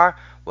Rabin's car,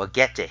 we'll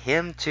get to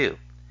him too."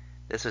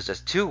 This was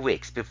just 2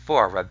 weeks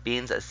before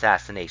Rabin's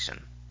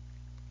assassination.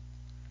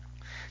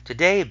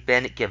 Today,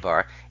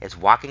 Ben-Gvir is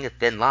walking a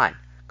thin line,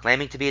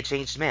 claiming to be a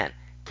changed man,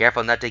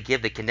 careful not to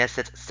give the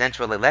Knesset's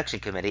Central Election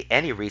Committee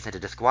any reason to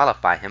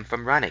disqualify him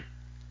from running.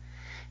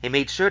 He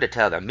made sure to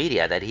tell the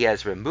media that he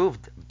has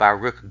removed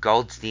Baruch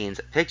Goldstein's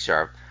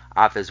picture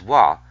off his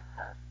wall,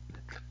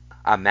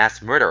 a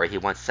mass murderer he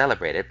once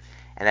celebrated,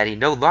 and that he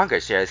no longer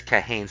shares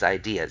Kahane's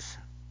ideas.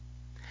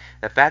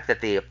 The fact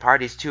that the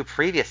party's two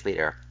previous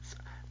leaders,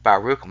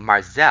 Baruch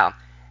Marzel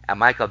and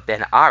Michael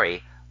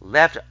Ben-Ari,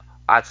 left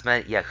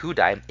Otzma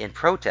Yehudai in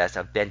protest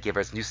of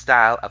Ben-Gvir's new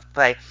style of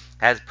play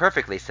has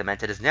perfectly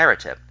cemented his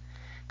narrative,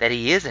 that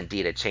he is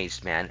indeed a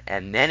changed man,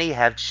 and many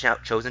have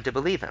chosen to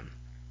believe him.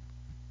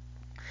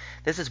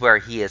 This is where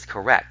he is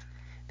correct.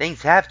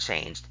 Things have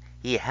changed.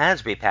 He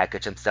has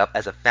repackaged himself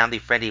as a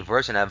family-friendly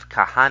version of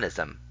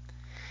Kahanism.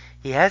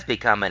 He has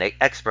become an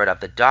expert of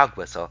the dog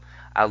whistle,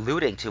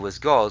 alluding to his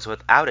goals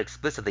without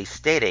explicitly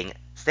stating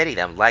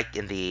them like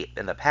in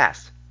the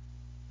past.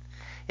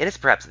 It is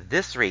perhaps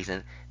this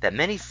reason that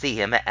many see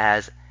him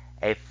as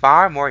a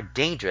far more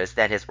dangerous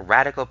than his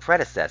radical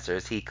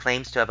predecessors he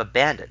claims to have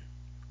abandoned.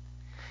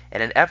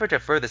 In an effort to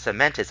further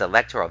cement his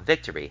electoral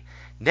victory,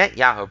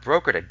 Netanyahu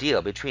brokered a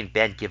deal between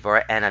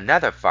Ben-Gvir and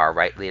another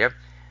far-right leader,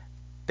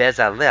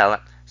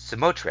 Bezalel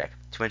Smotrich,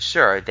 to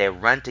ensure they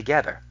run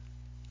together.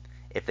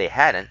 If they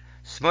hadn't,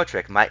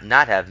 Smotrich might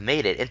not have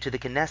made it into the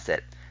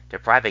Knesset,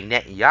 depriving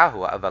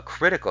Netanyahu of a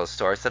critical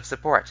source of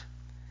support.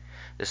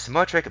 The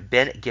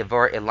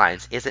Smotrich-Ben-Gvir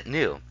alliance isn't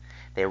new.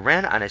 They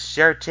ran on a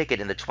shared ticket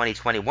in the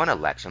 2021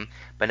 election,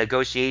 but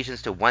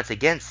negotiations to once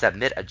again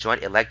submit a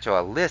joint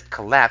electoral list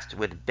collapsed,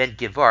 with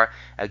Ben-Gvir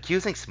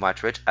accusing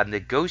Smotrich of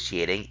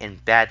negotiating in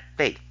bad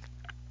faith.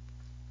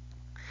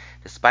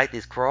 Despite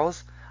these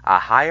quarrels, a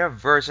higher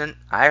vision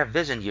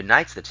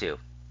unites the two,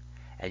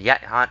 and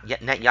yet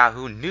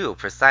Netanyahu knew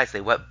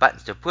precisely what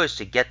buttons to push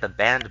to get the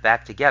band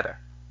back together.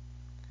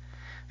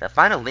 The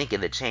final link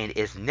in the chain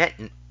is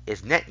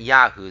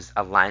Netanyahu's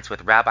alliance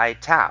with Rabbi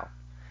Tau,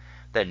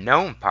 the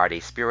Noam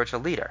Party's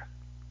spiritual leader.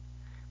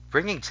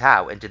 Bringing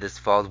Tau into this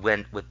fold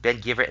with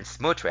Ben-Gvir and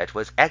Smotrich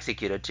was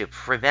executed to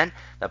prevent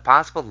the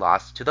possible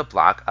loss to the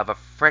bloc of a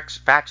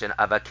fraction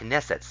of a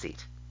Knesset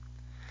seat.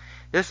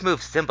 This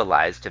move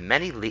symbolized to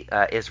many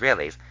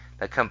Israelis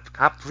the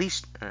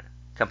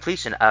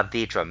completion of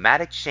the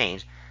dramatic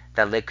change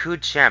that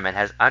Likud chairman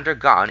has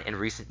undergone in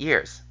recent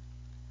years.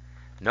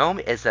 Noam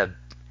is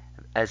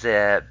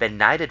a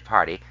benighted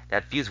party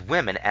that views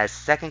women as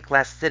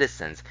second-class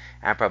citizens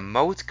and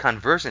promotes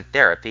conversion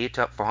therapy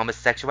for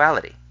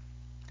homosexuality.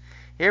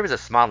 Here is a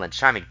small and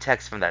charming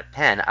text from the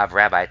pen of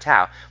Rabbi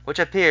Tau, which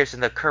appears in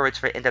the Courage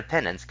for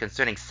Independence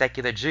concerning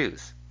secular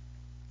Jews.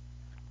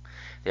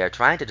 They are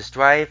trying to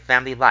destroy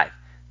family life,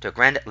 to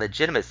grant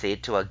legitimacy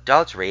to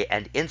adultery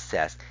and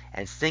incest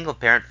and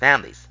single-parent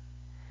families.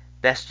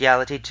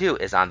 Bestiality, too,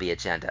 is on the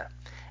agenda,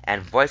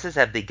 and voices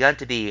have begun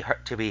to be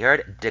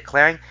heard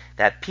declaring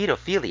that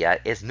pedophilia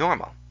is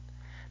normal.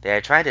 They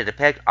are trying to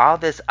depict all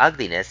this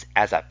ugliness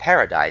as a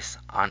paradise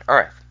on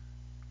earth.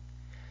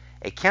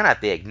 It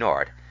cannot be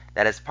ignored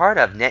that as part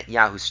of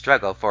Netanyahu's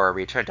struggle for a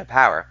return to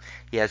power,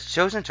 he has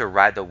chosen to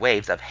ride the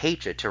waves of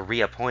hatred to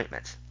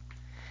reappointments.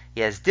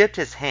 He has dipped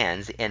his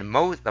hands in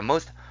the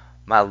most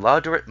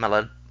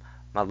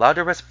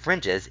malodorous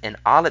fringes in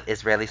all of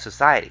Israeli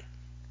society,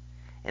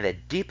 in the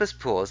deepest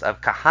pools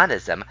of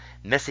Kahanism,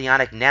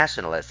 Messianic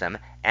nationalism,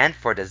 and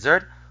for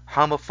dessert,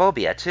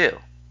 homophobia too.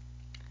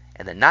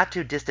 In the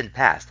not-too-distant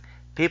past,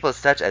 people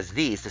such as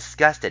these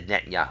disgusted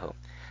Netanyahu,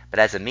 but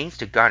as a means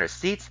to garner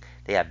seats,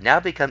 they have now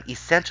become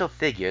essential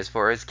figures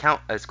for his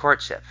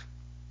courtship.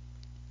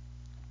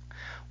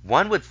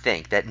 One would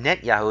think that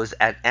Netanyahu's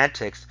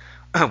antics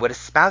would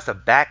espouse a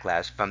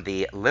backlash from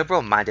the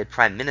liberal-minded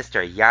Prime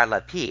Minister Yair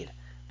Lapid,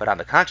 but on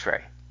the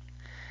contrary.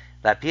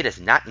 Lapid is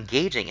not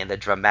engaging in the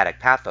dramatic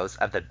pathos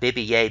of the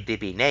Bibi Yay,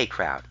 Bibi Nay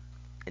crowd.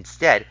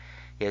 Instead,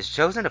 he has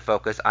chosen to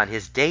focus on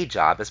his day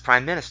job as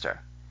Prime Minister.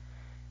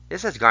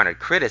 This has garnered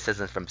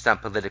criticism from some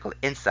political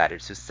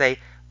insiders who say,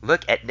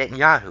 look at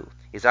Netanyahu,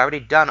 he's already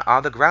done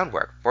all the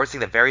groundwork, forcing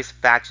the various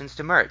factions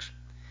to merge.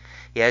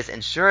 He has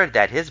ensured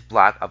that his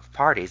bloc of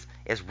parties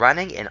is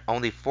running in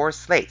only 4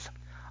 slates,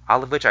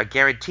 all of which are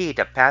guaranteed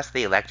to pass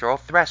the electoral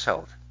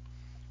threshold.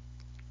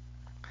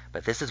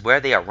 But this is where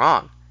they are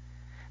wrong.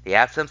 The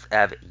absence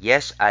of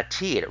Yesh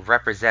Atid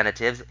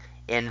representatives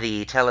in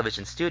the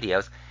television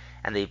studios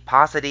and the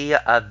paucity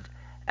of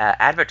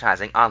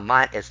advertising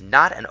online is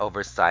not an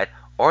oversight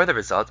or the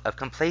result of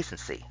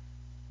complacency.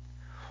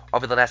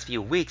 Over the last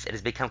few weeks, it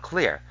has become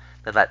clear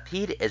that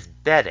Lapid is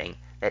betting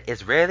that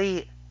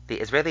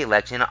the Israeli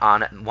election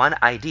on one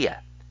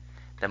idea,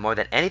 that more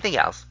than anything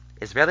else,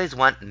 Israelis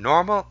want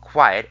normal,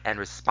 quiet, and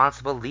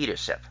responsible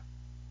leadership.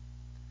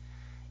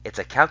 It's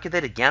a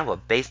calculated gamble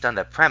based on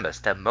the premise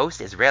that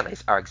most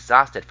Israelis are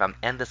exhausted from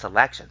endless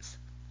elections.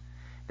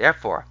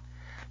 Therefore,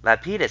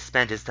 Lapid has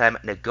spent his time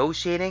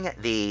negotiating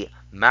the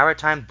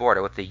maritime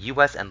border with the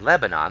U.S. and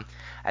Lebanon,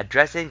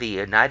 addressing the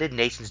United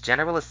Nations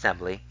General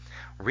Assembly,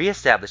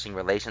 re-establishing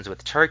relations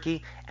with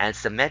Turkey, and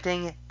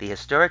cementing the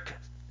historic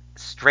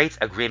Straits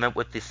Agreement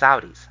with the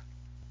Saudis.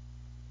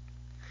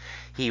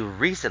 He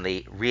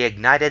recently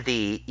reignited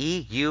the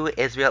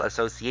EU-Israel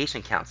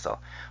Association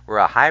Council, where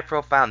a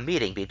high-profile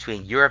meeting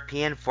between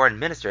European foreign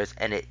ministers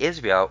and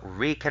Israel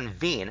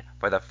reconvened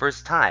for the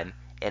first time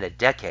in a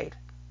decade.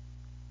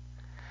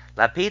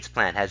 Lapid's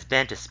plan has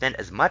been to spend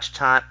as much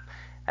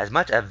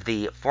of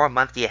the 4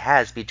 months he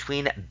has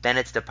between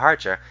Bennett's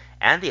departure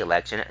and the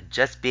election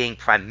just being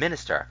prime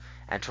minister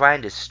and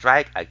trying to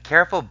strike a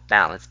careful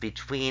balance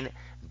between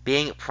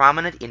being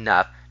prominent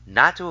enough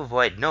not to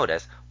avoid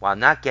notice while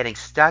not getting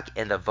stuck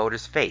in the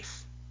voter's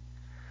face.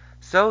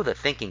 So the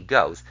thinking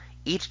goes,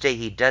 each day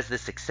he does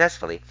this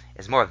successfully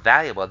is more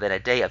valuable than a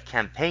day of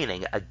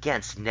campaigning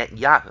against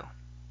Netanyahu.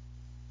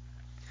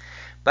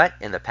 But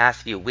in the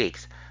past few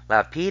weeks,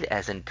 Lapid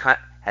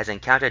has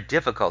encountered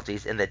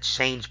difficulties in the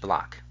change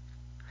bloc.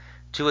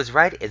 To his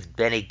right is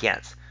Benny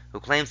Gantz, who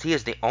claims he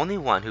is the only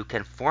one who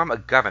can form a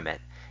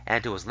government,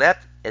 and to his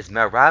left is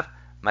Merav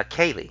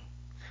Michaeli,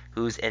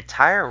 whose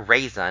entire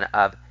raison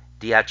of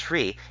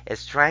d'etre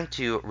is trying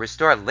to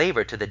restore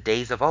labor to the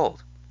days of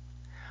old.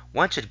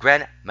 One should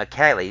grant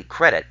Michaeli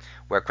credit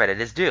where credit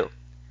is due.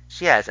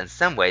 She has in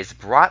some ways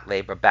brought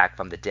labor back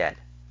from the dead.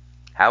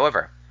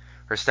 However,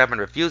 her stubborn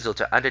refusal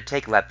to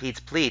undertake Lapid's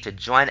plea to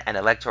join an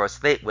electoral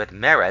slate with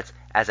Meretz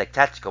as a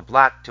tactical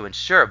bloc to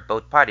ensure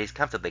both parties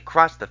comfortably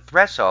cross the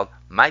threshold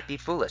might be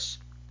foolish.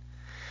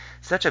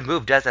 Such a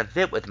move doesn't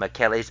fit with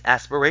Michaeli's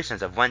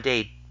aspirations of one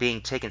day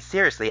being taken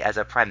seriously as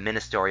a prime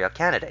ministerial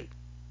candidate.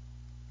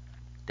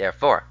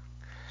 Therefore,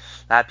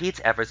 Lapid's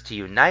efforts to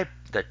unite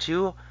the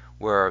two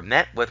were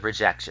met with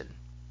rejection.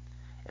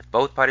 If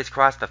both parties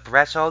cross the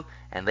threshold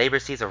and Labour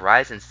sees a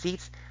rise in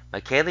seats,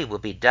 Michaeli will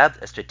be dubbed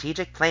a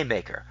strategic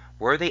playmaker,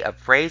 worthy of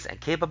praise and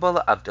capable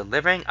of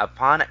delivering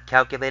upon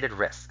calculated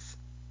risks.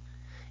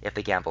 If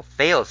the gamble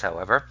fails,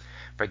 however,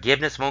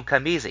 forgiveness won't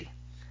come easy,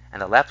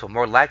 and the left will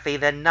more likely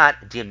than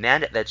not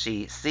demand that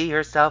she see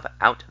herself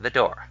out the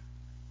door.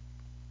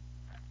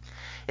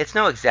 It's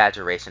no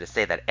exaggeration to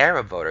say that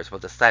Arab voters will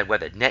decide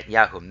whether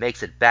Netanyahu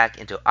makes it back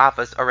into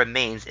office or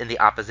remains in the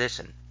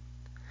opposition.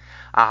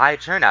 A high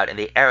turnout in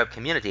the Arab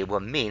community will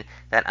mean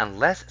that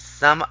unless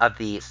some of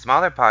the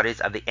smaller parties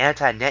of the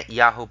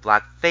anti-Netanyahu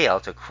bloc fail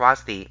to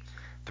cross the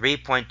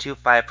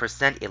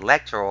 3.25%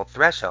 electoral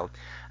threshold,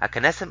 a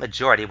Knesset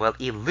majority will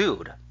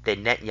elude the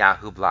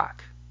Netanyahu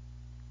bloc.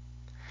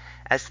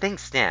 As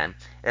things stand,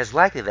 it is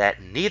likely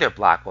that neither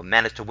bloc will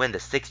manage to win the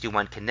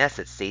 61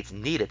 Knesset seats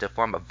needed to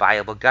form a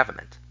viable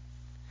government.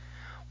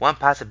 One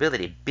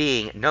possibility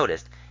being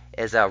noticed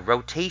is a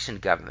rotation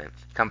government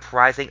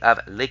comprising of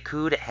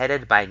Likud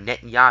headed by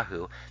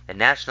Netanyahu, the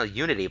National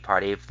Unity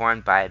Party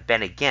formed by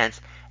Benny Gantz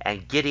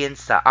and Gideon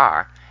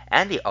Sa'ar,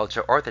 and the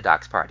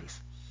ultra-Orthodox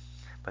parties.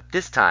 But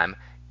this time,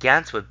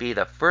 Gantz would be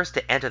the first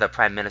to enter the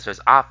Prime Minister's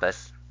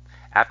office.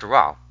 After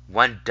all,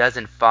 one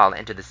doesn't fall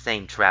into the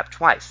same trap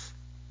twice.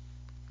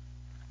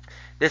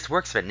 This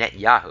works for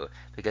Netanyahu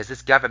because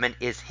this government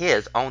is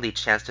his only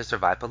chance to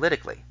survive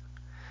politically.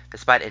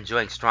 Despite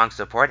enjoying strong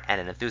support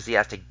and an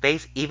enthusiastic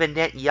base, even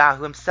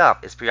Netanyahu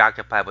himself is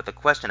preoccupied with the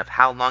question of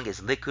how long his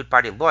Likud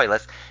party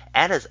loyalists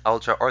and his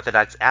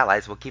ultra-Orthodox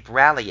allies will keep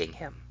rallying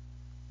him.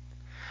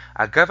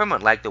 A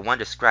government like the one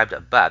described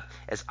above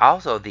is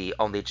also the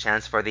only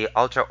chance for the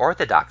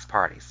ultra-Orthodox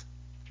parties.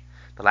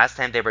 The last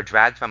time they were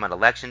dragged from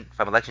election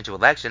to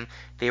election,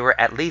 they were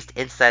at least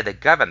inside the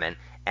government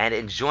and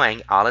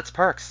enjoying all its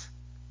perks.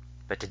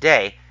 But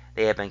today,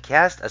 they have been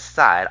cast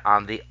aside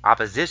on the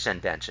opposition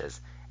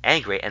benches,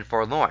 angry and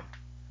forlorn.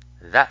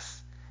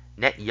 Thus,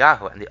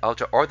 Netanyahu and the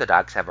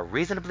ultra-Orthodox have a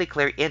reasonably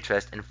clear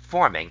interest in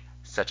forming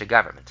such a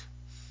government.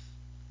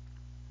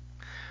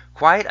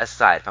 Quite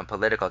aside from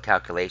political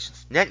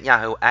calculations,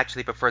 Netanyahu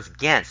actually prefers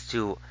Gantz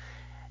to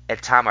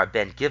Itamar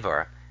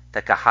Ben-Gvir,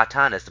 the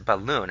Kahatanist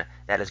balloon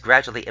that is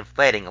gradually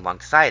inflating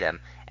alongside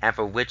him and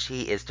for which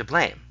he is to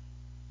blame.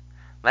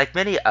 Like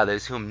many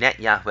others whom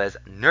Netanyahu has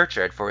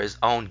nurtured for his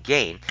own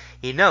gain,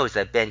 he knows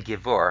that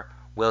Ben-Gvir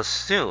will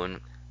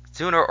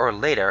sooner or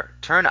later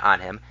turn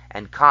on him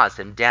and cause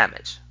him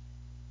damage.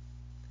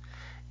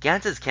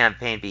 Gantz's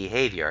campaign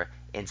behavior,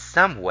 in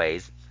some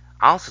ways,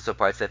 also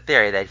supports the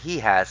theory that he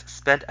has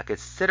spent a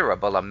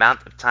considerable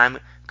amount of time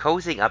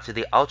cozying up to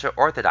the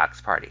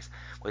ultra-Orthodox parties,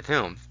 with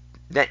whom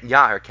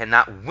Netanyahu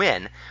cannot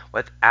win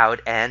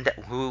without and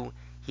who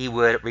he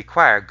would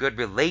require good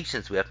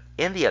relations with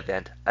in the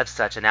event of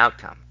such an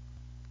outcome.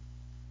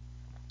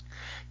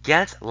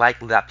 Gantz, like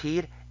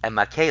Lapid and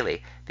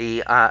Makeli,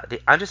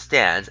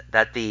 understands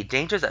that the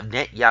dangers of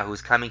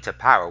Netanyahu's coming to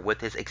power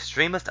with his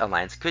extremist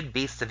alliance could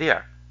be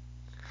severe.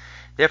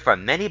 Therefore,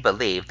 many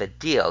believe the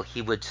deal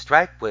he would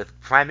strike would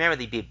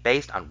primarily be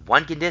based on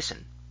one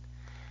condition: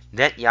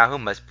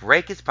 Netanyahu must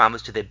break his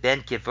promise to the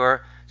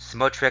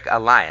Ben-Gvir-Smotrich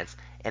alliance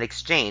in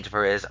exchange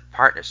for his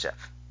partnership.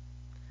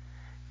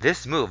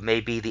 This move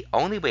may be the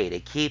only way to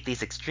keep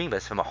these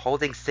extremists from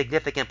holding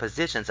significant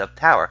positions of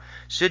power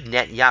should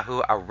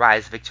Netanyahu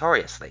arise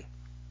victoriously.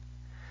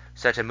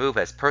 Such a move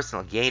has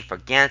personal gain for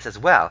Gantz as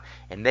well.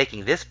 In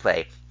making this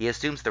play, he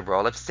assumes the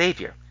role of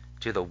savior.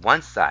 To the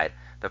one side,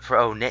 the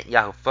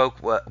pro-Netanyahu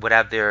folk would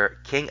have their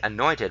king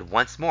anointed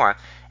once more,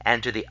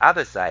 and to the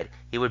other side,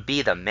 he would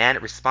be the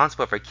man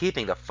responsible for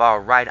keeping the far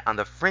right on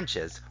the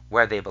fringes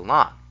where they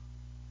belong.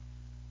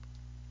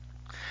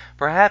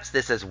 Perhaps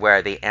this is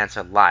where the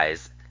answer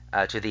lies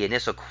to the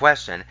initial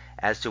question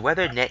as to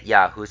whether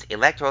Netanyahu's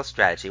electoral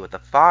strategy with the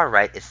far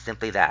right is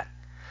simply that: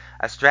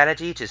 a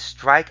strategy to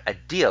strike a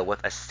deal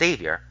with a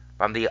savior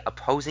from the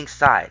opposing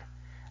side,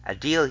 a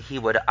deal he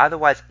would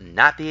otherwise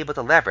not be able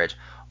to leverage,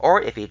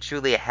 or if he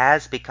truly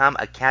has become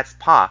a cat's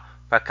paw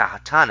for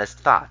Kahatanist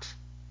thought.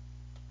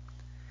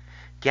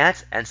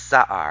 Gantz and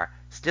Sa'ar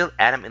still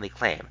adamantly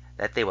claim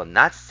that they will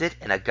not sit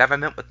in a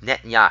government with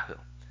Netanyahu,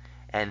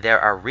 and there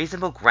are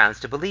reasonable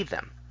grounds to believe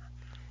them.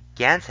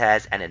 Gantz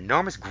has an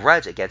enormous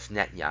grudge against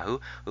Netanyahu,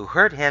 who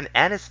hurt him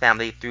and his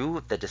family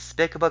through the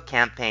despicable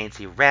campaigns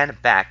he ran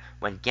back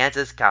when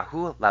Gantz's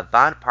Kahul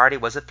Lavan party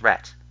was a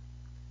threat.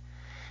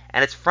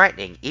 And it's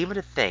frightening even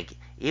to think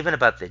even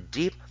about the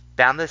deep,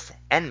 boundless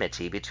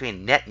enmity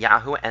between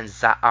Netanyahu and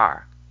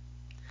Sa'ar.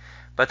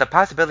 But the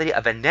possibility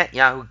of a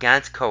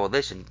Netanyahu-Gantz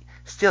coalition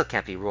still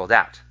can't be ruled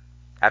out.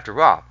 After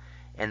all,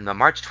 in the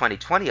March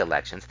 2020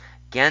 elections,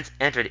 Gantz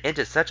entered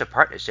into such a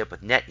partnership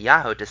with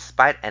Netanyahu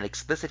despite an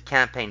explicit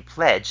campaign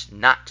pledge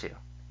not to.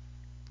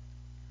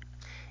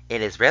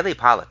 In Israeli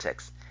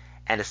politics,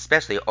 and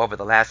especially over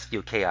the last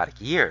few chaotic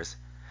years,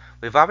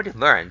 we've already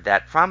learned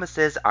that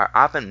promises are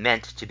often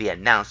meant to be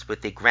announced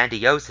with the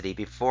grandiosity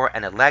before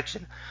an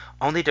election,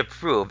 only to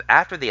prove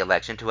after the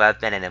election to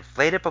have been an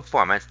inflated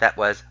performance that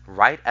was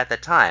right at the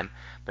time,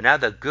 but now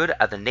the good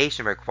of the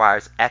nation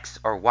requires X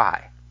or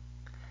Y.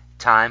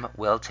 Time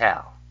will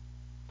tell.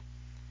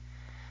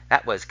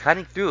 That was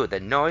Cutting Through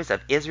the Noise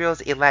of Israel's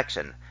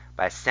Election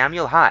by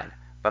Samuel Hyde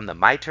from the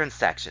My Turn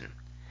section.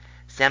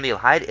 Samuel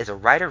Hyde is a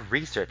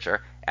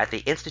writer-researcher at the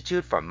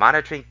Institute for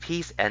Monitoring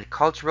Peace and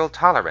Cultural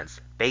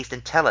Tolerance, based in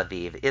Tel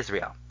Aviv,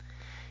 Israel.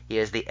 He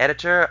is the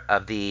editor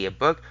of the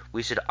book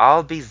We Should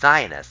All Be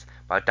Zionists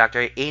by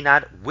Dr.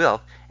 Einat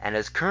Wilf, and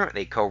is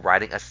currently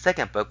co-writing a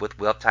second book with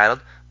Wilf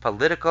titled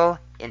Political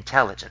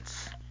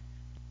Intelligence.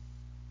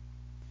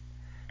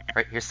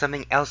 Alright, here's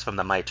something else from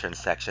the My Turn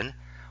section.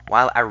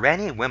 While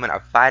Iranian women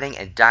are fighting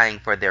and dying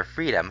for their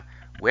freedom,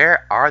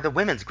 where are the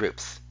women's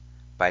groups?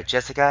 By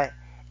Jessica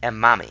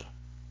Emami.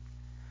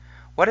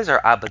 What is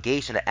our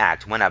obligation to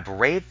act when a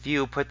brave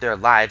few put their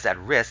lives at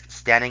risk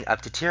standing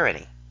up to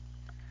tyranny?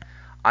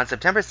 On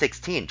September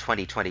 16,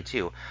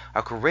 2022,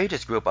 a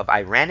courageous group of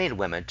Iranian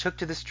women took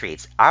to the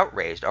streets,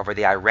 outraged over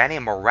the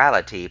Iranian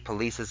morality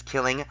police's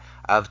killing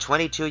of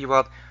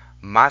 22-year-old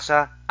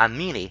Masha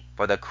Amini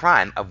for the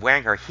crime of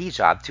wearing her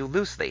hijab too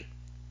loosely.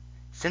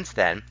 Since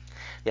then,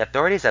 the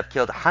authorities have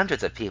killed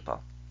hundreds of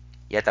people.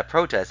 Yet the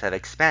protests have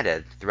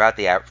expanded throughout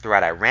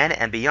Iran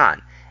and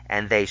beyond,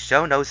 and they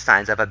show no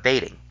signs of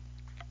abating.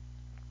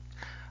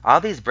 All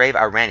these brave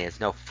Iranians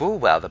know full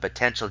well the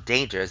potential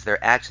dangers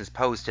their actions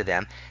pose to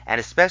them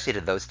and especially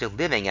to those still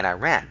living in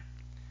Iran,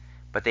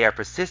 but they are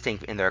persisting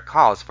in their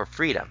calls for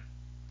freedom.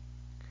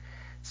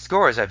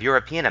 Scores of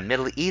European and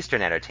Middle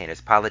Eastern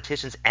entertainers,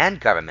 politicians, and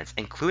governments,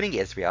 including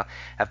Israel,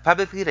 have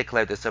publicly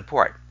declared their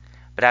support.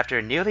 But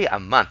after nearly a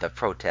month of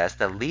protests,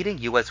 the leading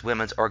U.S.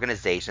 women's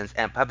organizations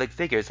and public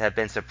figures have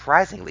been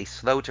surprisingly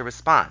slow to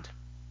respond.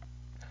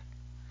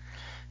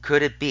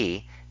 Could it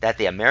be that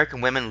the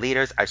American women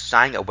leaders are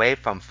shying away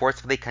from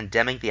forcefully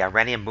condemning the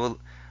Iranian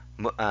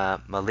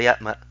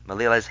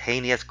mullahs'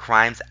 heinous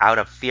crimes out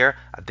of fear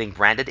of being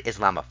branded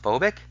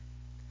Islamophobic?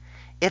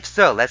 If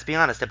so, let's be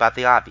honest about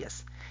the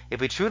obvious. If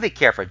we truly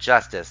care for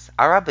justice,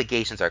 our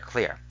obligations are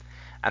clear.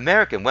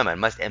 American women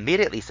must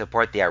immediately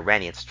support the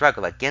Iranian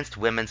struggle against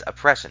women's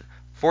oppression,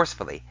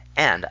 forcefully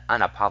and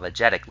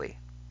unapologetically.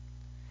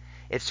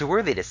 It's too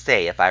early to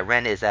say if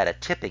Iran is at a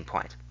tipping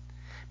point,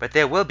 but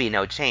there will be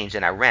no change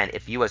in Iran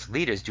if U.S.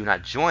 leaders do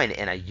not join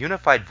in a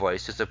unified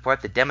voice to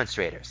support the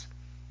demonstrators.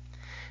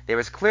 There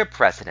is clear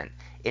precedent,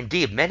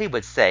 indeed many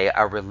would say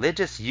a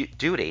religious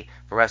duty,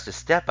 for us to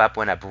step up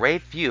when a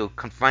brave few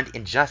confront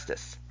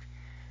injustice.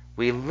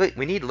 We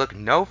need look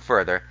no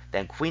further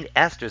than Queen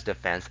Esther's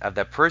defense of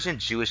the Persian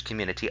Jewish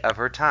community of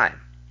her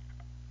time.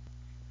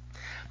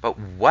 But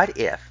what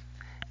if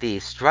the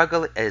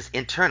struggle is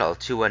internal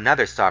to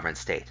another sovereign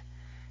state?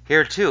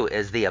 Here too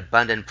is the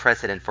abundant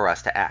precedent for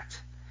us to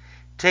act.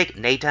 Take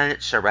Natan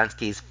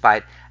Sharansky's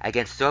fight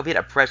against Soviet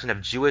oppression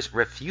of Jewish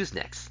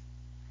refuseniks.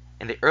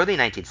 In the early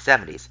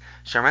 1970s,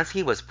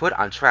 Sharansky was put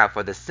on trial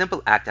for the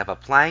simple act of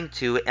applying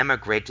to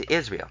emigrate to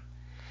Israel.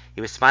 He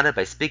responded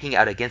by speaking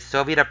out against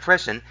Soviet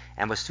oppression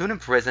and was soon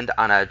imprisoned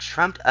on a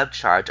trumped-up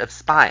charge of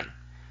spying.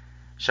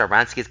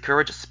 Sharansky's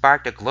courage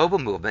sparked a global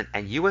movement,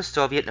 and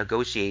U.S.-Soviet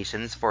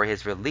negotiations for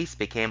his release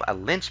became a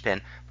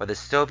linchpin for the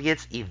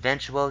Soviets'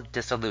 eventual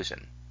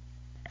dissolution.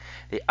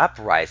 The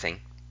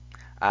uprising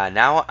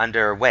now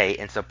underway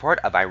in support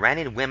of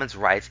Iranian women's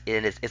rights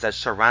is a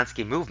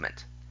Sharansky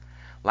movement.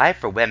 Life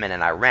for women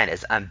in Iran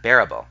is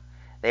unbearable.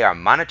 They are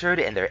monitored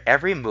in their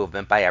every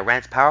movement by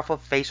Iran's powerful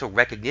facial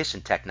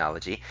recognition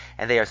technology,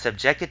 and they are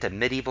subjected to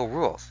medieval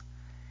rules.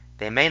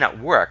 They may not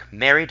work,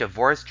 marry,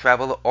 divorce,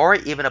 travel, or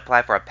even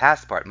apply for a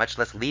passport, much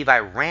less leave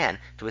Iran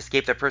to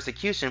escape their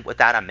persecution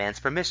without a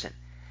man's permission.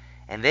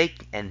 And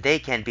they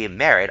can be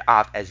married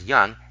off as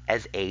young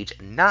as age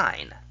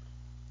 9.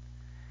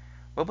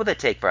 What will it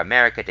take for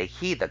America to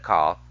heed the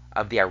call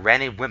of the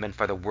Iranian women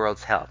for the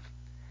world's help?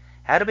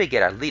 How do we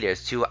get our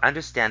leaders to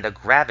understand the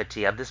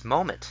gravity of this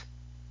moment?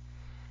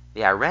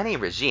 The Iranian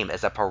regime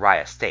is a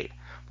pariah state.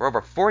 For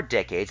over 4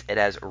 decades, it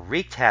has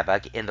wreaked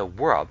havoc in the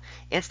world,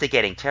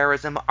 instigating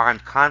terrorism,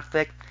 armed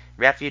conflict,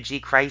 refugee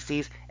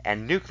crises,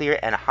 and nuclear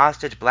and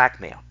hostage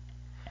blackmail.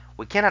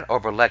 We cannot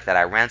overlook that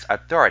Iran's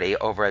authority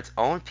over its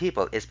own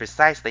people is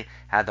precisely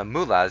how the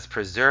mullahs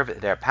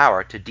preserve their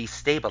power to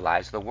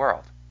destabilize the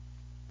world.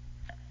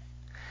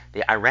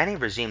 The Iranian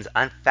regime's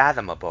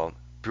unfathomable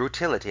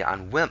brutality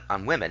on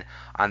women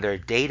on their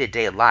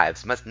day-to-day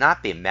lives must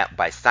not be met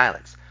by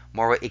silence,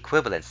 moral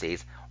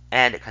equivalencies,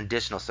 and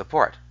conditional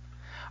support.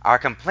 Our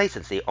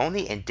complacency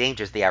only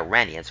endangers the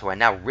Iranians who are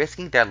now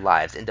risking their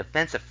lives in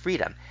defense of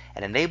freedom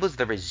and enables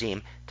the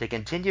regime to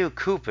continue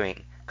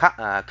copying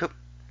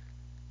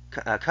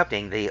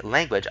the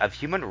language of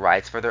human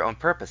rights for their own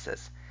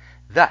purposes.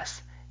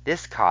 Thus,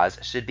 this cause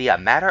should be a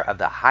matter of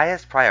the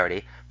highest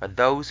priority for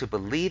those who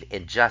believe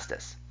in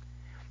justice.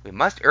 We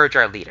must urge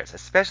our leaders,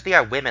 especially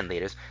our women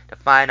leaders, to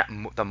find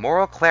the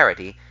moral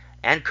clarity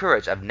and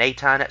courage of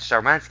Natan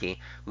Sharansky,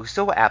 who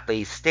so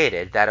aptly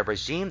stated that a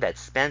regime that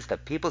spends the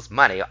people's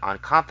money on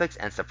conflicts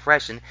and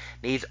suppression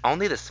needs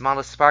only the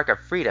smallest spark of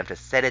freedom to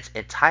set its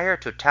entire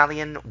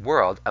totalitarian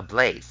world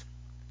ablaze.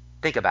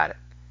 Think about it.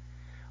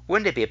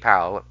 Wouldn't it be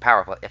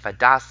powerful if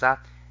Hadassah,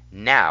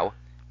 now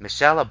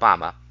Michelle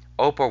Obama,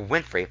 Oprah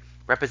Winfrey,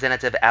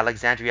 Representative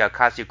Alexandria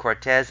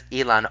Ocasio-Cortez,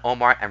 Ilhan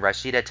Omar, and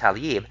Rashida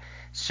Tlaib,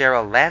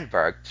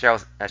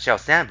 Sheryl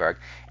Sandberg,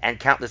 and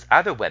countless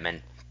other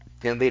women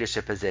in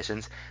leadership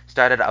positions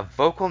started a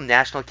vocal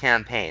national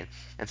campaign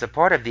in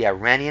support of the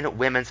Iranian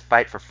women's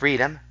fight for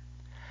freedom?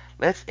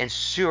 Let's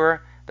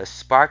ensure the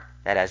spark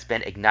that has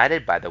been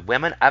ignited by the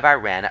women of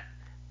Iran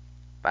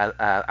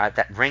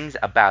that brings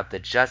about the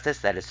justice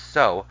that is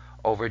so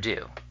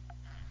overdue.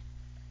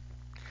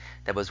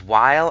 That was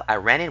while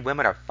Iranian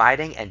women are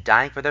fighting and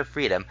dying for their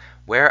freedom,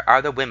 where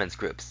are the women's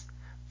groups?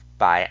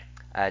 By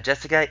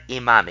Jessica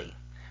Imami.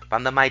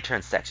 From the My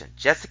Turn section,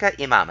 Jessica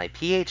Imami,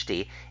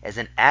 PhD, is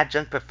an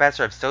adjunct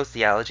professor of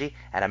sociology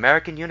at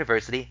American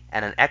University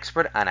and an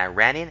expert on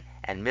Iranian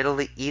and Middle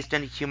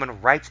Eastern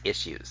human rights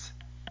issues.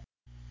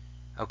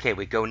 Okay,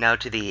 we go now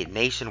to the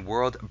Nation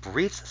World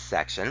Briefs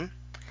section.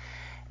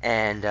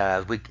 And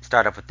we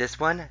start off with this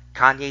one.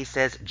 Kanye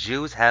says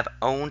Jews have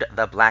owned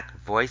the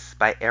black voice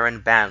by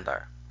Aaron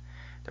Bandler.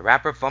 The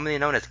rapper formerly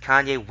known as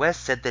Kanye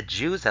West said that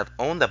Jews have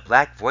owned the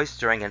black voice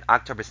during an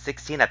October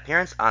 16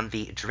 appearance on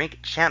the Drink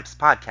Champs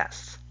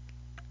podcast.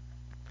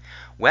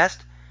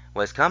 West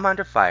was come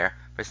under fire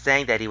for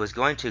saying that he was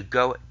going to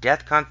go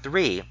DEFCON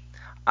 3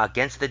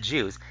 against the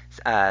Jews,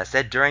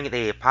 said during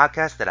the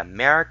podcast that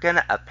American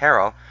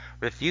Apparel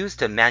refused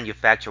to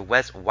manufacture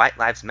West's White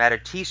Lives Matter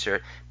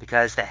t-shirt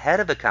because the head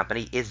of the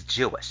company is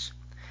Jewish.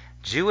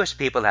 Jewish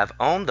people have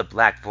owned the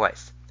black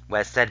voice,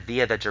 West said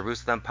via the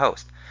Jerusalem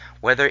Post.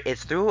 Whether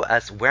it's through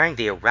us wearing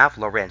the Ralph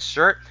Lauren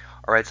shirt,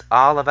 or it's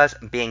all of us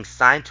being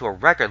signed to a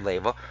record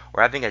label,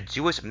 or having a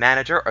Jewish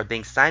manager, or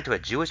being signed to a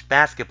Jewish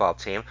basketball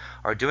team,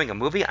 or doing a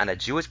movie on a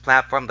Jewish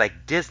platform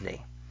like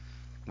Disney.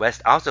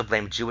 West also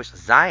blamed Jewish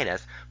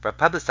Zionists for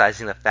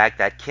publicizing the fact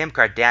that Kim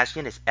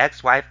Kardashian, his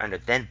ex-wife, and her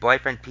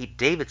then-boyfriend Pete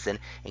Davidson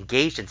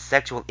engaged in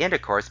sexual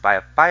intercourse by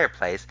a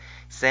fireplace,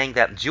 saying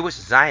that Jewish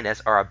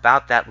Zionists are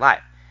about that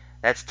life.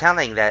 That's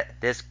telling that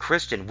this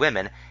Christian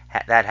woman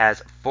that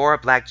has 4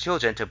 black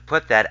children to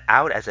put that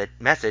out as a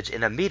message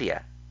in the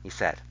media, he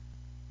said.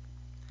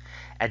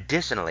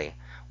 Additionally,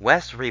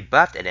 West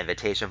rebuffed an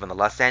invitation from the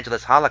Los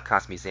Angeles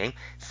Holocaust Museum,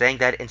 saying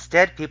that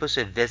instead people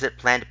should visit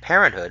Planned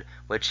Parenthood,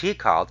 which he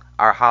called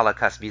our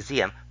Holocaust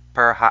Museum,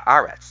 per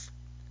Haaretz.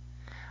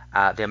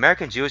 The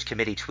American Jewish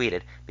Committee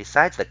tweeted,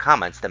 besides the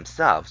comments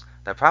themselves,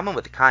 the problem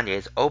with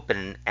Kanye's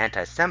open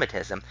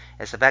anti-Semitism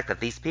is the fact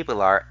that these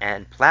people are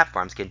and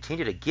platforms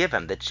continue to give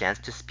him the chance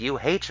to spew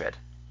hatred.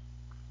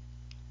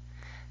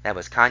 That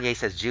was Kanye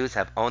Says Jews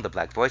Have Owned the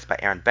Black Voice by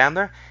Aaron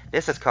Bandler.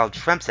 This is called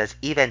Trump Says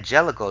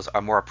Evangelicals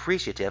Are More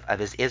Appreciative of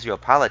His Israel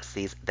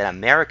Policies Than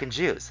American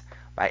Jews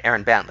by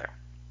Aaron Bandler.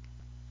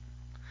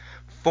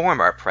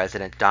 Former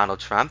President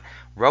Donald Trump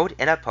wrote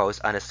in a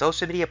post on a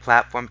social media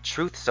platform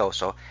Truth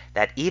Social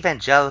that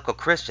evangelical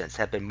Christians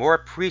have been more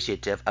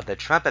appreciative of the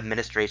Trump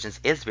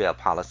administration's Israel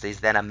policies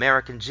than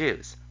American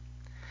Jews.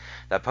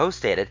 The post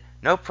stated,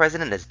 "No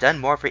president has done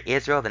more for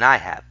Israel than I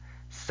have.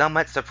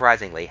 Somewhat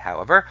surprisingly,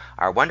 however,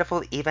 our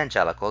wonderful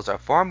evangelicals are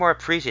far more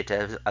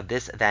appreciative of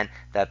this than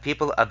the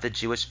people of the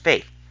Jewish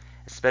faith,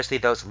 especially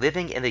those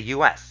living in the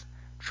U.S."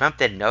 Trump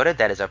then noted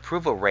that his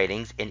approval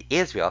ratings in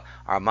Israel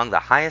are among the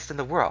highest in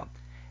the world,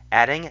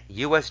 adding,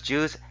 "U.S.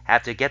 Jews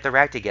have to get their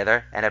act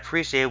together and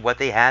appreciate what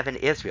they have in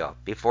Israel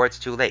before it's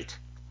too late."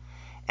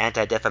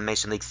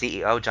 Anti-Defamation League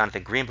CEO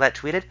Jonathan Greenblatt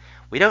tweeted,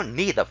 "We don't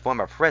need the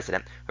former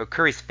president who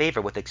curries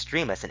favor with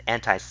extremists and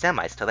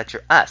anti-Semites to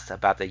lecture us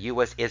about the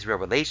U.S.-Israel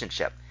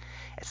relationship.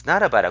 It's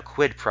not about a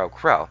quid pro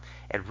quo.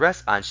 It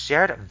rests on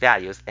shared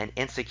values and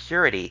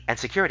security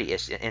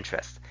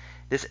interests.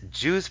 This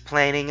Jews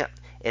planning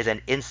is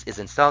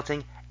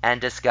insulting and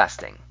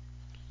disgusting."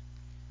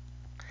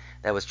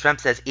 That was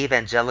Trump Says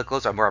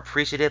Evangelicals Are More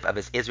Appreciative of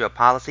His Israel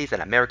Policies Than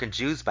American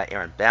Jews by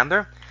Aaron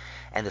Bandler.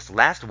 And this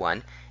last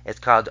one is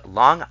called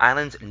Long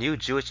Island's New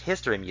Jewish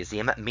History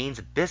Museum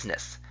Means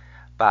Business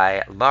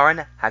by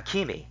Lauren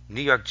Hakimi,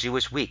 New York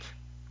Jewish Week.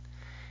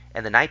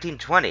 In the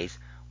 1920s,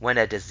 when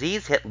a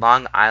disease hit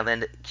Long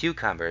Island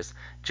cucumbers,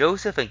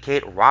 Joseph and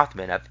Kate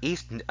Rothman of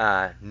East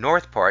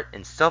Northport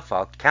in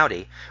Suffolk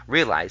County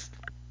realized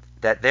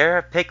that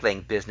their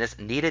pickling business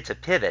needed to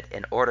pivot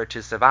in order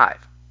to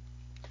survive.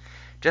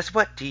 Just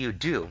what do you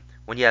do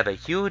when you have a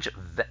huge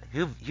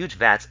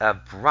vats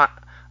of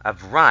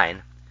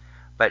brine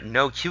but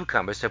no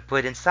cucumbers to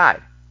put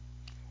inside?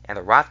 In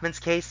the Rothmans'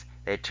 case,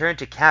 they turned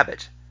to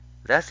cabbage.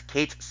 Thus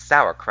Kate's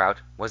sauerkraut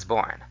was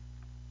born.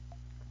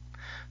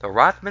 The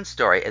Rothman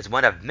story is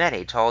one of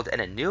many told in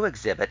a new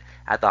exhibit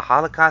at the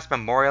Holocaust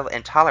Memorial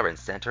and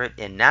Tolerance Center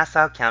in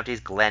Nassau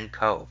County's Glen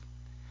Cove.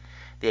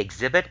 The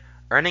exhibit,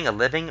 Earning a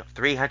Living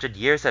 300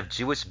 Years of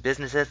Jewish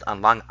Businesses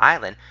on Long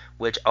Island,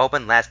 which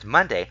opened last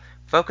Monday,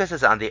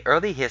 focuses on the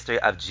early history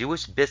of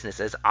Jewish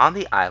businesses on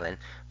the island,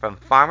 from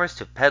farmers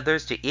to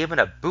peddlers to even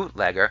a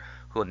bootlegger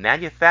who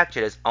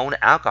manufactured his own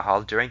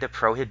alcohol during the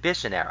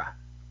Prohibition era.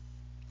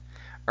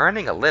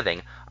 Earning a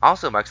Living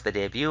also marks the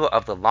debut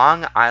of the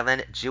Long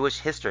Island Jewish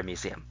History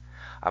Museum,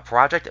 a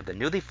project of the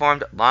newly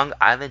formed Long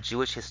Island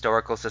Jewish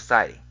Historical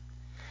Society.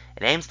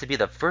 It aims to be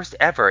the first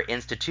ever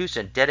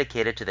institution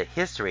dedicated to the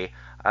history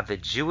of the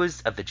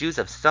Jews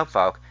of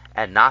Suffolk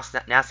and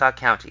Nassau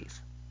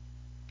counties.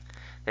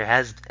 There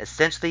has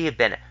essentially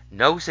been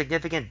no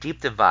significant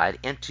deep divide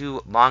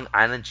into Long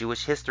Island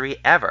Jewish history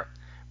ever.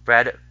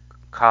 Brad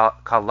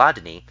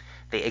Kolodny,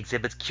 the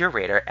exhibit's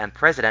curator and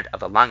president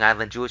of the Long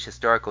Island Jewish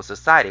Historical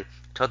Society,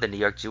 told the New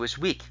York Jewish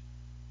Week.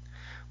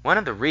 One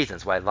of the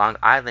reasons why Long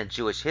Island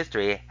Jewish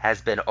history has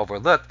been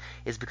overlooked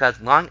is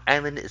because Long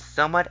Island is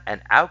somewhat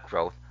an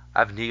outgrowth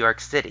of New York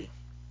City.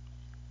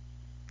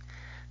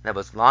 That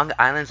was Long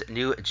Island's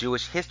New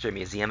Jewish History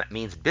Museum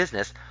Means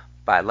Business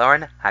by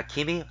Lauren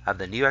Hakimi of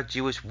the New York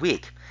Jewish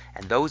Week,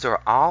 and those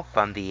are all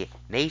from the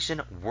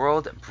Nation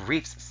World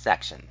Briefs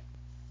section.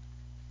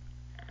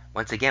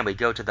 Once again, we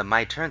go to the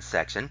My Turn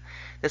section.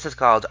 This is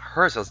called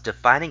Herzl's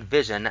Defining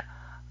Vision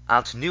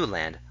Alt New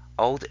Land,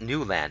 Old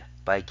New Land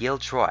by Gil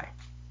Troy.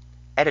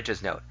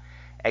 Editor's note: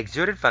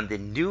 Excerpted from the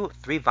new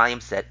three-volume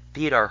set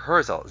Theodor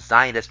Herzl,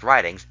 Zionist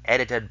Writings,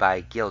 edited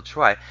by Gil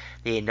Troy,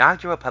 the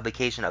inaugural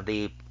publication of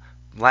the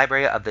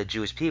Library of the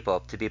Jewish People,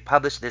 to be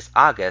published this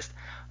August,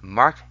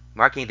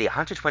 marking the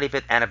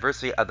 125th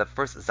anniversary of the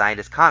First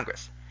Zionist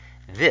Congress.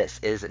 This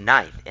is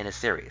ninth in a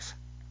series.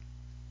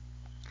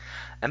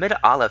 Amid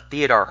all of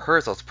Theodor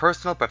Herzl's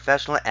personal,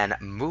 professional, and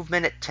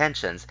movement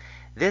tensions,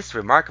 this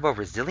remarkable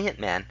resilient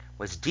man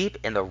was deep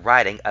in the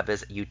writing of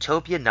his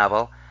utopia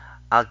novel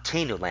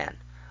Alteinu Land,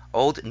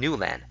 Old New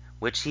Land,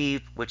 which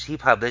he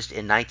published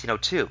in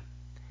 1902.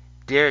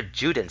 Der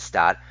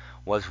Judenstaat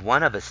was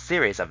one of a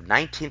series of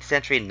 19th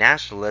century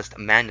nationalist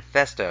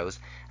manifestos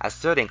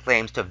asserting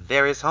claims to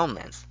various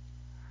homelands.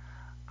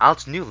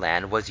 Alt New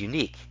Land was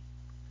unique.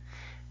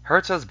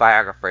 Herzl's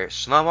biographer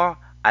Shlomo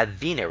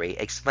Avineri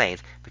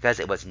explains because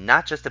it was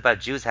not just about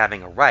Jews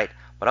having a right,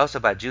 but also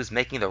about Jews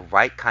making the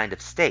right kind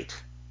of state.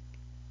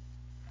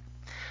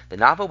 The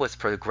novel was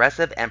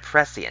progressive and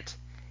prescient.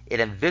 It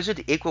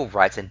envisioned equal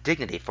rights and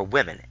dignity for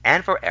women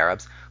and for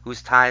Arabs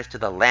whose ties to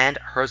the land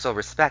Herzl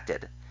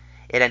respected.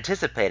 It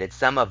anticipated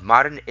some of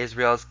modern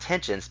Israel's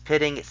tensions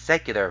pitting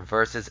secular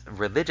versus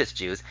religious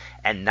Jews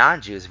and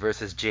non-Jews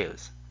versus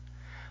Jews.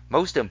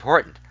 Most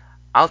important,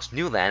 Alt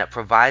New Land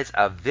provides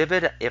a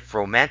vivid, if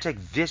romantic,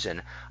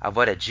 vision of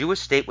what a Jewish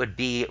state would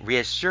be,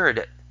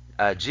 reassured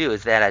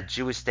Jews that a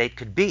Jewish state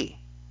could be.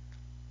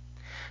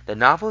 The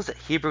novel's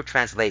Hebrew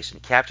translation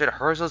captured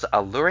Herzl's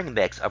alluring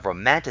mix of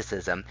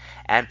romanticism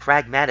and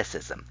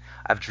pragmatism,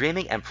 of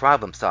dreaming and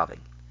problem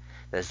solving.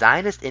 The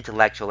Zionist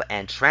intellectual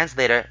and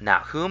translator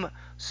Nahum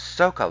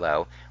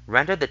Sokolow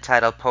rendered the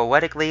title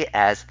poetically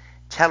as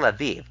Tel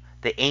Aviv,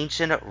 the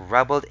ancient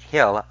rubbled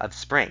hill of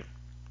spring.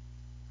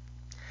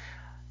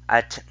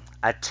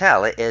 A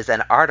tel is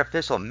an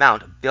artificial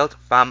mount built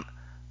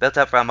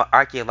up from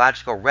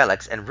archaeological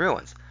relics and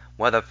ruins,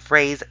 while the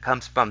phrase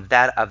comes from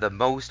that of the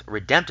most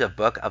redemptive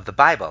book of the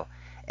Bible,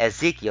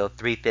 Ezekiel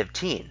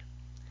 3:15.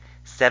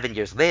 7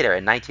 years later,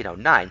 in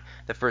 1909,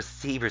 the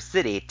first Hebrew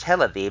city, Tel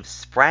Aviv,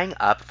 sprang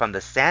up from the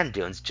sand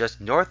dunes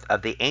just north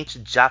of the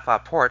ancient Jaffa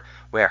port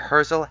where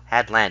Herzl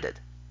had landed.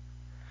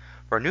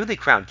 For a newly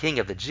crowned king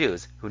of the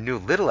Jews, who knew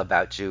little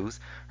about Jews,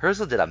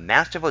 Herzl did a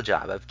masterful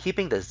job of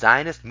keeping the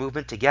Zionist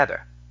movement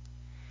together.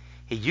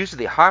 He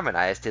usually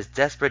harmonized his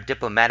desperate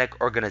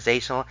diplomatic,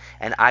 organizational,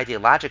 and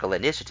ideological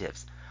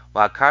initiatives,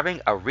 while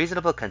carving a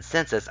reasonable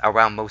consensus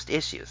around most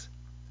issues.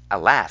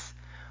 Alas,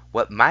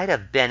 what might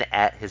have been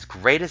at his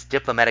greatest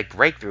diplomatic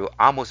breakthrough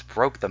almost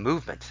broke the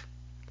movement.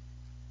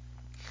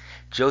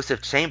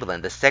 Joseph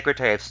Chamberlain, the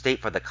Secretary of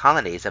State for the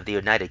Colonies of the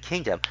United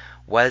Kingdom,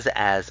 was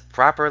as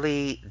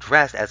properly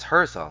dressed as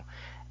Herzl,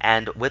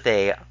 and with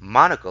a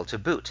monocle to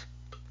boot.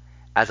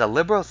 As a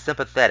liberal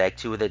sympathetic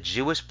to the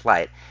Jewish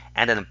plight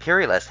and an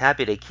imperialist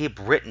happy to keep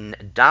Britain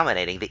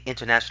dominating the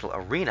international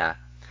arena,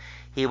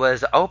 he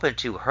was open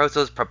to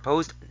Herzl's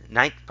proposal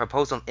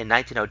in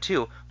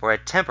 1902 for a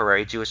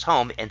temporary Jewish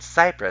home in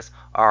Cyprus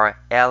or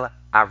El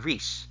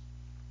Arish.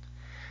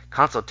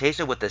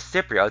 Consultation with the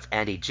Cypriots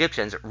and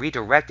Egyptians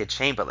redirected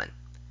Chamberlain.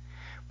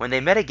 When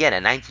they met again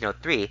in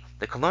 1903,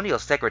 the colonial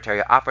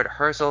secretary offered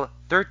Herzl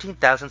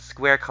 13,000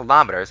 square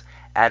kilometers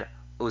at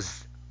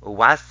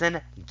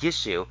Uasin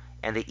Gishu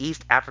in the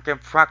East African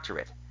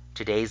Protectorate,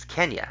 today's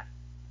Kenya.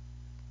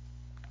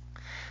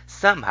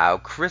 Somehow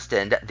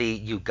christened the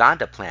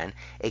Uganda Plan,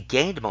 it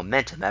gained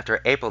momentum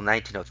after April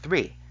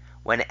 1903,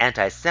 when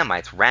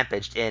anti-Semites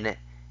rampaged in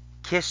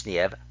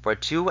Kishinev for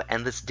 2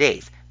 endless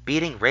days,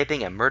 beating,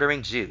 raping, and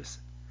murdering Jews.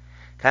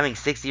 Coming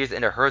 6 years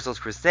into Herzl's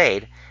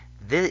crusade,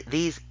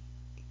 these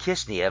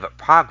Kishinev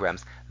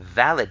pogroms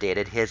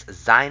validated his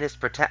Zionist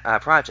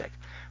project,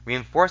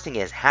 reinforcing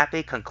his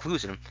happy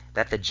conclusion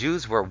that the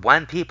Jews were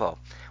one people,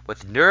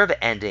 with nerve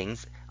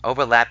endings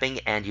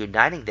overlapping and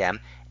uniting them,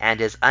 and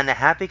his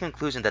unhappy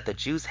conclusion that the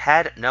Jews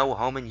had no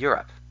home in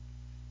Europe.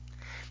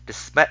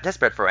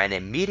 Desperate for an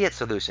immediate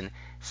solution,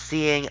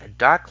 seeing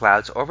dark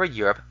clouds over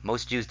Europe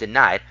most Jews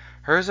denied,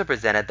 Herzl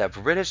presented the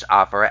British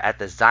offer at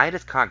the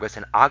Zionist Congress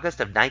in August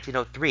of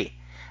 1903,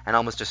 and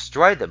almost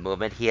destroyed the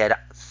movement he had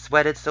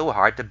sweated so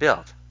hard to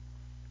build.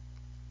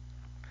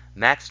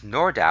 Max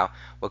Nordau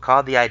would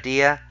call the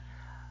idea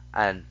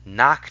a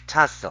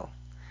Nachtassel,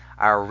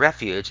 a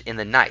refuge in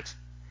the night.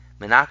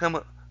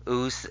 Menachem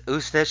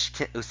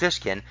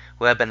Usishkin,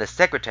 who had been the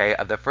secretary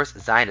of the First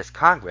Zionist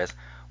Congress,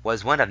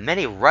 was one of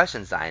many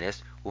Russian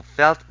Zionists who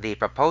felt the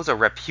proposal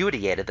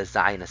repudiated the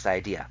Zionist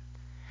idea.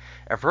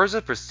 If Herzl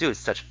pursued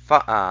such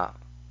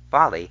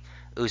folly,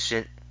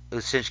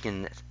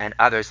 Usishkin and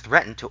others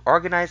threatened to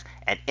organize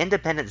an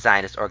independent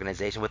Zionist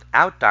organization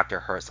without Dr.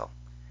 Herzl.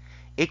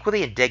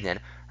 Equally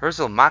indignant,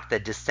 Herzl mocked the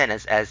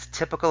dissenters as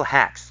typical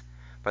hacks,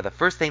 for the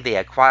first thing they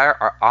acquire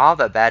are all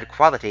the bad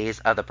qualities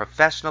of the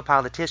professional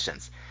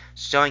politicians.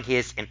 Showing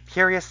his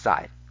imperious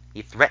side,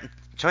 he threatened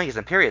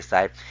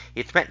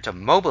to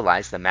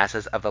mobilize the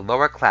masses of the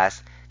lower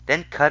class,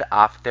 then cut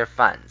off their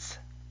funds.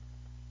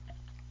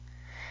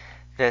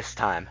 This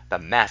time, the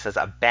masses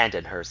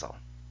abandoned Herzl.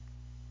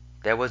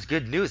 there was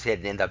good news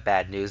hidden in the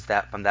bad news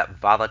that from that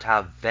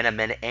volatile,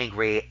 venomous,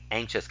 angry,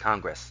 anxious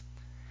Congress.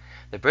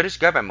 The British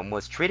government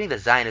was treating the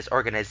Zionist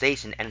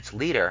organization and its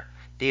leader,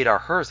 Theodor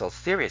Herzl,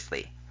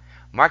 seriously,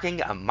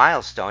 marking a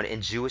milestone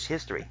in Jewish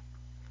history.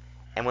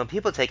 And when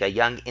people take a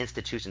young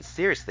institution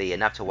seriously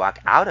enough to walk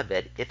out of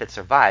it, if it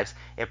survives,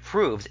 it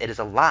proves it is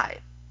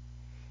alive.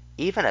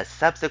 Even a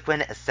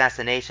subsequent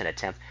assassination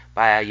attempt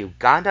by a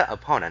Uganda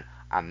opponent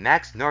on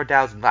Max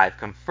Nordau's life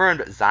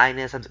confirmed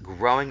Zionism's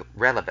growing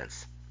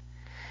relevance.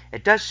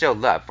 It does show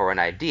love for an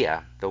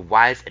idea, the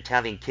wise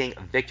Italian king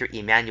Victor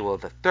Emmanuel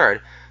III,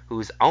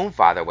 whose own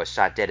father was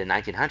shot dead in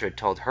 1900,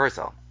 told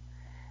Herzl.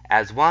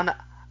 As one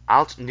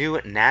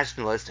alt-new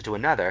nationalist to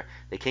another,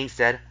 the king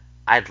said,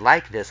 "I'd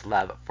like this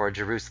love for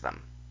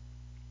Jerusalem."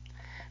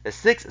 The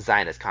Sixth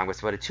Zionist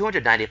Congress voted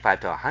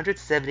 295 to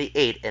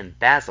 178 in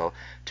Basel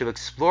to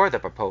explore the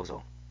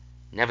proposal.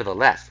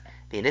 Nevertheless,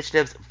 the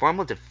initiative's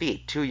formal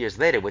defeat 2 years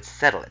later would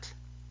settle it.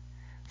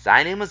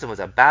 Zionism was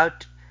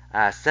about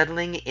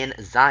settling in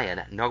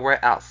Zion,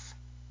 nowhere else.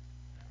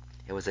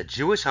 It was a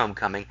Jewish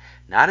homecoming,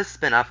 not a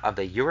spin-off of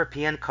the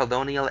European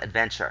colonial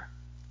adventure.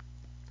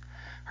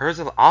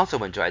 Herzl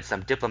also enjoyed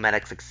some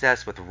diplomatic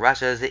success with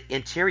Russia's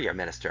interior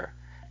minister,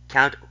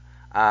 Count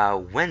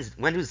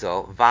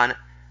Wenzel von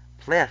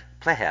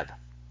Plehve.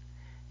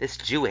 This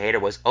Jew-hater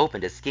was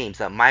open to schemes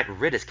that might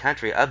rid his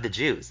country of the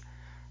Jews.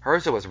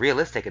 Herzl was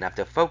realistic enough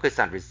to focus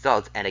on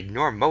results and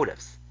ignore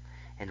motives.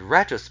 In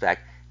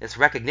retrospect, this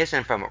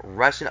recognition from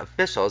Russian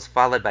officials,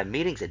 followed by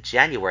meetings in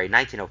January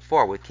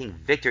 1904 with King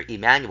Victor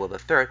Emmanuel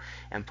III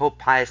and Pope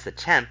Pius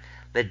X,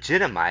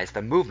 legitimized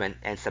the movement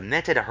and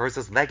cemented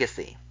Herzl's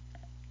legacy.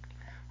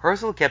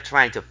 Herzl kept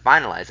trying to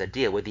finalize a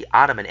deal with the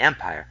Ottoman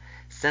Empire,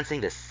 sensing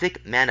the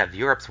sick man of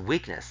Europe's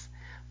weakness,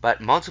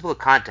 but multiple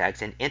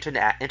contacts and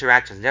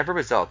interactions never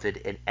resulted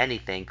in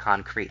anything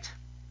concrete.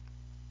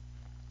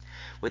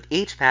 With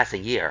each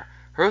passing year,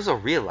 Herzl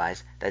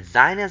realized that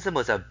Zionism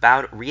was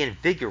about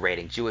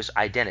reinvigorating Jewish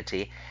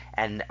identity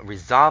and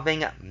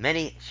resolving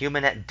many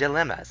human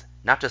dilemmas,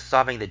 not just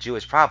solving the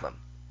Jewish problem.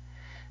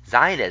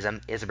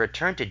 Zionism is a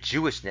return to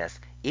Jewishness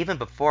even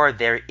before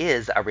there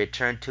is a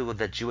return to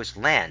the Jewish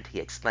land, he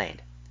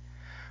explained.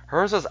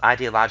 Herzl's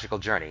ideological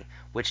journey,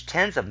 which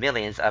tens of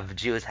millions of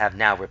Jews have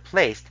now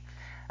replicated,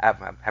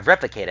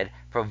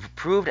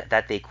 proved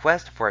that the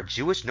quest for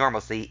Jewish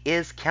normalcy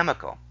is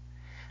chemical.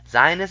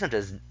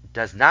 Zionism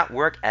does not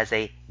work as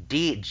a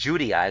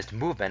de-Judaized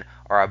movement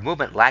or a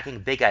movement lacking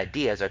big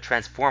ideas or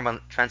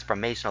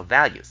transformational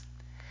values.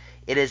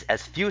 It is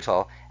as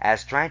futile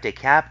as trying to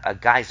cap a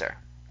geyser.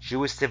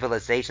 Jewish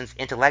civilization's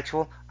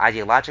intellectual,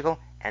 ideological,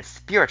 and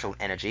spiritual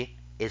energy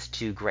is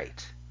too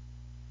great.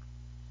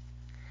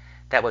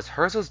 That was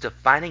Herzl's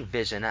defining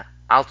vision,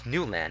 Alt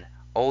Neuland,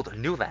 Old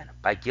Newland,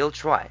 by Gil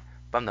Troy,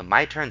 from the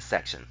My Turn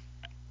section.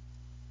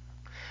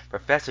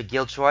 Professor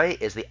Gil Troy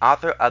is the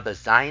author of The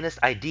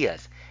Zionist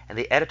Ideas and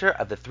the editor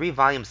of the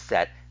 3-volume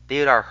set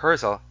Theodor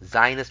Herzl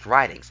Zionist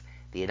Writings,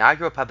 the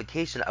inaugural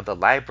publication of the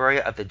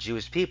Library of the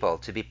Jewish People,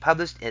 to be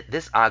published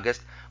this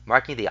August,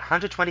 marking the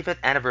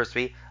 125th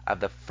anniversary of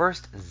the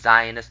First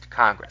Zionist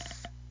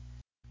Congress.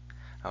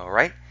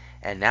 Alright,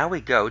 and now we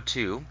go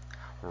to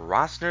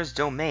Rosner's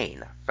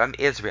Domain from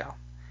Israel.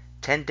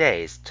 10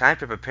 Days, Time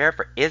to Prepare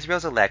for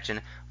Israel's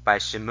Election by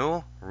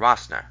Shmuel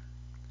Rosner.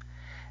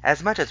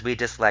 As much as we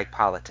dislike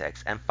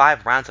politics, and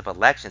 5 rounds of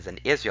elections in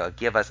Israel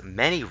give us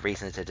many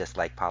reasons to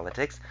dislike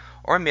politics,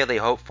 or merely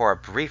hope for a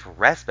brief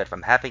respite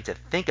from having to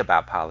think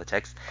about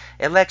politics,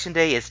 Election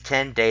Day is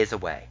 10 days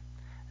away.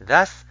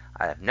 Thus,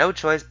 I have no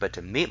choice but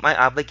to meet my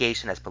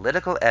obligation as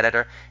political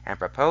editor and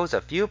propose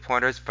a few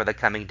pointers for the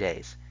coming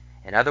days.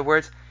 In other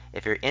words,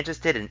 if you're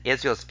interested in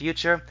Israel's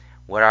future,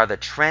 what are the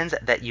trends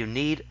that you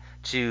need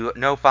to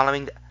know follow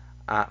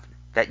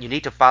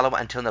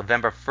until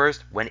November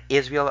 1st when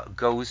Israel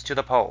goes to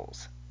the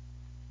polls?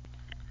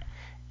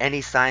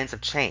 Any signs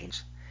of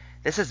change?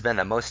 This has been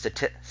the most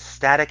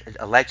static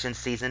election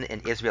season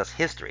in Israel's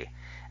history.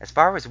 As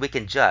far as we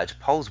can judge,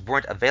 polls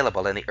weren't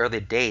available in the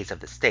early days of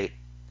the state.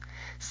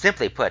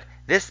 Simply put,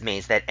 this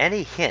means that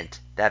any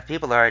hint that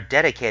people are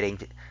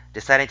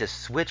deciding to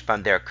switch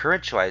from their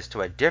current choice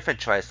to a different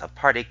choice of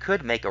party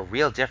could make a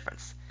real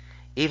difference.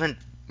 Even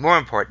more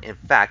important, in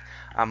fact,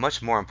 a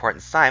much more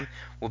important sign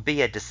will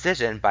be a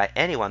decision by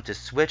anyone to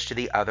switch to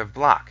the other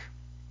bloc.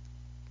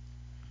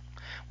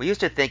 We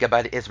used to think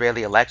about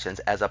Israeli elections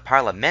as a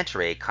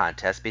parliamentary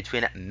contest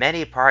between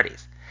many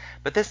parties,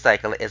 but this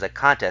cycle is a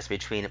contest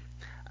between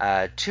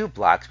 2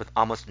 blocs with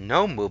almost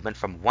no movement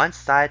from one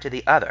side to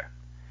the other.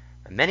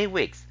 For many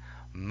weeks,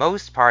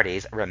 most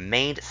parties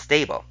remained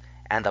stable,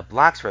 and the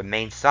blocs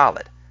remained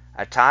solid.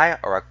 A tie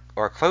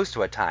or close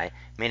to a tie,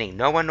 meaning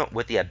no one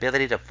with the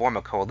ability to form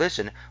a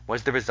coalition,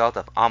 was the result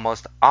of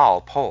almost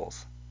all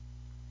polls.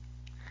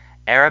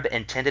 Arab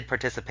intended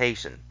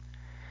participation.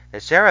 The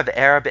share of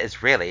Arab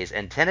Israelis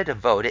intended to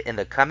vote in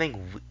the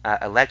coming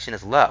election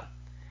is low.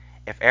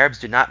 If Arabs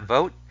do not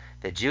vote,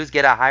 the Jews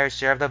get a higher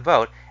share of the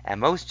vote, and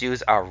most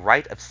Jews are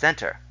right of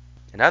center.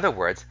 In other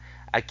words,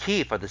 A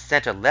key for the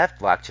center-left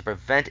bloc to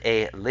prevent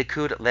a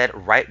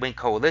Likud-led right-wing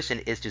coalition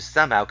is to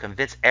somehow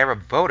convince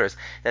Arab voters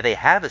that they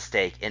have a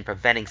stake in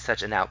preventing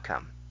such an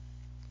outcome.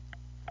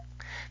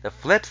 The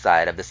flip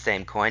side of the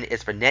same coin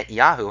is for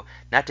Netanyahu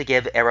not to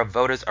give Arab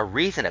voters a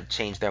reason to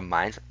change their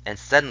minds and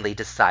suddenly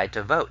decide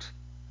to vote.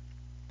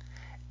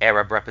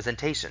 Arab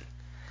representation.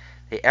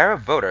 The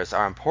Arab voters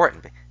are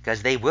important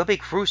because they will be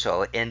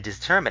crucial in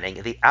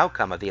determining the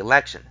outcome of the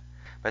election.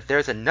 But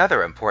there's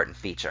another important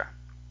feature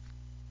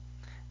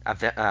of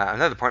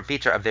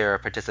their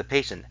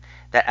participation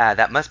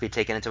that must be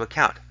taken into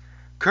account.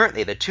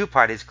 Currently, the two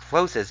parties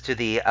closest to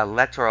the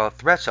electoral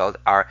threshold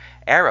are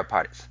Arab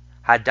parties,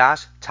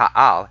 Hadash,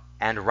 Ta'al,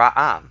 and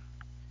Ra'am.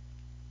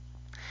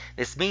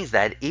 This means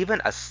that even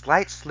a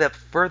slight slip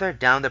further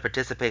down the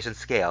participation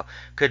scale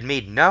could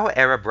mean no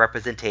Arab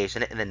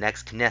representation in the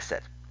next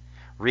Knesset.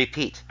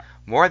 Repeat,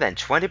 more than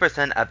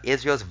 20% of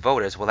Israel's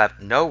voters will have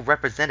no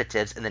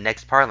representatives in the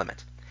next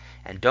parliament.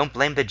 And don't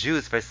blame the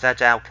Jews for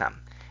such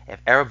outcome. If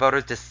Arab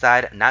voters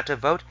decide not to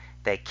vote,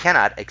 they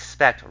cannot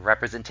expect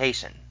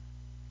representation.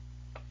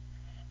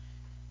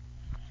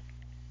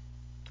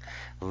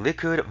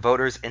 Likud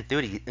voters'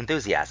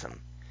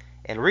 enthusiasm.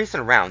 In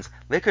recent rounds,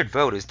 Likud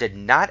voters did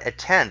not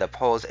attend the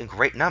polls in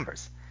great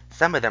numbers.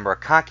 Some of them were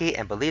cocky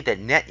and believed that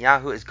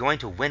Netanyahu is going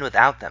to win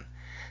without them.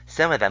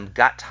 Some of them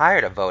got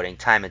tired of voting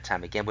time and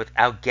time again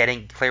without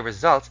getting clear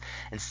results,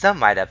 and some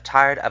might have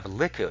tired of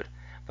Likud,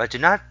 but do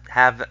not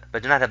have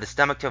the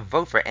stomach to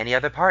vote for any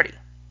other party.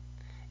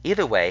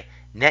 Either way,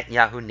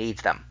 Netanyahu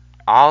needs them,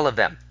 all of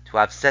them, to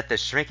offset the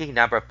shrinking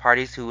number of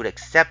parties who would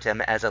accept him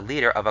as a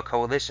leader of a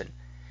coalition.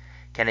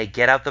 Can he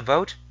get out the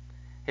vote?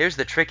 Here's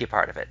the tricky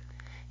part of it.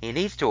 He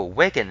needs to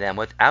awaken them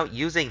without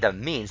using the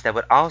means that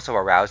would also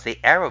arouse the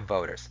Arab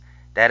voters.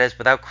 That is,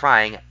 without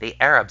crying, the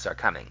Arabs are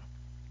coming.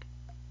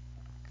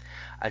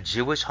 A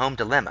Jewish home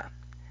dilemma.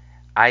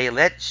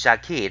 Ayelet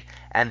Shaked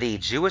and the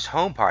Jewish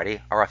Home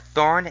Party are a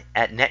thorn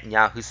at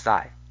Netanyahu's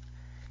side.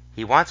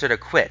 He wants her to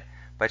quit,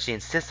 but she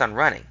insists on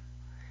running.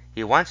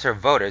 He wants her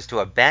voters to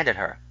abandon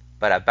her,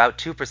 but about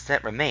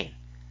 2% remain.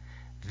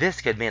 This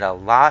could mean a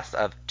loss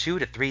of 2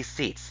 to 3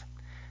 seats,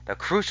 the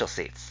crucial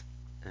seats.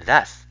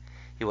 Thus,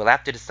 he will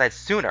have to decide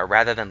sooner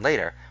rather than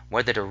later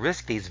whether to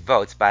risk these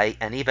votes by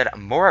an even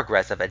more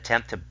aggressive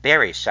attempt to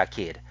bury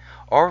Shaked,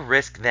 or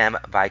risk them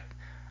by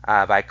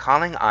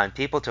calling on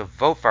people to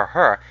vote for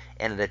her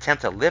in an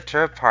attempt to lift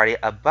her party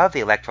above the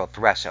electoral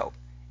threshold.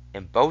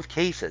 In both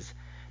cases,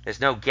 there's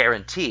no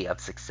guarantee of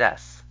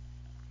success.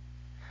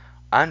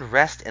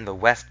 Unrest in the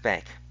West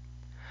Bank.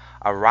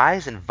 A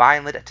rise in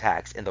violent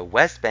attacks in the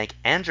West Bank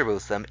and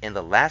Jerusalem in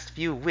the last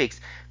few weeks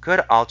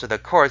could alter the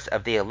course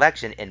of the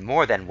election in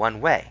more than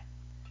one way.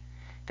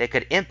 They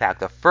could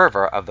impact the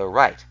fervor of the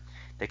right.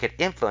 They could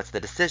influence the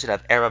decision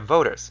of Arab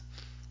voters.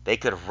 They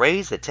could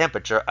raise the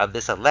temperature of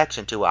this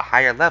election to a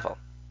higher level.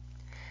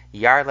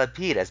 Yair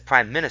Lapid as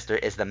prime minister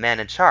is the man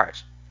in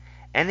charge.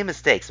 Any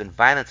mistakes when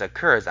violence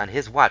occurs on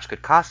his watch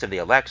could cost him the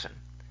election.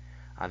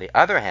 On the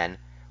other hand,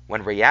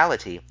 when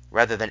reality,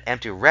 rather than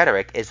empty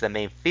rhetoric, is the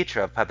main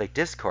feature of public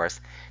discourse,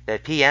 the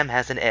PM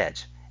has an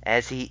edge,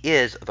 as he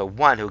is the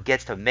one who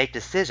gets to make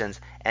decisions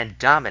and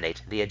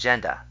dominate the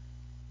agenda.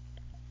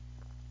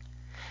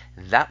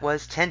 That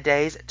was 10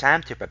 Days,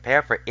 Time to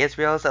Prepare for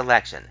Israel's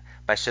Election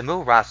by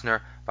Shmuel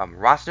Rosner from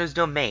Rosner's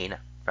Domain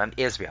from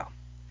Israel.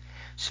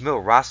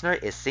 Shmuel Rosner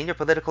is Senior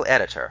Political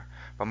Editor.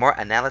 For more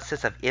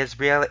analysis of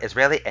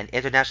Israeli and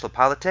international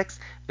politics,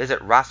 visit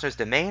Rosner's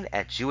Domain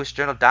at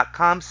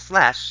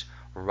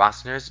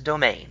jewishjournal.com/Rosner's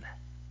Domain.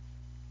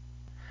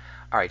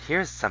 Alright,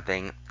 here's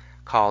something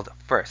called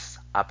First,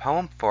 a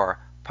poem for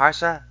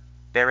Parsha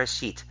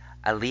Bereshit,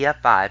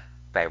 Aliyah 5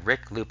 by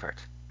Rick Lupert.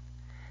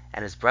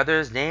 And his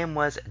brother's name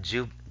was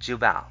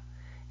Jubal.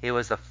 He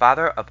was the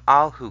father of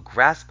all who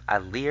grasped a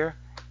lyre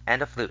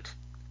and a flute.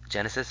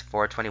 Genesis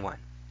 4:21.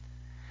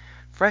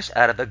 Fresh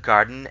out of the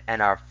garden,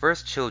 and our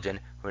first children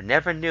who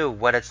never knew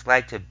what it's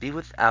like to be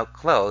without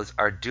clothes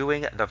are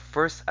doing the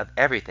first of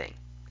everything.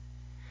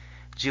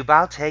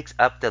 Jubal takes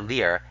up the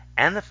lyre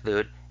and the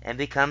flute and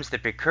becomes the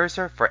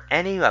precursor for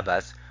any of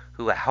us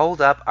who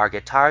hold up our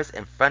guitars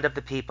in front of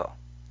the people,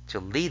 to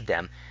lead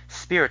them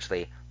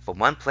spiritually from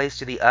one place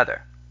to the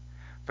other.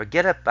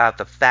 Forget about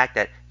the fact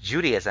that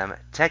Judaism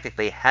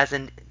technically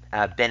hasn't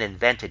been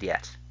invented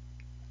yet.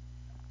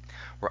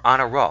 We're on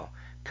a roll,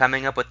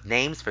 coming up with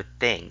names for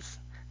things.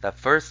 The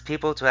first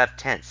people to have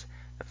tents,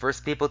 the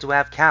first people to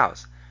have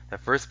cows, the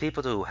first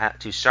people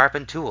to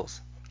sharpen tools.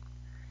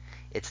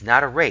 It's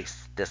not a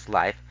race, this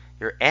life.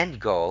 Your end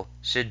goal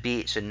should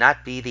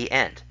not be the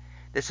end.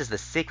 This is the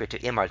secret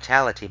to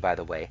immortality, by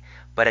the way,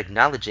 but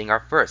acknowledging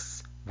our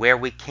firsts, where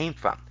we came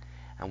from,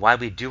 and why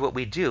we do what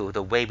we do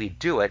the way we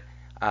do it,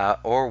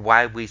 or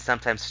why we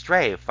sometimes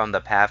stray from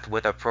the path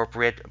with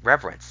appropriate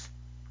reverence,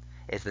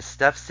 is the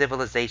stuff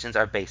civilizations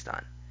are based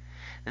on.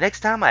 The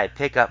next time I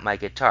pick up my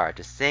guitar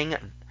to sing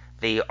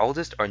the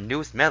oldest or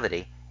newest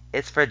melody,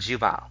 it's for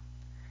Jubal.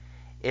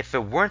 If it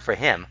weren't for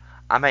him,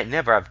 I might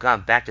never have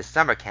gone back to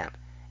summer camp,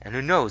 and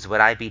who knows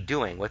what I'd be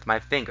doing with my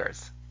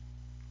fingers.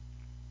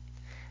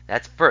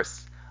 That's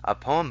first, a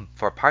poem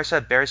for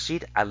Parsha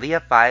Bereshit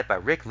Aliyah 5 by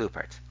Rick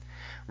Lupert.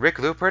 Rick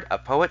Lupert, a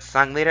poet,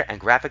 song leader, and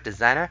graphic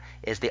designer,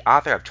 is the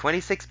author of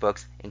 26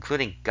 books,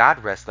 including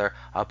God Wrestler,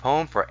 a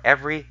poem for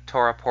every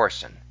Torah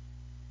portion.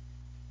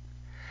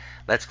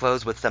 Let's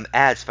close with some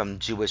ads from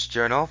Jewish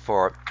Journal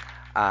for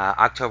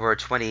October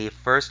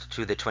 21st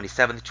to the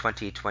 27th,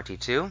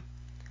 2022.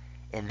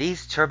 In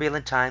these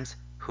turbulent times,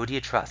 who do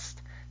you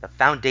trust? The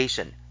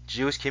Foundation,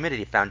 Jewish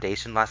Community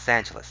Foundation, Los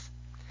Angeles.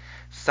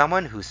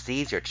 Someone who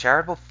sees your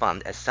charitable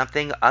fund as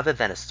something other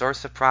than a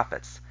source of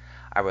profits.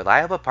 A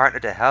reliable partner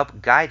to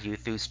help guide you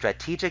through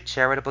strategic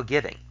charitable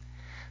giving.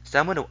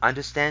 Someone who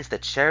understands the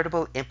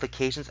charitable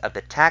implications of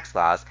the tax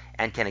laws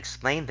and can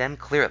explain them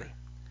clearly.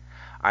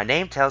 Our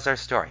name tells our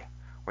story.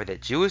 We're the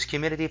Jewish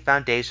Community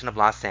Foundation of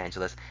Los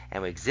Angeles,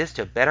 and we exist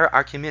to better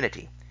our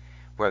community.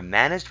 We're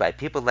managed by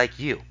people like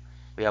you.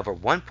 We have over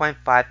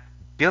 $1.5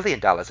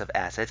 billion of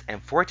assets and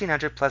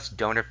 1,400 plus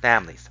donor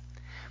families.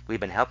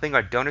 We've been helping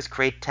our donors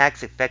create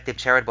tax-effective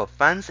charitable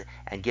funds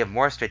and give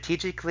more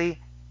strategically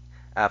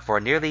for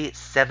nearly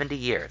 70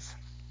 years.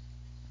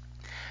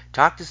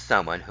 Talk to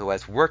someone who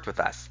has worked with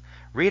us.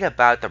 Read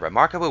about the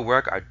remarkable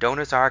work our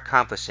donors are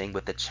accomplishing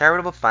with the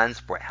charitable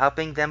funds we're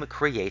helping them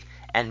create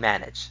and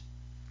manage.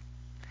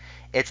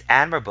 It's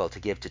admirable to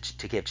give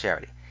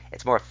charity.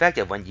 It's more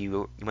effective when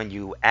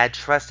you add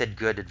trusted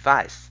good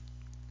advice.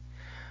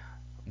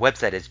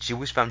 Website is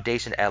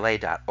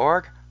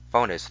jewishfoundationla.org.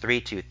 Phone is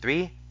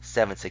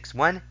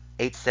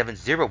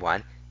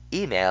 323-761-8701.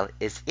 Email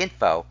is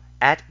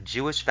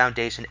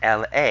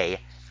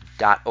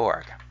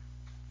info@jewishfoundationla.org.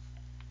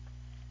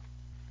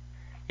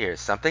 Here's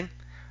something.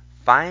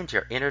 Find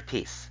your inner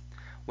peace.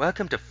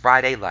 Welcome to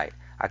Friday Light,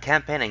 a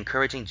campaign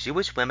encouraging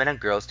Jewish women and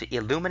girls to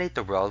illuminate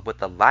the world with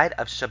the light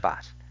of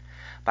Shabbat.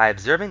 By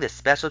observing this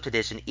special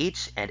tradition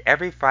each and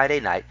every Friday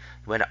night,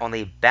 you will not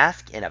only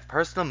bask in a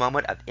personal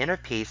moment of inner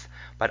peace,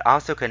 but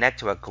also connect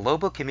to a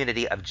global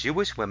community of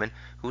Jewish women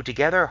who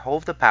together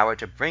hold the power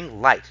to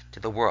bring light to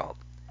the world.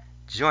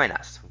 Join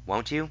us,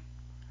 won't you?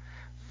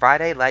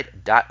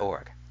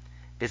 FridayLight.org.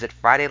 Visit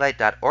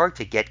FridayLight.org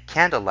to get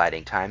candle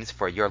lighting times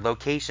for your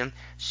location,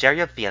 share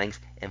your feelings,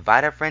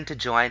 invite a friend to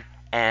join,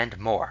 and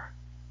more.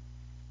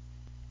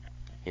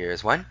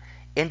 Here's one.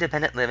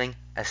 Independent living,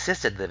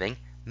 assisted living,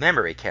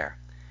 memory care.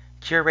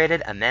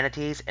 Curated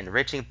amenities,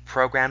 enriching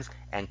programs,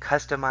 and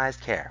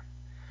customized care.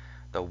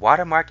 The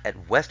Watermark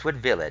at Westwood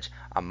Village,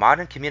 a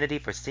modern community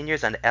for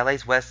seniors on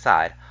LA's West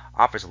Side,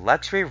 offers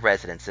luxury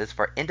residences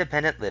for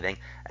independent living,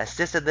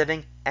 assisted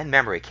living, and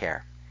memory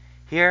care.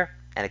 Here,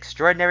 an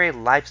extraordinary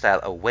lifestyle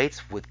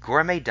awaits with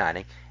gourmet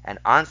dining, an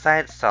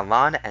on-site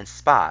salon and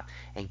spa,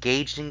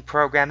 engaging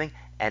programming,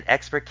 and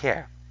expert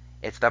care.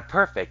 It's the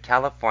perfect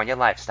California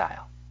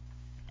lifestyle.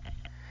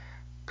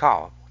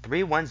 Call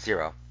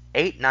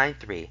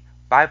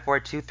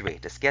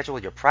 310-893-5423 to schedule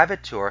your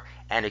private tour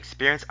and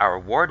experience our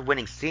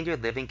award-winning senior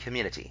living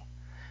community.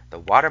 The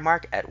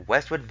Watermark at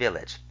Westwood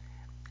Village.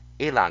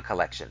 Elon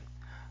Collection.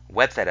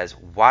 Website is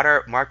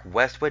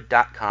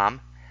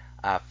watermarkwestwood.com.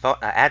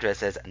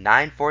 Address is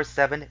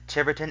 947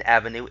 Tiverton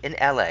Avenue in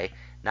LA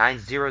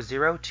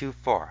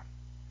 90024.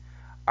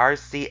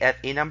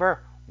 RCFE number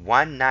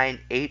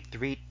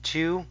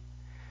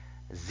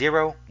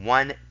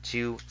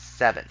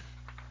 198320127.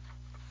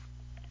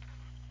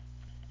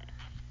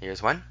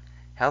 Here's one.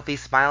 Healthy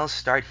smiles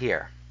start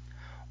here.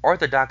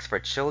 Orthodontics for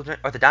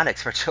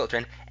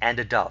children and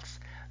adults.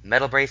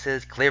 Metal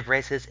braces, clear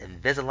braces,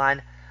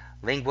 Invisalign,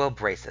 lingual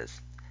braces.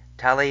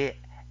 Tele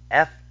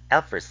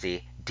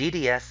Elfercy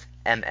DDS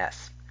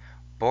MS.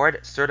 Board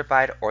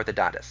certified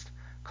orthodontist.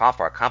 Call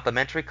for a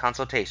complimentary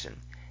consultation.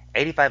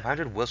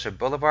 8500 Wilshire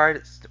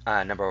Boulevard,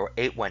 number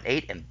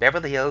 818 in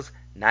Beverly Hills,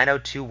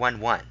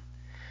 90211.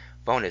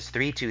 Phone is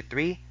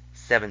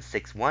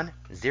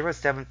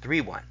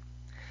 323-761-0731.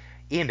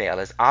 Email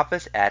is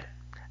office at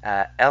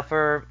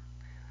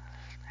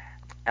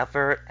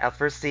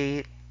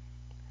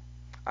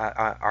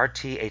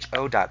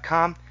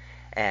elfercy.rtho.com,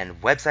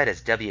 and website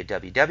is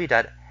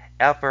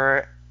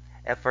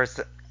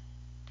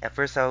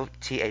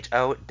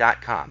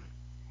www.elfersotho.com,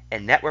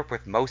 and network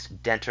with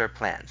most Denter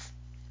plans.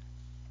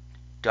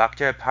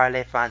 Docteur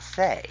Parle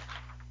Français.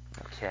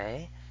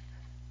 Okay.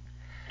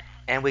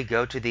 And we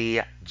go to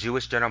the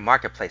Jewish Journal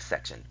Marketplace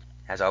section.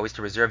 As always,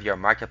 to reserve your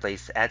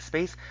Marketplace ad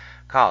space,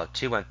 call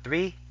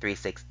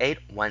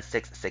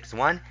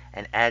 213-368-1661,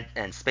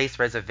 and space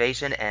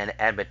reservation and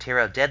ad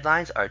material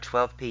deadlines are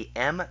 12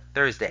 p.m.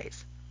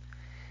 Thursdays.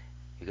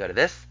 You go to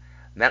this,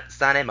 Mount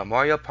Sinai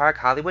Memorial Park,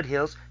 Hollywood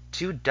Hills,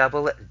 2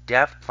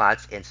 double-depth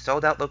plots in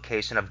sold-out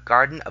location of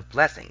Garden of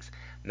Blessings,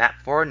 map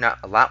 4,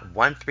 lot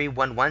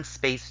 1311,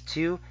 space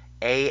 2,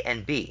 A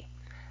and B.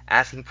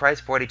 Asking price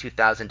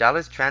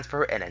 $42,000,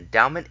 transfer and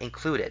endowment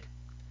included.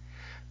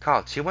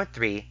 Call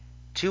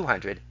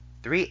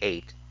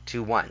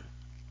 213-200-3821.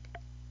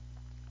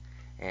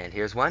 And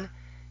here's one.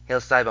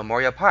 Hillside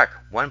Memorial Park,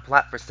 1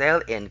 plot for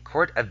sale in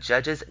Court of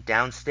Judges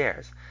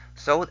downstairs.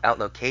 Sold out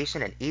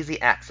location and easy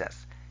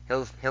access.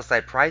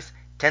 Hillside price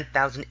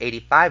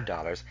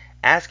 $10,085,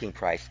 asking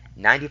price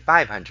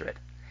 $9,500.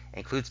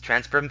 Includes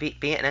transfer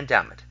fee and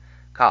endowment.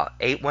 Call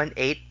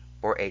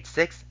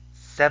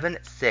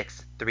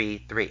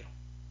 818-486-7633.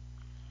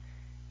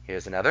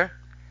 Here's another.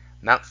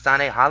 Mount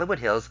Sinai Hollywood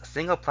Hills,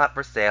 single plot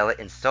for sale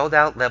in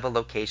sold-out level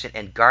location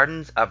in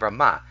Gardens of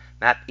Ramah,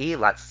 Map E,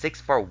 Lot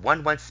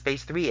 6411,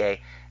 Space 3A.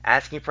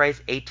 Asking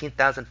price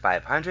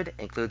 $18,500.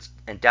 Includes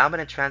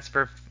endowment and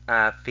transfer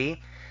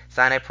fee.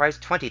 Sinai price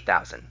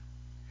 $20,000.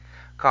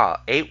 Call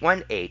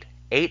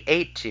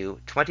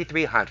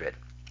 818-882-2300.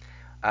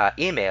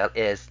 Email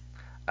is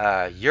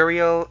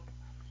Uriel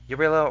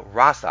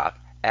Rossoff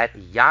at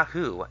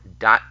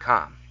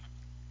yahoo.com.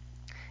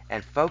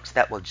 And folks,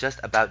 that will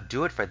just about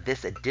do it for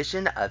this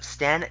edition of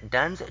Stan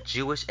Dunn's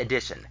Jewish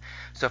Edition.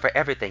 So for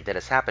everything that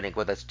is happening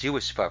with us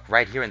Jewish folk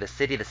right here in the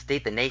city, the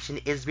state, the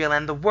nation, Israel,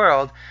 and the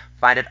world,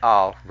 find it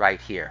all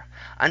right here.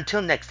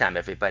 Until next time,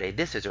 everybody,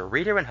 this is your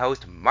reader and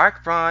host,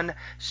 Marc Braun.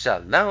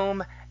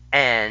 Shalom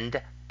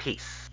and peace.